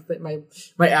just have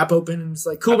my app open, and it's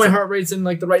like cool. My heart rate's in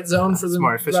like the right zone for the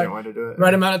more efficient way to do it.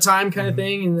 Right amount of time, kind of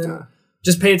thing, and then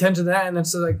just pay attention to that, and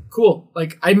that's like cool.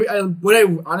 Like what I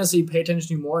honestly pay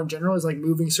attention to more in general is like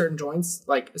moving certain joints,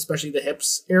 like especially the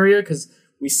hips area, because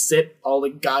we sit all the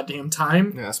goddamn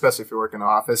time. Yeah, especially if you work in an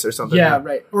office or something. Yeah,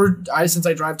 right. Or since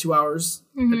I drive 2 hours,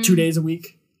 2 days a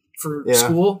week for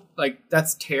school, like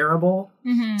that's terrible.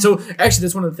 So actually,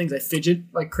 that's one of the things I fidget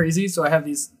like crazy. So I have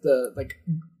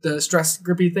the stress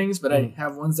grippy things, but I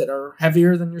have ones that are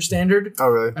heavier than your standard. Oh,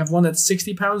 really? I have one that's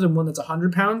 60 pounds and one that's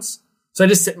 100 pounds. So I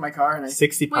just sit in my car and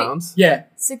 60 pounds? Yeah.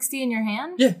 60 in your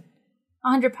hand? Yeah.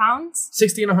 100 pounds?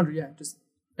 60 and 100, yeah.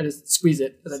 I just squeeze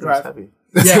it as I drive. Heavy.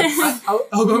 Yeah,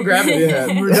 I'll go grab it. Yeah,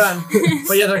 and we're done.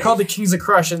 But yeah, they're called the Kings of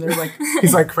Crush, and they're like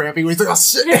he's like cramping. He's like, oh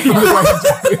shit! And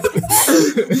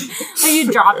you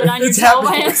drop it on your toe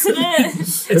by accident.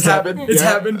 It's happened. It's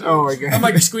happened. Oh my god! I'm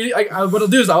like squeeze. What I'll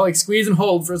do is I'll like squeeze and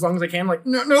hold for as long as I can. I'm like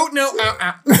no.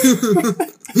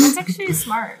 That's actually a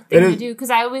smart thing to do because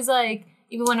I always like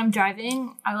even when I'm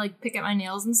driving, I like pick at my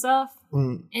nails and stuff,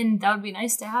 and that would be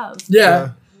nice to have.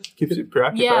 Yeah. Keeps you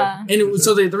preoccupied. Yeah. And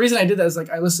so the reason I did that is like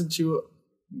I listened to,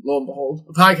 lo and behold,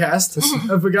 a podcast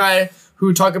of a guy who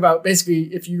would talk about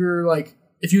basically if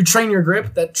you train your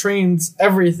grip, that trains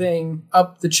everything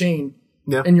up the chain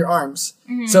in your arms.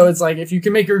 So it's like if you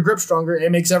can make your grip stronger,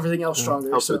 it makes everything else stronger.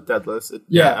 Helps with deadlifts.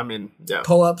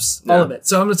 Pull-ups, all of it.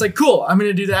 So I'm just like, cool, I'm going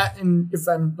to do that. And if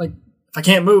I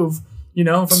can't move, if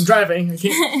I'm driving, I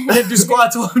can't do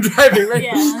squats while I'm driving, right?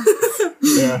 Yeah.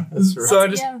 Yeah, that's true. So I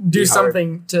just do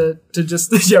something to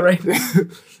just right.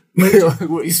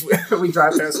 we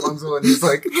drive past Wenzel and he's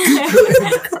like,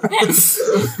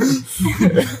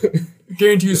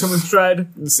 guarantee you someone's tried.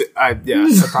 I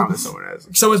promise someone has.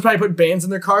 Someone's probably put bands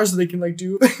in their car so they can like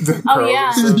do. Oh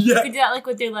yeah, you could do that like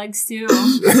with their legs too.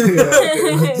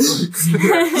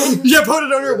 Yeah, put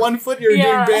it under one foot. You're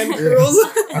doing band curls.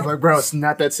 I was like, bro, it's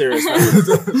not that serious.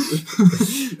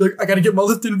 Like, I gotta get my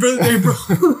lift in for the day, bro.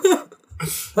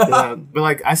 Yeah, but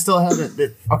like I still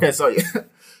haven't. Okay, so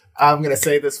I'm gonna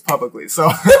say this publicly. So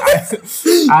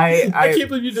I can't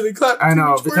believe you did the clap. I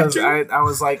know because I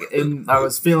was like I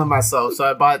was feeling myself. So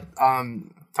I bought talking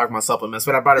about supplements,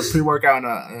 but I bought a pre-workout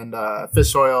and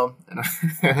fish oil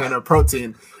and a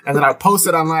protein, and then I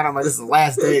posted online. I'm like, this is the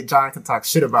last day John can talk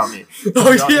shit about me. He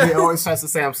always tries to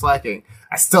say I'm slacking.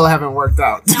 I still haven't worked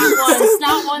out.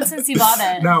 Not once since you bought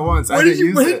it. Not once. I didn't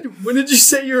use it. When did you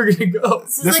say you were going to go?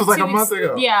 This was like a month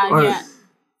ago. Yeah.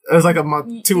 It was like a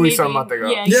month, 2 weeks or a month ago.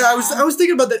 Yeah, I was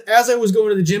thinking about that as I was going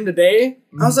to the gym today.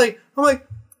 I'm like,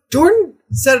 Jordan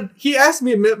said, he asked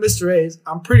me at Mr. A's,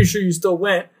 I'm pretty sure you still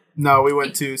went. No, we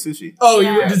went to sushi. Oh,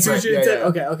 you went to sushi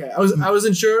instead? Yeah. Okay. I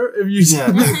wasn't sure if you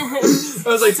said. I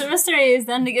was like, so Mr. A's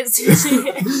then to get sushi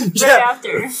right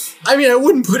after. I mean, I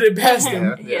wouldn't put it past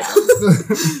him. Yeah.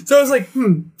 So I was like,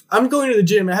 I'm going to the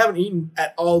gym. I haven't eaten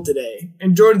at all today.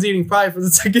 And Jordan's eating probably for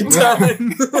the second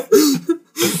time.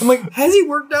 I'm like, has he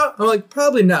worked out? I'm like,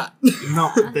 probably not.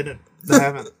 No, they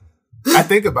haven't. I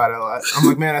think about it a lot. I'm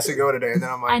like, man, I should go today. And then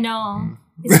I'm like, I know.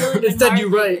 It's really Instead, you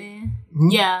right.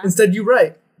 Yeah. Instead, you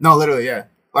right. No, literally, yeah.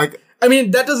 Like, I mean,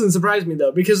 that doesn't surprise me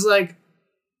though, because like,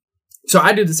 so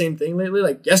I do the same thing lately.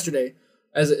 Like yesterday,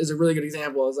 as a really good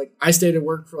example, I was like, I stayed at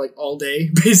work for like all day,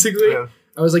 basically. Yeah.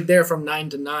 I was like there from 9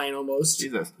 to 9 almost.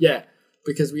 Jesus. Yeah,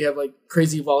 because we have like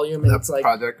crazy volume and it's like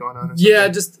project going on. Yeah,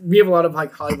 we have a lot of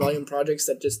like high volume projects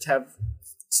that just have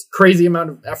crazy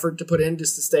amount of effort to put in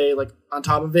just to stay like on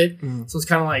top of it. So it's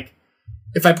kind of like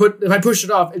if I push it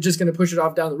off, it's just going to push it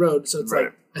off down the road. So it's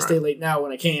like I stay late now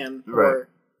when I can, or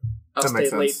I'll stay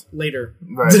late later.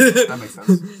 Right. That makes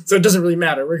sense. So it doesn't really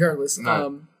matter regardless.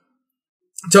 No.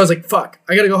 So I was like, fuck,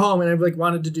 I got to go home. And I like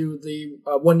wanted to do the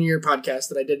 1 year podcast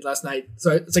that I did last night.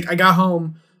 So it's like I got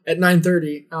home at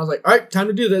 9:30 and I was like, all right, time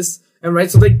to do this.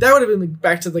 And so like that would have been like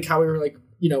back to like how we were like,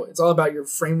 it's all about your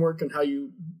framework and how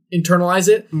you internalize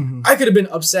it. I could have been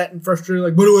upset and frustrated.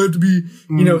 Like, what do I have to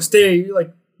be, stay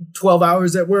like 12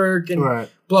 hours at work and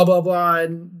blah, blah, blah,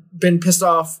 and been pissed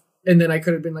off. And then I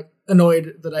could have been like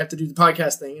annoyed that I have to do the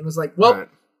podcast thing. And it was like, well,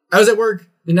 I was at work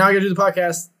and now I got to do the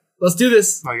podcast. let's do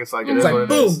this. I guess like it's like,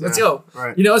 boom, let's go.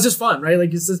 Right. You know, it's just fun, right?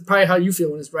 Like, it's just probably how you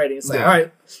feel when it's writing. It's like, all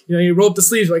right, you know, you roll up the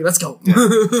sleeves, like, let's go.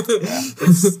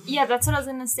 Yeah, that's what I was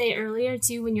going to say earlier,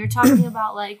 too, when you're talking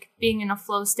about, like, being in a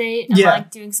flow state and,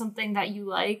 like, doing something that you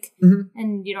like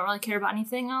and you don't really care about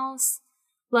anything else.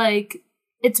 Like,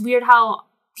 it's weird how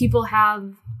people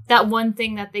have that one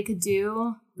thing that they could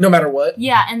do. No matter what.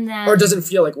 Yeah, and then... Or it doesn't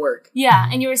feel like work. Yeah,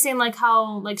 and you were saying, like,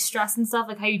 how, like, stress and stuff,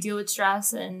 like, how you deal with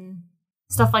stress and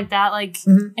stuff like that, like,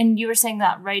 and you were saying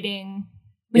that writing...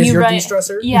 When you your write,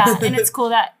 de-stressor. Yeah, and it's cool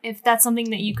that if that's something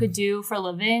that you could do for a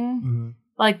living,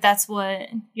 like, that's what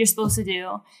you're supposed to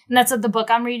do. And that's what the book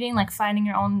I'm reading, like, Finding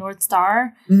Your Own North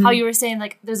Star, how you were saying,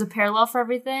 like, there's a parallel for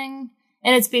everything.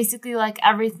 And it's basically, like,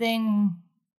 everything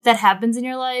that happens in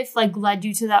your life, like, led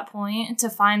you to that point to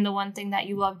find the one thing that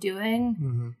you love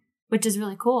doing, which is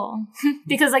really cool.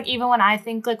 Because, like, even when I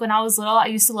think, like, when I was little, I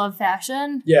used to love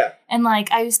fashion. Yeah. And,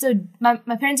 like, I used to, my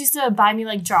parents used to buy me,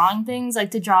 like, drawing things, like,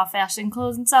 to draw fashion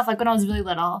clothes and stuff, like, when I was really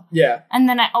little. Yeah. And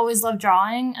then I always loved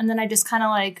drawing, and then I just kind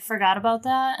of, like, forgot about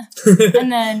that.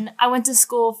 And then I went to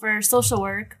school for social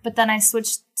work, but then I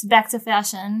switched back to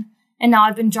fashion, and now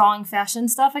I've been drawing fashion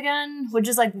stuff again, which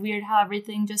is, like, weird how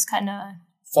everything just kind of...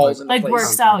 falls into like place.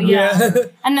 Works out, yeah.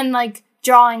 And then, like,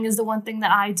 drawing is the one thing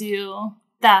that I do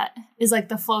that is, like,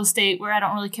 the flow state where I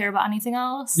don't really care about anything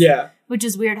else. Yeah. Which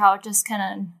is weird how it just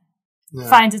kind of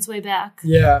finds its way back.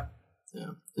 Yeah.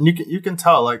 Yeah. And you can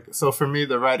tell, like, so for me,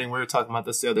 the writing, we were talking about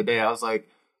this the other day, I was like,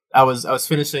 I was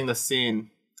finishing the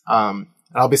scene, and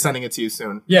I'll be sending it to you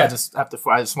soon. Yeah. I just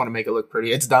want to make it look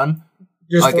pretty. It's done.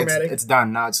 You're like formatting. It's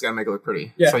done. Now I just gotta make it look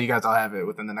pretty. Yeah. So you guys all have it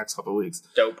within the next couple of weeks.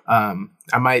 Dope. I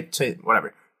might change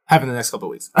whatever. Have it in the next couple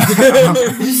of weeks. I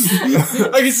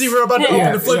can see we're about to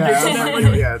open the floodgates on that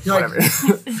one. Yeah, whatever.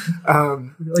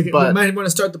 But we might want to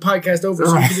start the podcast over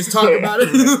so we can just talk about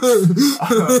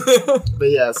it. But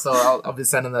yeah, so I'll be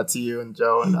sending that to you and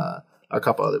Joe and a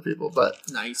couple other people. But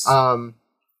nice.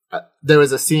 There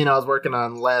was a scene I was working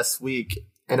on last week,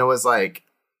 and it was like,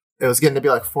 it was getting to be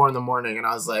like 4 a.m, and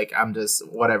I was like, I'm just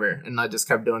whatever, and I just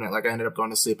kept doing it. Like, I ended up going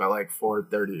to sleep at like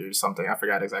 4:30 or something. I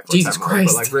forgot exactly. Jesus what time Christ! It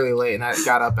was, but like really late, and I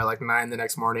got up at like 9 the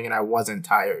next morning, and I wasn't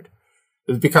tired.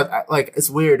 It was because like it's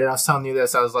weird, and I was telling you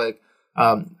this. I was like,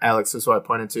 Alex, this is what I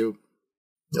pointed to.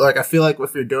 Like, I feel like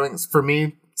if you're doing, for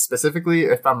me specifically,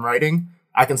 if I'm writing,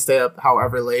 I can stay up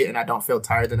however late and I don't feel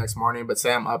tired the next morning. But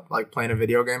say I'm up like playing a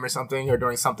video game or something or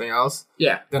doing something else.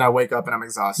 Yeah. Then I wake up and I'm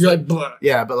exhausted. You're like, blah.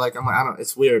 Yeah, but like,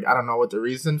 it's weird. I don't know what the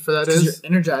reason for that is. You're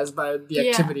energized by the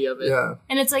activity of it. Yeah.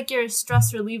 And it's like your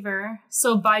stress reliever.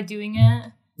 So by doing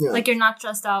it, like, you're not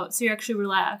stressed out. So you're actually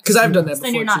relaxed. Because I've done that before,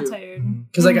 then you're not tired.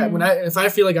 Because like if I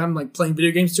feel like I'm like playing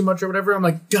video games too much or whatever, I'm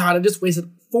like, God, I just wasted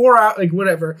 4 hours, like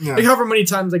whatever. Yeah. Like however many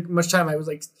times, like much time I was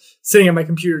like sitting at my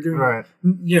computer doing,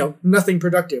 you know, nothing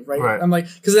productive, right? I'm like,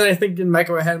 because then I think in my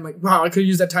head, I'm like, wow, I could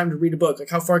use that time to read a book. Like,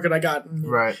 how far could I got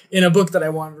in a book that I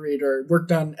wanted to read, or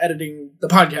worked on editing the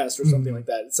podcast or something like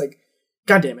that. It's like,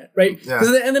 God damn it, right? Yeah.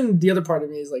 And then the other part of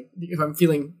me is like, if I'm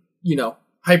feeling, you know,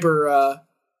 hyper,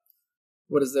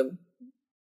 what is the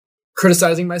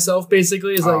criticizing myself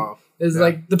basically is like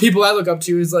like the people I look up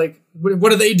to is like,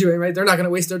 what are they doing, right? They're not going to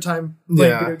waste their time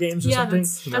playing video games or something.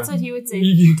 That's what he would say.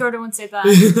 Jordan would say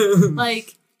that.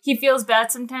 Like, he feels bad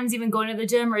sometimes even going to the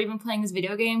gym or even playing his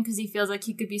video game because he feels like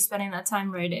he could be spending that time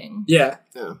writing. Yeah.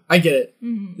 I get it.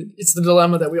 It's the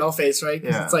dilemma that we all face, right?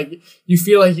 Because it's like, you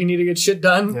feel like you need to get shit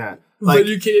done, but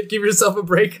you can't give yourself a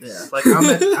break. Yeah. Like, I'm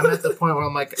at the point where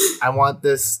I'm like, I want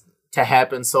this to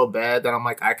happen so bad that I'm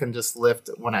like, I can just lift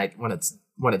when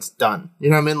it's done. You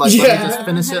know what I mean? Like, let me just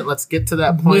finish it. Let's get to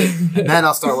that point, and then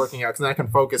I'll start working out, because then I can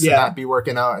focus and not be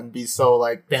working out and be so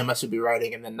like, damn, I should be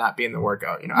writing, and then not be in the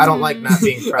workout. You know, I don't like not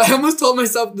being present. I almost told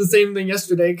myself the same thing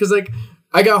yesterday, because like,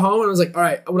 I got home and I was like, all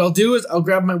right, what I'll do is I'll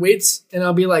grab my weights and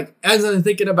I'll be like, as I'm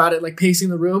thinking about it, like pacing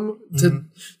the room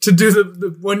to do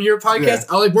the 1 year podcast,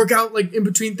 I'll like work out like in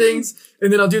between things,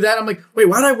 and then I'll do that. I'm like, wait,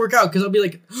 why did I work out? Because I'll be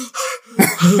like,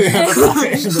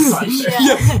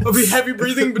 I'll be heavy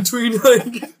breathing between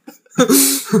like,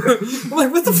 I'm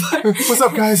like, what the fuck? What's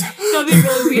up, guys? That'd be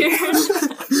really weird.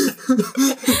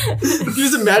 Can you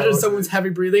just imagine someone's heavy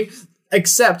breathing?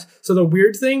 Except, so the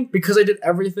weird thing, because I did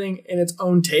everything in its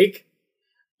own take,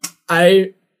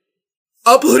 I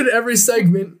uploaded every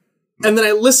segment, and then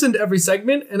I listened to every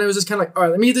segment, and I was just kind of like, all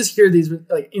right, let me just hear these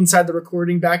like inside the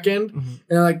recording back end.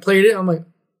 And I like played it. I'm like,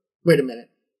 wait a minute.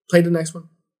 Played the next one.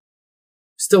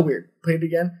 Still weird. Played it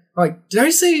again. I'm like, did I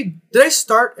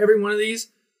start every one of these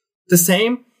the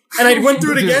same? And I went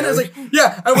through it again. I was like,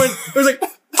 yeah, I was like,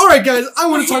 all right, guys, I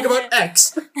want to talk about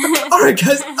X. All right,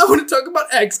 guys, I want to talk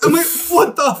about X. I'm like,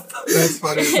 what the fuck? That's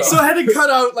funny. So I had to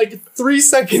cut out like 3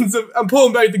 seconds of, I'm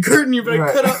pulling back the curtain, but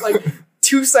I cut out like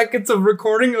 2 seconds of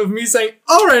recording of me saying,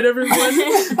 all right, everyone.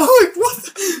 I'm like,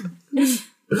 what?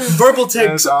 Verbal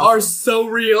tics are so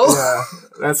real. Yeah,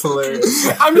 that's hilarious.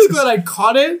 I'm just glad I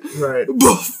caught it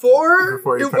before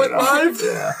you it went live.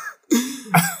 Yeah.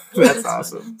 That's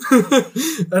awesome.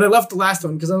 And I left the last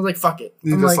one because I was like, fuck it.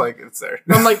 You just like it's there.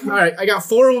 I'm like, all right, I got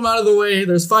 4 of them out of the way.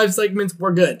 There's 5 segments.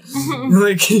 We're good.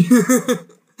 Like,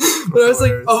 but I was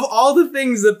like, of all the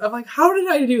things that I'm like, how did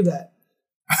I do that?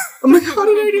 I'm like, how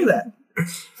did I do that?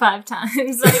 5 times.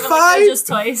 Not even like just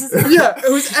twice. Yeah,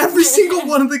 it was every single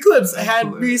one of the clips. I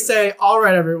had me say, all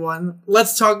right, everyone,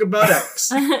 let's talk about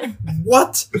X.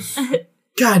 What?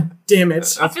 God damn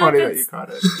it. That's funny that you caught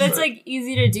it. That's like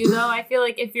easy to do though. I feel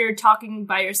like if you're talking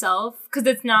by yourself, because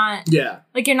it's not,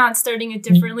 like you're not starting it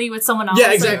differently with someone else.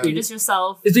 Yeah, exactly. Like you're just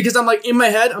yourself. It's because I'm like, in my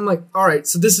head, I'm like, all right,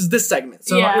 so this is this segment.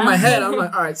 So in my head, I'm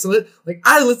like, all right, so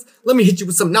let me hit you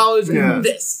with some knowledge and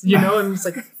this, you know? And it's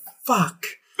like, fuck.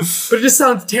 But it just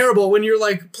sounds terrible when you're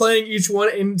like playing each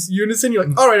one in unison. You're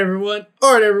like, all right, everyone.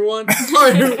 All right, everyone. All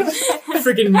right, everyone.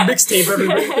 Freaking mixtape,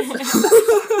 everybody.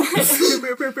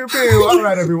 All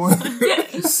right, everyone.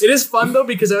 It is fun though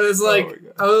because I was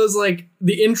like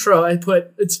the intro I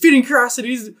put, it's Feeding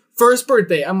Curiosity's first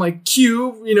birthday. I'm like,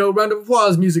 cue, round of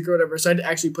applause music or whatever. So I had to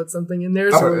actually put something in there.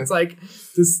 So it's like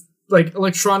this like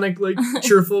electronic, like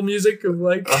cheerful music of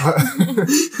like, and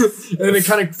then it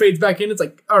kind of fades back in. It's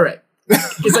like, all right.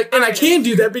 It's like, and I can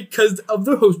do that because of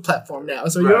the host platform now.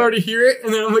 So you already hear it,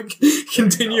 and then I'm like,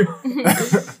 continue.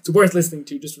 It's worth listening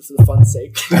to just for the fun's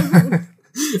sake.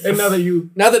 And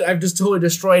now that I've just totally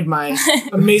destroyed my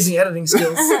amazing editing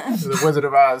skills, the Wizard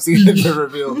of Oz, you been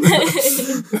revealed.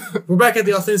 We're back at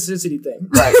the authenticity thing,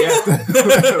 right? Yeah,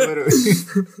 literally.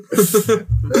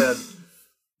 Man,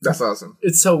 that's awesome.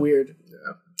 It's so weird.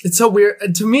 It's so weird.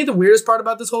 And to me, the weirdest part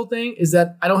about this whole thing is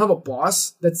that I don't have a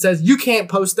boss that says you can't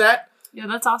post that. Yeah,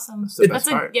 that's awesome. That's the best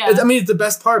part. It's the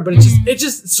best part, but it's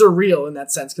just surreal in that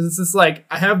sense because it's just like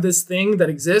I have this thing that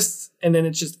exists, and then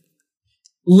it's just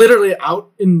literally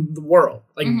out in the world,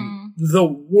 like the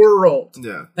world.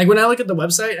 Yeah. Like when I look at the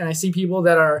website and I see people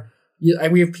that are,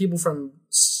 we have people from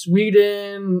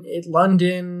Sweden,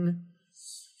 London,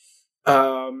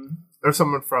 or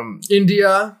someone from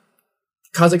India.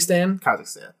 Kazakhstan.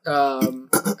 I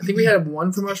think we had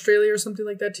one from Australia or something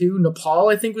like that too. Nepal,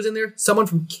 I think, was in there. Someone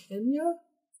from Kenya.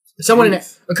 Someone in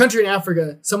a country in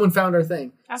Africa. Someone found our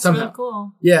thing. That's really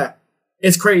cool. Yeah,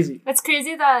 it's crazy. It's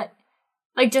crazy that,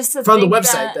 like, just to from think the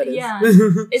website. That is. Yeah,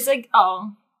 it's like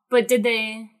but did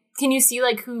they? Can you see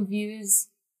like who views?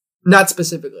 Not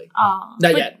specifically.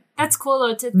 Not yet. That's cool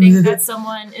though to think that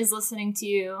someone is listening to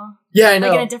you. Yeah, I know.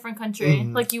 Like in a different country,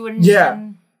 like you wouldn't. Yeah.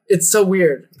 Even, it's so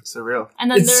weird. It's surreal.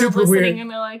 And then it's they're listening weird. and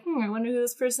they're like, I wonder who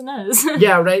this person is.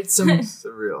 Yeah, right? Some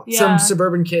surreal. Some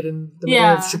suburban kid in the middle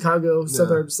of Chicago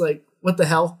suburbs, like, what the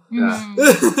hell? Yeah.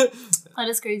 That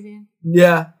is crazy.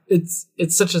 Yeah. It's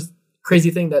such a crazy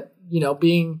thing that,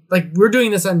 being like we're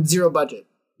doing this on zero budget,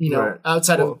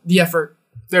 outside of the effort.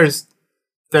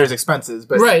 There's expenses,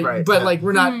 but but like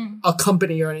we're not a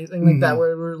company or anything like that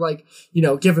where we're like,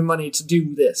 giving money to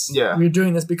do this. Yeah. We're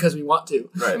doing this because we want to.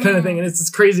 Kind of thing. And it's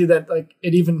just crazy that like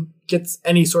it even gets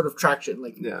any sort of traction.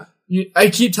 Like I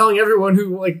keep telling everyone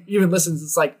who like even listens,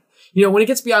 it's like, when it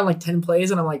gets beyond like 10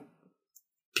 plays and I'm like,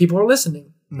 people are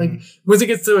listening. Like once it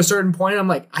gets to a certain point, I'm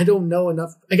like, I don't know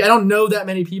enough. Like I don't know that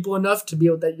many people enough to be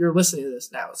able that you're listening to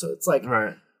this now. So it's like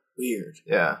weird.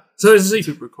 Yeah. So it's like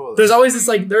super cool. There's always this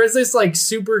like there is this like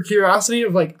super curiosity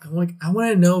of like I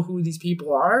want to know who these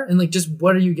people are and like just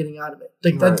what are you getting out of it?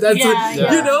 Like that's like,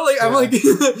 I'm like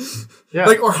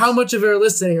like or how much of it are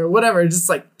listening or whatever. It's just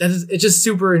like it's just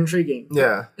super intriguing.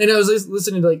 Yeah. And I was just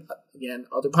listening to like again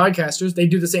other podcasters, they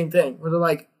do the same thing where they're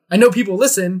like, I know people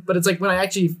listen, but it's like when I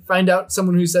actually find out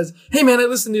someone who says, "Hey man, I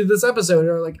listened to this episode,"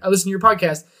 or like I listened to your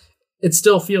podcast. It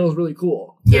still feels really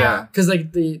cool. Yeah. Because,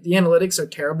 like, the analytics are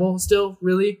terrible still,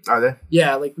 really. Are they?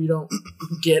 Yeah, like, we don't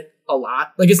get a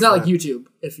lot. Like, it's not like YouTube,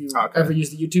 if you ever use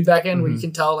the YouTube backend, where you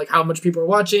can tell, like, how much people are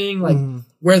watching, like,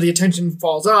 where the attention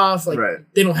falls off. Like,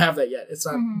 they don't have that yet. It's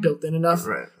not built in enough.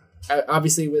 Right.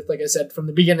 Obviously, with, like I said, from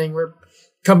the beginning, where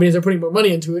companies are putting more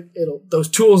money into it, those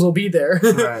tools will be there.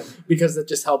 Right. Because it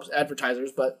just helps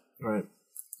advertisers. But, I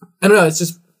don't know, it's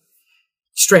just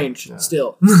strange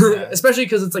still, especially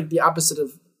because it's like the opposite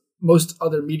of most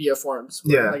other media forms.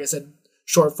 Where, like I said,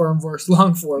 short form versus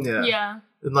long form. Yeah.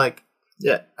 And like,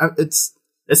 it's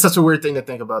such a weird thing to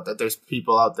think about that there's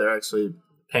people out there actually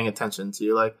paying attention to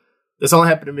you. Like this only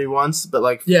happened to me once, but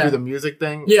like through the music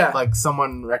thing, like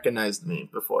someone recognized me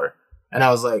before, and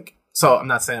I was like, so I'm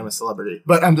not saying I'm a celebrity,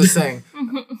 but I'm just saying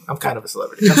I'm kind of a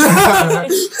celebrity.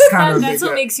 That's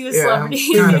what makes you a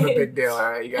celebrity. I'm kind of a big deal. All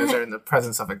right, you guys are in the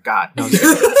presence of a god. No, I'm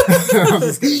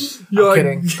just kidding. I'm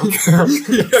kidding.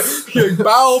 You're like,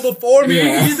 bow before me,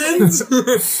 heathens.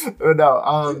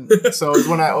 No, so it was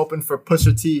when I opened for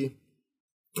Pusha T.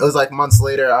 It was like months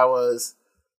later. I was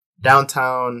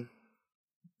downtown.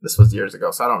 This was years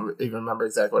ago, so I don't even remember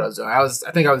exactly what I was doing.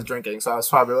 I think I was drinking, so I was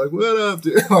probably like, "What up,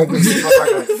 dude?" Like,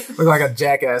 look like a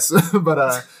jackass.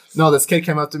 But no, this kid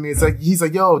came up to me. He's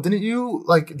like, "Yo, didn't you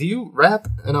do you rap?"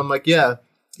 And I'm like, "Yeah."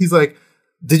 He's like,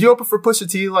 "Did you open for Pusha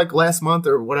T like last month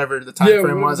or whatever the time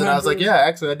frame was?" And I was like, "Yeah,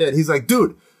 actually, I did." He's like,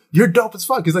 "Dude, you're dope as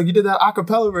fuck." He's like, "You did that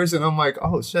acapella version." I'm like,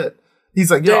 "Oh shit."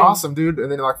 He's like, "You're awesome, dude."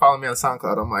 And then like follow me on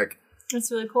SoundCloud. I'm like, that's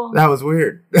really cool. That was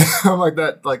weird. I'm like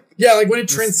that, like like when it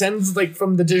transcends like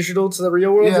from the digital to the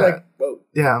real world. You're like, whoa.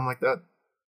 Yeah, I'm like that.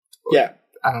 Yeah,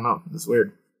 I don't know. It's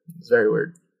weird. It's very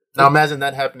weird. Now imagine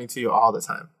that happening to you all the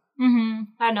time. Mm-hmm.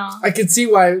 I know. I could see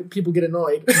why people get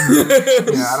annoyed.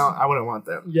 I wouldn't want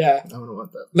that. Yeah, I wouldn't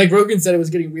want that. Like Rogan said, it was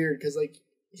getting weird because like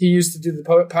he used to do the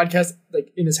podcast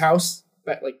like in his house,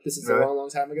 but like this is a long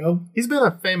time ago. He's been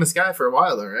a famous guy for a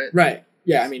while, though, right? Right.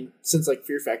 Yeah, I mean since like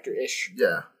Fear Factor ish.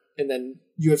 Yeah. And then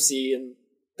UFC and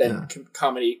then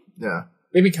comedy. Yeah.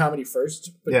 Maybe comedy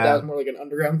first, but that was more like an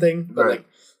underground thing. But like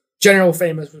general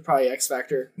famous was probably X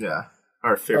Factor. Yeah.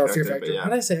 Or Fear Factor. How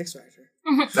did I say X Factor?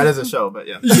 That is a show, but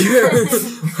yeah.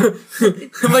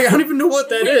 I'm like, I don't even know what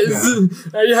that is.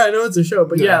 I know it's a show,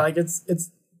 but like it's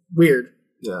weird.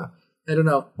 Yeah. I don't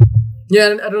know.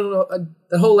 Yeah, I don't know.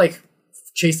 The whole like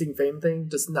chasing fame thing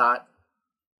does not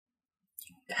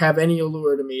have any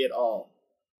allure to me at all.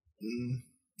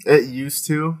 It used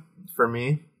to, for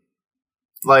me.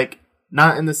 Like,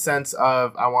 not in the sense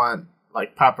of I want,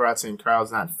 like, paparazzi and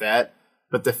crowds, not that.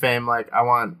 But the fame, like,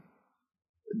 it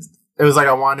was like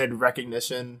I wanted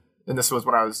recognition. And this was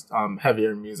when I was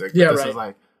heavier in music. But this was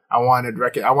like, I wanted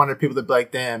people to be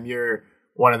like, damn, you're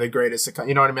one of the greatest.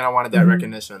 You know what I mean? I wanted that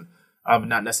recognition. But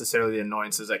not necessarily the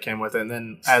annoyances that came with it. And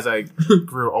then as I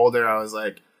grew older, I was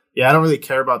like, yeah, I don't really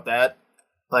care about that.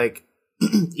 Like,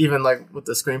 even like with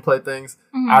the screenplay things,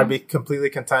 I'd be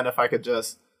completely content if I could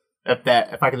just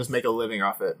make a living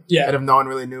off it. Yeah. And if no one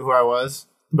really knew who I was,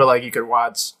 but like you could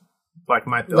watch like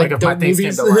my if my things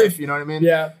came to life, you know what I mean?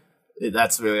 Yeah.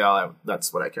 That's really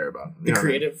that's what I care about. The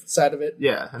creative side of it.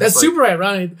 Yeah. That's super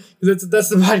ironic because that's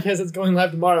the podcast that's going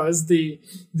live tomorrow is the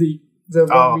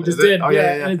one we just did. Oh,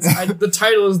 yeah. And the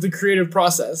title is The Creative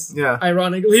Process. Yeah.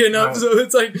 Ironically enough. Right. So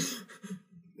it's like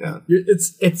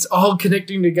it's all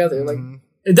connecting together. Like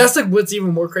that's like what's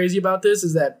even more crazy about this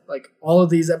is that like all of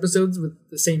these episodes with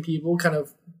the same people kind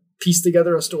of piece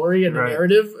together a story and a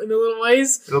narrative in a little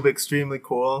ways. It'll be extremely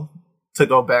cool to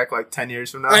go back like 10 years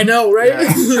from now. I know, right? Yeah.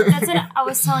 That's what I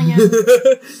was telling you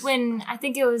when I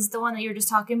think it was the one that you were just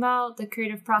talking about, the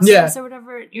creative process or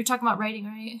whatever. You're talking about writing,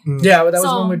 right? Yeah, but that was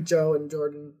one with Joe and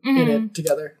Jordan in it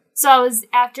together. So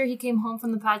after he came home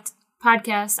from the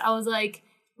podcast, I was like,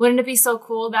 wouldn't it be so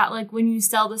cool that like when you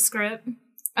sell the script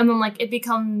and then like it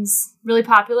becomes really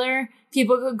popular,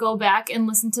 people could go back and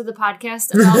listen to the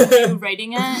podcast about you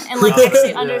writing it and like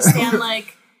actually understand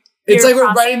like it's like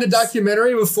we're writing the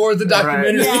documentary before the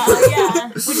documentary. Yeah,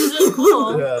 which is really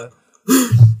cool. Yeah.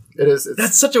 It is.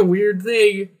 That's such a weird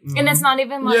thing. And it's not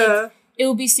even like it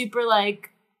will be super like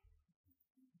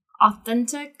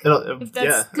authentic.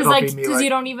 Because you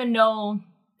don't even know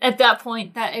at that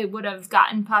point that it would have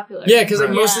gotten popular. Yeah, because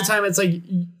like most of the time it's like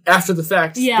after the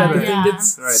fact that the thing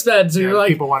gets sped. So you're like,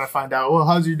 people want to find out. Well,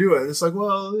 how'd you do it? It's like,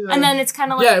 well, and then it's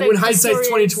kind of like when hindsight's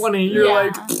 2020, you're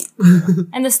like,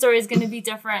 and the story is going to be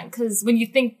different because when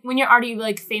you're already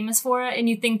like famous for it and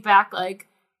you think back like,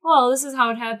 well, this is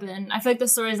how it happened. I feel like the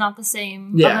story is not the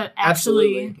same. Yeah, but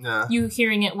actually, you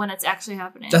hearing it when it's actually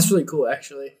happening. That's really cool,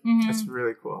 actually. Mm-hmm. That's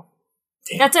really cool.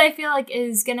 Damn. That's what I feel like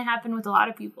is going to happen with a lot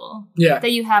of people.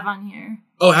 That you have on here.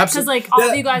 Oh, absolutely. Because like all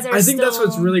of you guys are. I think that's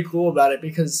what's really cool about it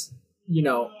because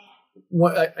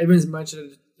what I even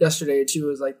mentioned yesterday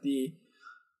too is like a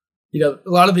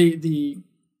lot of the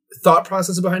thought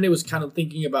process behind it was kind of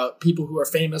thinking about people who are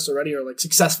famous already or like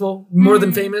successful more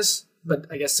than famous, but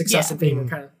I guess success and fame are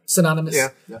kind of synonymous.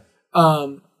 Yeah.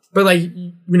 But like,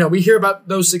 we hear about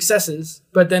those successes,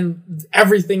 but then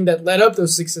everything that led up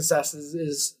those successes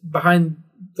is behind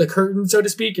the curtain, so to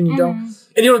speak. And you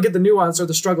don't get the nuance or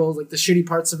the struggles, like the shitty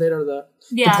parts of it or the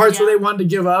parts where they wanted to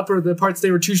give up or the parts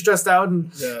they were too stressed out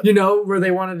and, where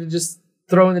they wanted to just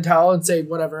throw in the towel and say,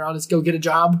 whatever, I'll just go get a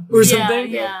job or something.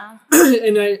 Yeah.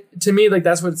 And to me, like,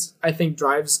 that's what I think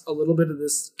drives a little bit of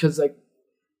this, because like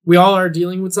we all are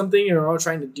dealing with something and we're all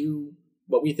trying to do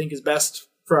what we think is best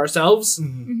for ourselves,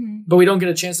 but we don't get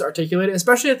a chance to articulate it.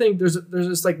 Especially, I think there's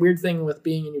this like weird thing with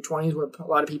being in your 20s where a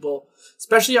lot of people,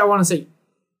 especially, I want to say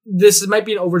this might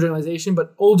be an overgeneralization,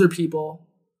 but older people,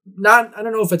 I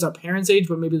don't know if it's our parents' age,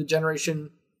 but maybe the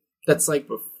generation that's like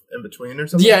in between or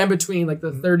something. Yeah, in between, like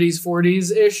the 30s,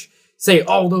 40s ish, say,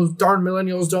 oh, those darn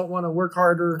millennials don't want to work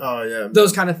harder. Oh yeah,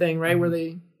 those kind of thing, right? Where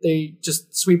they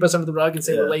just sweep us under the rug and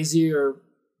say we're lazy or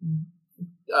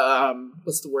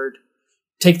what's the word?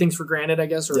 Take things for granted, I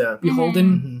guess, or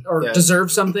beholden or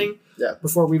deserve something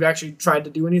before we've actually tried to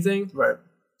do anything. Right.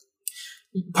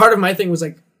 Part of my thing was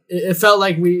like, it felt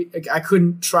like I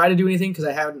couldn't try to do anything because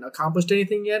I hadn't accomplished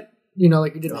anything yet. You know,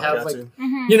 like we didn't have like,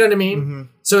 you know what I mean?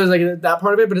 So it was like that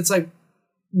part of it, but it's like,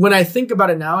 when I think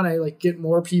about it now and I like get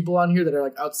more people on here that are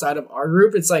like outside of our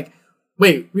group, it's like,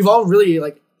 wait, we've all really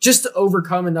like, just to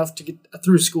overcome enough to get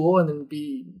through school and then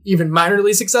be even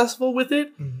minorly successful with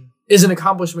it is an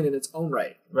accomplishment in its own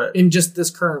right in just this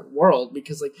current world.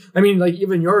 Because like, I mean, like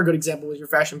even you're a good example with your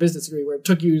fashion business degree where it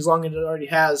took you as long as it already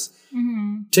has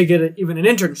to get even an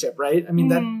internship, right? I mean,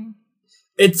 that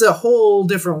it's a whole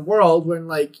different world when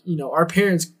like, you know, our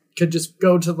parents could just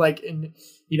go to like, in,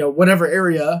 you know, whatever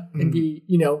area and be,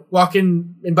 you know, walk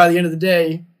in and by the end of the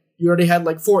day, you already had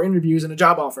like 4 interviews and a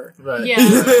job offer. Right.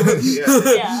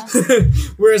 Yeah.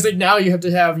 Whereas like now you have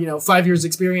to have, you know, 5 years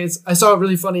experience. I saw a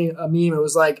really funny meme. It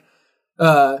was like,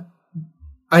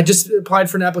 I just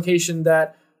applied for an application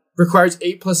that requires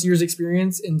 8+ years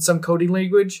experience in some coding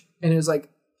language. And it was like,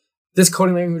 this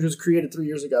coding language was created 3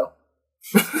 years ago.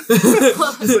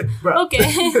 Like,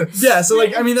 okay. Yeah. So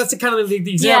like, I mean, that's kind of the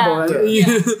example. Right?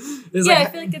 I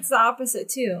feel like it's the opposite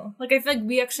too. Like, I feel like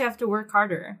we actually have to work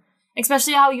harder.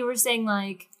 Especially how you were saying,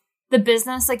 like, the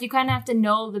business, like, you kind of have to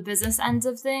know the business ends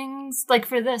of things. Like,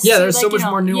 for this. Yeah, there's like, so much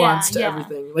more nuance to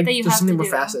everything. Like, there's so many more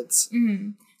facets.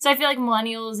 So I feel like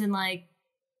millennials and, like,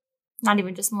 not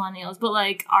even just millennials, but,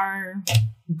 like, our...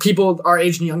 people our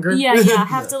age and younger.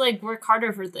 Have to, like, work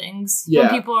harder for things. Yeah. When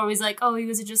people are always like, oh, you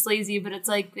guys are just lazy, but it's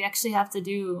like, we actually have to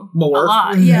do more. A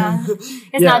lot. Yeah.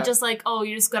 It's not just like, oh,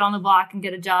 you just get on the block and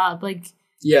get a job. Like...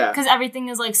 Yeah. Because everything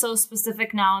is like so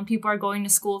specific now and people are going to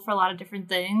school for a lot of different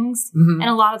things. And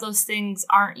a lot of those things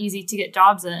aren't easy to get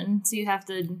jobs in. So you have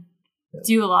to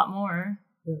do a lot more.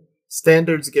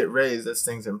 Standards get raised as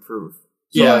things improve.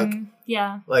 So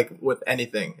like with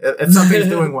anything. If something's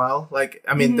doing well, like,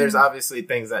 I mean, there's obviously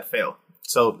things that fail.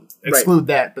 So exclude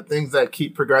that. But things that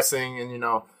keep progressing and, you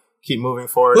know, keep moving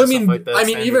forward and stuff like that. I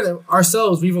mean, even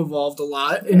ourselves, we've evolved a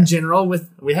lot in general with...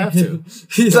 We have to.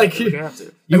 Like, we have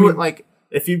to. You would like...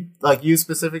 If you, like, you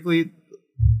specifically,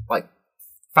 like,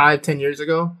 5-10 years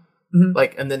ago,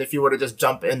 like, and then if you were to just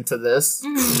jump into this,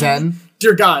 then...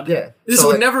 Dear God. Yeah. This so,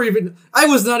 would like, never even... I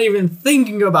was not even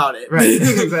thinking about it. Right,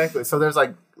 exactly. So there's,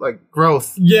 like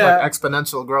growth. Yeah. Like,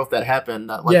 exponential growth that happened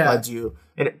that, like, led you...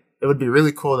 And it would be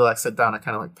really cool to, like, sit down and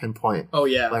kind of, like, pinpoint... Oh,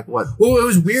 yeah. Like, what... Well, it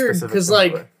was weird, because,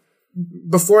 like...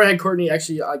 Before I had Courtney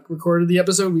actually like recorded the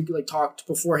episode, we like talked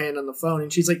beforehand on the phone,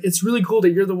 and she's like, "It's really cool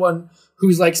that you're the one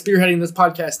who's like spearheading this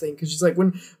podcast thing." Because she's like,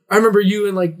 "When I remember you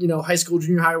in like, you know, high school,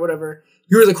 junior high, or whatever,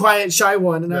 you were the quiet, shy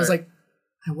one," and I was like,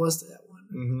 "I was that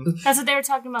one." That's what they were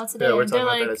talking about today. Yeah, they're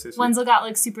like, Wenzel got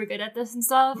like super good at this and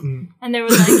stuff, and they were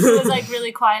like, he was like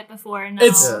really quiet before. And now.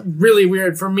 It's really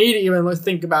weird for me to even like,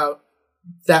 think about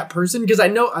that person, because I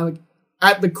know I'm like,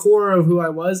 at the core of who I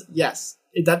was. Yes.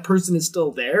 That person is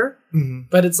still there,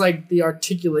 but it's like the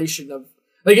articulation of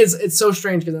like it's so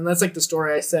strange, because that's like the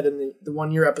story I said in the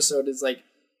 1 year episode is like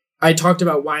I talked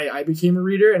about why I became a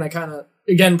reader, and I kind of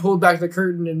again pulled back the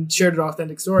curtain and shared an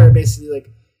authentic story. Basically, like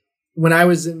when I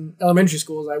was in elementary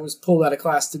schools, I was pulled out of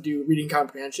class to do reading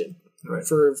comprehension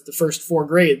for the first 4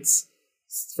 grades,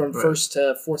 from first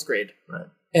to 4th grade. Right.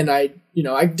 And I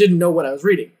didn't know what I was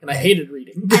reading, and I hated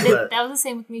reading. That was the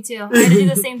same with me too. I had to do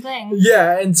the same thing.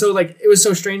 Yeah, and so like it was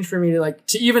so strange for me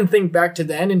to even think back to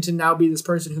then and to now be this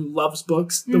person who loves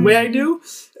books the way I do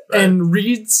and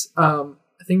reads. I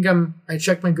think I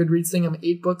checked my Goodreads thing. I'm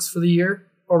 8 books for the year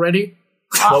already.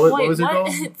 What was your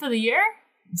goal for the year?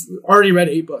 Already read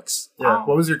 8 books. Yeah.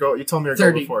 What was your goal? You told me your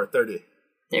 30. goal before 30.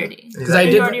 30. Because I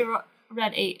did already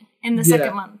read 8 in the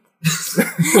second month.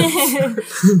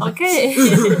 Okay.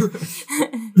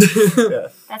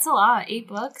 That's a lot. 8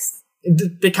 books.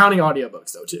 They're counting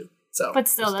audiobooks though too. So, but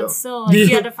still, that's still like you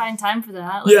had to find time for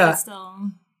that. Like, that's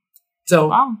still. So,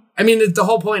 wow. I mean, the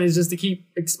whole point is just to keep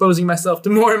exposing myself to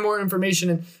more and more information,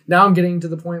 and now I'm getting to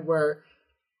the point where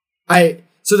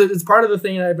it's part of the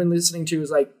thing that I've been listening to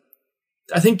is like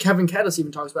I think Kevin Caddis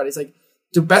even talks about it. It's like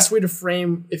the best way to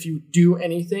frame if you do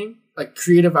anything, like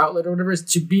creative outlet or whatever, is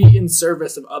to be in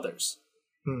service of others.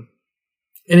 And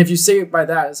if you say it by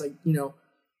that, it's like, you know,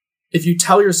 if you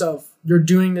tell yourself you're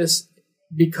doing this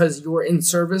because you're in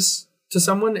service to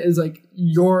someone, is like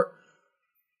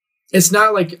it's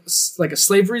not like a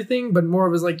slavery thing, but more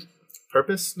of as like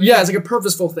purpose. Maybe? Yeah, it's like a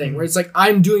purposeful thing where it's like,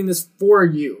 I'm doing this for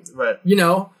you. Right. You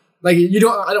know, like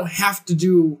I don't have to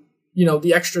do, you know,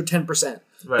 the extra 10%,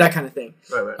 that kind of thing.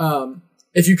 Right.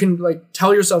 If you can like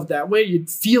tell yourself that way, it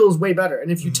feels way better.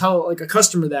 And if you tell like a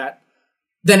customer that,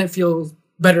 then it feels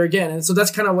better again. And so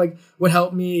that's kind of like what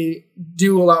helped me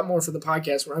do a lot more for the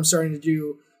podcast, where I'm starting to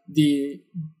do the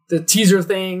teaser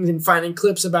things and finding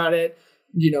clips about it,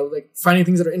 you know, like finding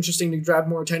things that are interesting to grab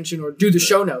more attention, or do the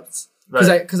show notes.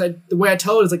 Because the way I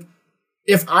tell it is like,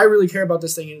 if I really care about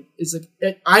this thing, it's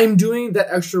like I'm doing that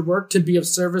extra work to be of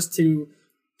service to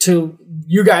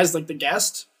you guys, like the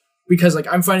guest, because like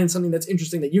I'm finding something that's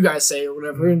interesting that you guys say or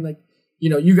whatever, and like, you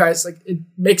know, you guys, like, it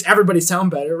makes everybody sound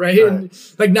better, right? And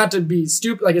like, not to be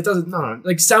stupid, like it doesn't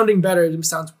like sounding better. It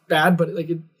sounds bad, but like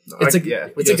it's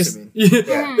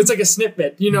like a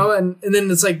snippet, you know, and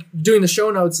then it's like doing the show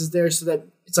notes is there so that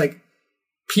it's like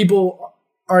people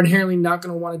are inherently not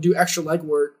going to want to do extra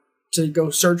legwork to go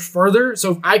search further.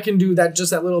 So if I can do that,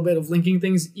 just that little bit of linking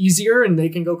things easier, and they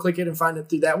can go click it and find it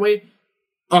through that way,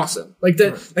 awesome. Like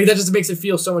that, like that just makes it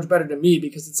feel so much better to me,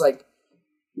 because it's like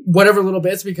whatever little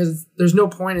bits, because there's no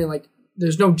point in like,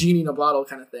 there's no genie in a bottle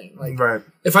kind of thing. Like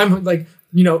if I'm like,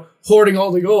 you know, hoarding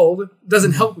all the gold,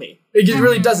 doesn't help me. It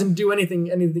really doesn't do anything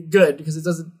good, because it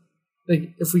doesn't,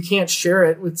 like, if we can't share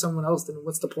it with someone else, then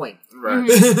what's the point? Right.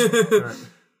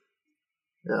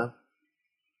 Yeah.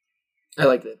 I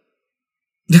like it.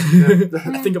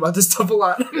 I think about this stuff a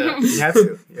lot. Yeah, you have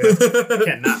to. Yeah. You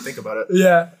can't not think about it.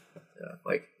 Yeah.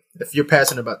 Like, if you're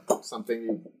passionate about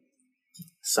something,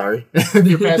 if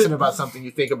you're passionate about something,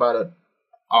 you think about it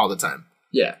all the time.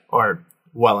 Yeah. Or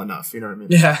well enough, you know what I mean?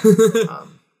 Yeah.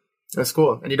 That's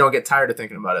cool. And you don't get tired of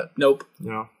thinking about it. Nope.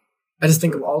 You know? I just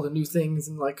think of all the new things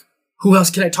and like, who else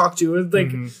can I talk to? And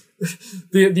like,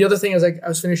 the other thing is like, I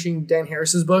was finishing Dan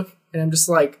Harris's book, and I'm just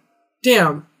like,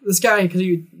 damn, this guy, because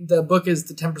the book is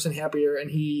The 10% Happier,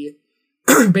 and he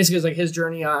basically is like his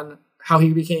journey on how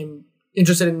he became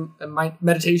interested in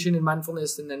meditation and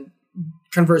mindfulness, and then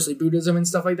conversely Buddhism and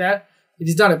stuff like that.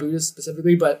 He's not a Buddhist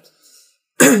specifically, but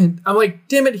I'm like,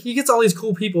 damn it, he gets all these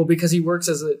cool people because he works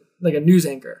as a news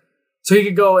anchor. So he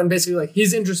could go and basically, like,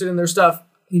 he's interested in their stuff.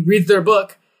 He reads their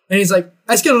book, and he's like,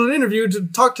 I scheduled an interview to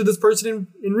talk to this person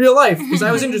in real life because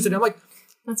I was interested. I'm like,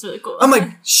 that's really cool. I'm like,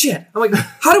 shit. I'm like,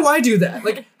 how do I do that?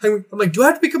 Like, I'm like, do I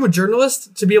have to become a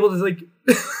journalist to be able to like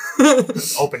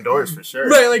open doors for sure?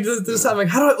 Right. Like this time, like,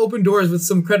 how do I open doors with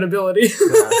some credibility?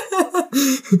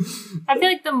 I feel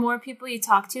like the more people you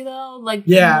talk to, though, like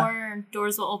the more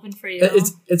doors will open for you.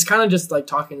 It's kind of just like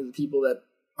talking to the people that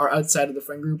are outside of the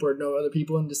friend group or know other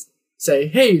people, and just say,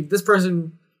 hey, this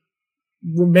person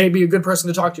may be a good person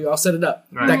to talk to. I'll set it up.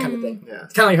 Right. That kind of thing. Yeah.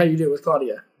 It's kind of like how you do it with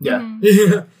Claudia. Yeah.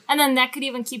 And then that could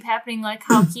even keep happening, like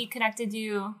how he connected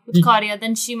you with Claudia.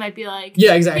 Then she might be like,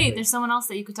 yeah, exactly. Hey, there's someone else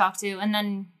that you could talk to. And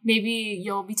then maybe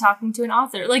you'll be talking to an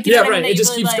author. Like, you know what I mean? It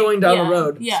just keeps going down the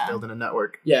road. Yeah. Just building a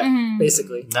network. Yeah,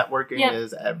 basically. Networking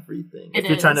is everything. If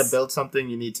you're trying to build something,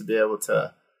 you need to be able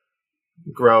to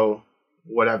grow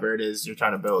whatever it is you're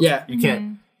trying to build. Yeah. You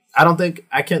can't,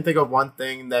 I can't think of one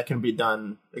thing that can be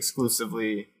done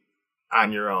exclusively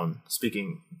on your own,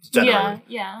 speaking generally.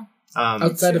 Yeah.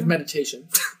 Outside of meditation.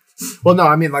 Well, no,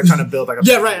 I mean, like, trying to build like a...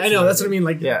 Yeah, right, I know, that's what I mean,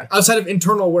 like, outside of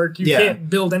internal work, you can't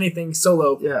build anything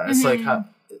solo. Yeah, it's like how...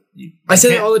 I say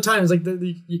that all the time, it's like,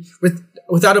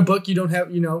 without a book, you don't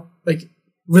have, you know, like,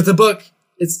 with a book,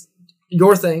 it's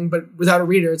your thing, but without a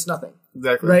reader, it's nothing.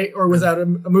 Exactly. Right? Or without a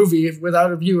movie,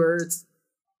 without a viewer, it's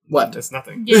what? It's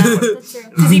nothing. Yeah, that's true.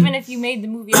 Because even if you made the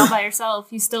movie all by yourself,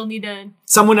 you still need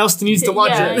someone else needs to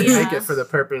watch it. You make it for the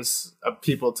purpose of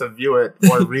people to view it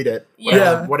or read it,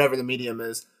 whatever the medium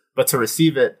is, but to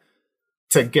receive it,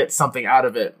 to get something out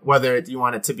of it, whether you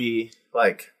want it to be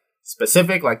like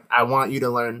specific, like I want you to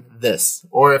learn this,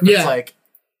 or if it's like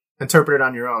interpret it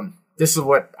on your own. This is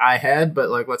what I had, but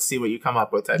like let's see what you come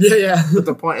up with. Yeah. But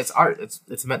the point, it's art.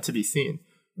 It's meant to be seen.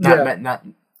 Not.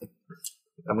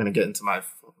 I'm gonna get into my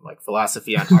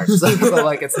philosophy on art, but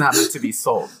like it's not meant to be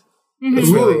sold. It's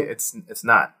really it's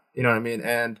not. You know what I mean?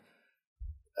 And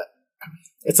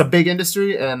it's a big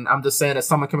industry, and I'm just saying, if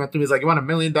someone come up to me, is like, you want $1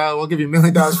 million? We'll give you $1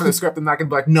 million for the script. I'm not gonna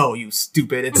be like, no, you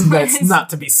stupid. That's not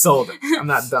to be sold. I'm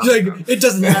not dumb. Like, it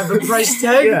doesn't have a price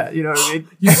tag. Yeah, you know what I mean?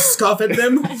 You scoff at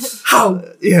them. How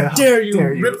dare you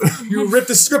rip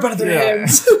the script out of their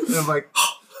hands? And I'm like,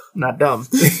 not dumb.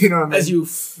 You know what I mean? As you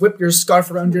whip your scarf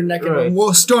around your neck and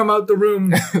we'll storm out the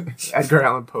room. Edgar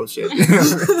Allan Poe shit.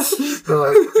 So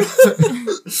like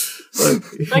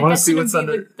that shouldn't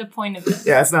be the point of it.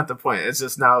 Yeah, it's not the point. It's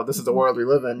just now this is the world we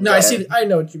live in. No, I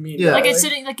know what you mean. Yeah. Like it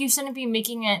shouldn't, like you shouldn't be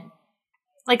making it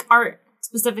like art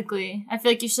specifically. I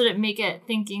feel like you shouldn't make it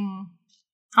thinking,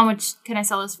 how much can I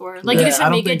sell this for? Like you should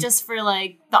make it just for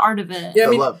like the art of it. Yeah, I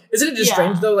mean, isn't it just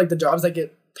strange though? Like the jobs that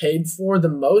get paid for the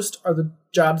most are the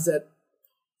jobs that,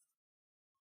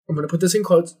 I'm going to put this in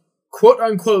quotes, quote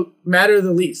unquote, matter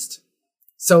the least.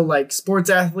 So like sports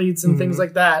athletes and things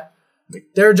like that,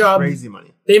 their job, crazy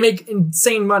money. They make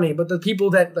insane money, but the people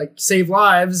that like save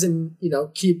lives and, you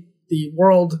know, keep the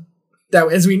world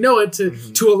that as we know it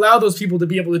to allow those people to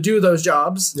be able to do those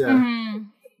jobs,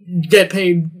 get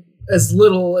paid as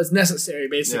little as necessary,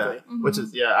 basically. Yeah. Which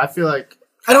is, I feel like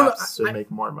I don't know. Should make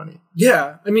more money.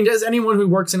 Yeah, I mean, as anyone who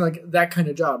works in like that kind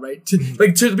of job, right?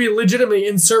 To be legitimately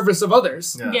in service of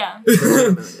others. Yeah.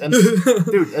 And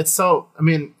dude, it's so. I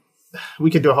mean, we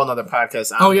could do a whole nother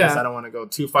podcast on this. I don't want to go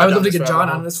too far. I would love to get John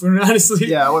on this one, honestly.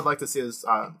 Yeah, I would like to see his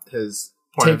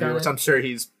point of view, which I'm sure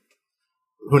he's.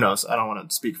 Who knows? I don't want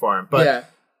to speak for him, but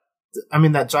I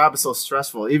mean, that job is so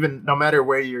stressful. Even no matter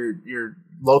where you're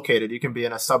located, you can be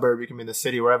in a suburb, you can be in the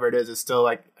city, wherever it is. It's still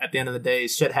like at the end of the day,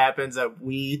 shit happens that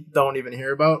we don't even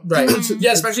hear about. Right.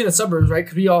 Yeah, especially in the suburbs, right?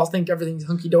 Because we all think everything's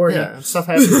hunky dory. Yeah, and stuff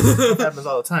happens. Stuff happens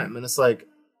all the time, and it's like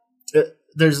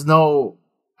there's no.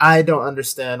 I don't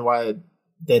understand why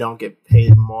they don't get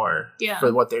paid more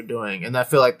for what they're doing, and I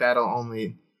feel like that'll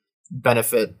only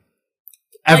benefit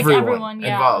everyone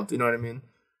involved. You know what I mean?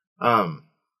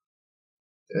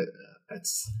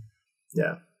 It's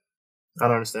I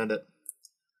don't understand it.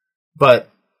 But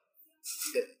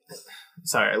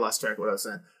sorry, I lost track of what I was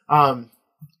saying.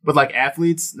 But like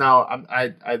athletes, now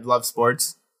I love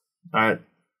sports, but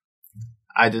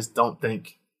I just don't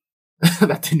think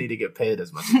that they need to get paid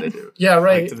as much as they do. Yeah,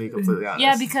 right. Like, to be completely honest.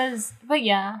 Yeah,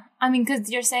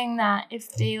 because you're saying that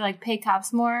if they like pay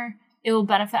cops more, it will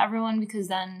benefit everyone because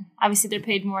then obviously they're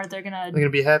paid more. They're gonna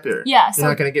be happier. Yeah, you're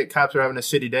not gonna get cops who are having a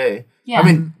shitty day. Yeah, I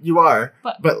mean you are,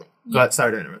 but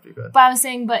sorry to interrupt you. Go ahead. But I was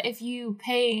saying, but if you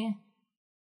pay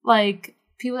like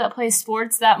people that play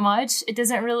sports that much, it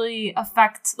doesn't really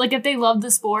affect. Like if they love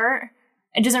the sport,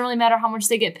 it doesn't really matter how much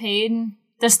they get paid.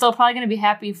 They're still probably gonna be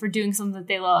happy for doing something that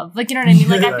they love. Like you know what I mean?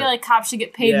 Like I feel like cops should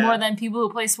get paid more than people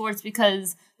who play sports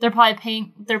because they're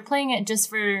probably playing it just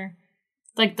for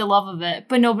like the love of it.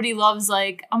 But nobody loves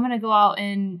like I'm gonna go out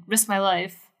and risk my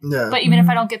life. Yeah. But even if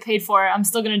I don't get paid for it, I'm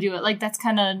still gonna do it. Like that's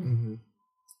kind of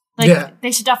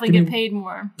they should definitely get paid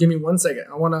more. Give me 1 second.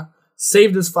 I want to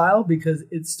save this file because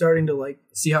it's starting to like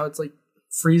see how it's like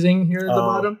freezing here at the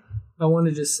bottom. I want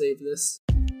to just save this.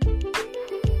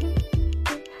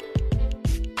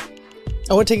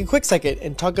 I want to take a quick second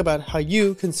and talk about how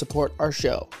you can support our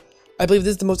show. I believe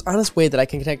this is the most honest way that I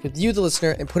can connect with you, the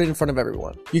listener, and put it in front of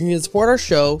everyone. You can support our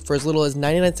show for as little as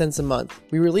 99 cents a month.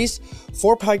 We release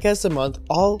 4 podcasts a month,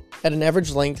 all at an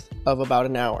average length of about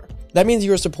an hour. That means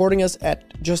you are supporting us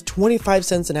at just 25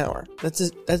 cents an hour.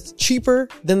 That's cheaper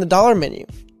than the dollar menu.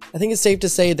 I think it's safe to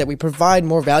say that we provide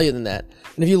more value than that.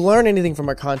 And if you learn anything from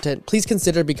our content, please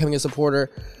consider becoming a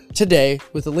supporter today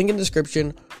with the link in the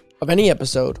description of any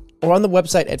episode or on the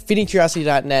website at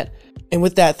feedingcuriosity.net. And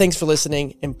with that, thanks for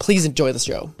listening and please enjoy the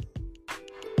show.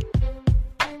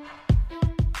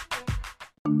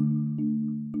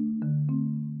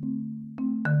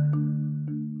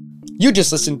 You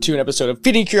just listened to an episode of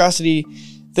Feeding Curiosity.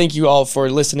 Thank you all for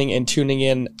listening and tuning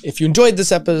in. If you enjoyed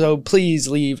this episode, please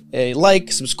leave a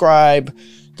like, subscribe,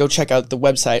 go check out the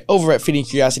website over at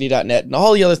feedingcuriosity.net and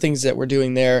all the other things that we're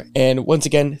doing there. And once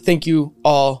again, thank you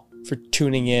all for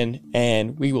tuning in,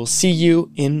 and we will see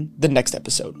you in the next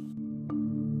episode.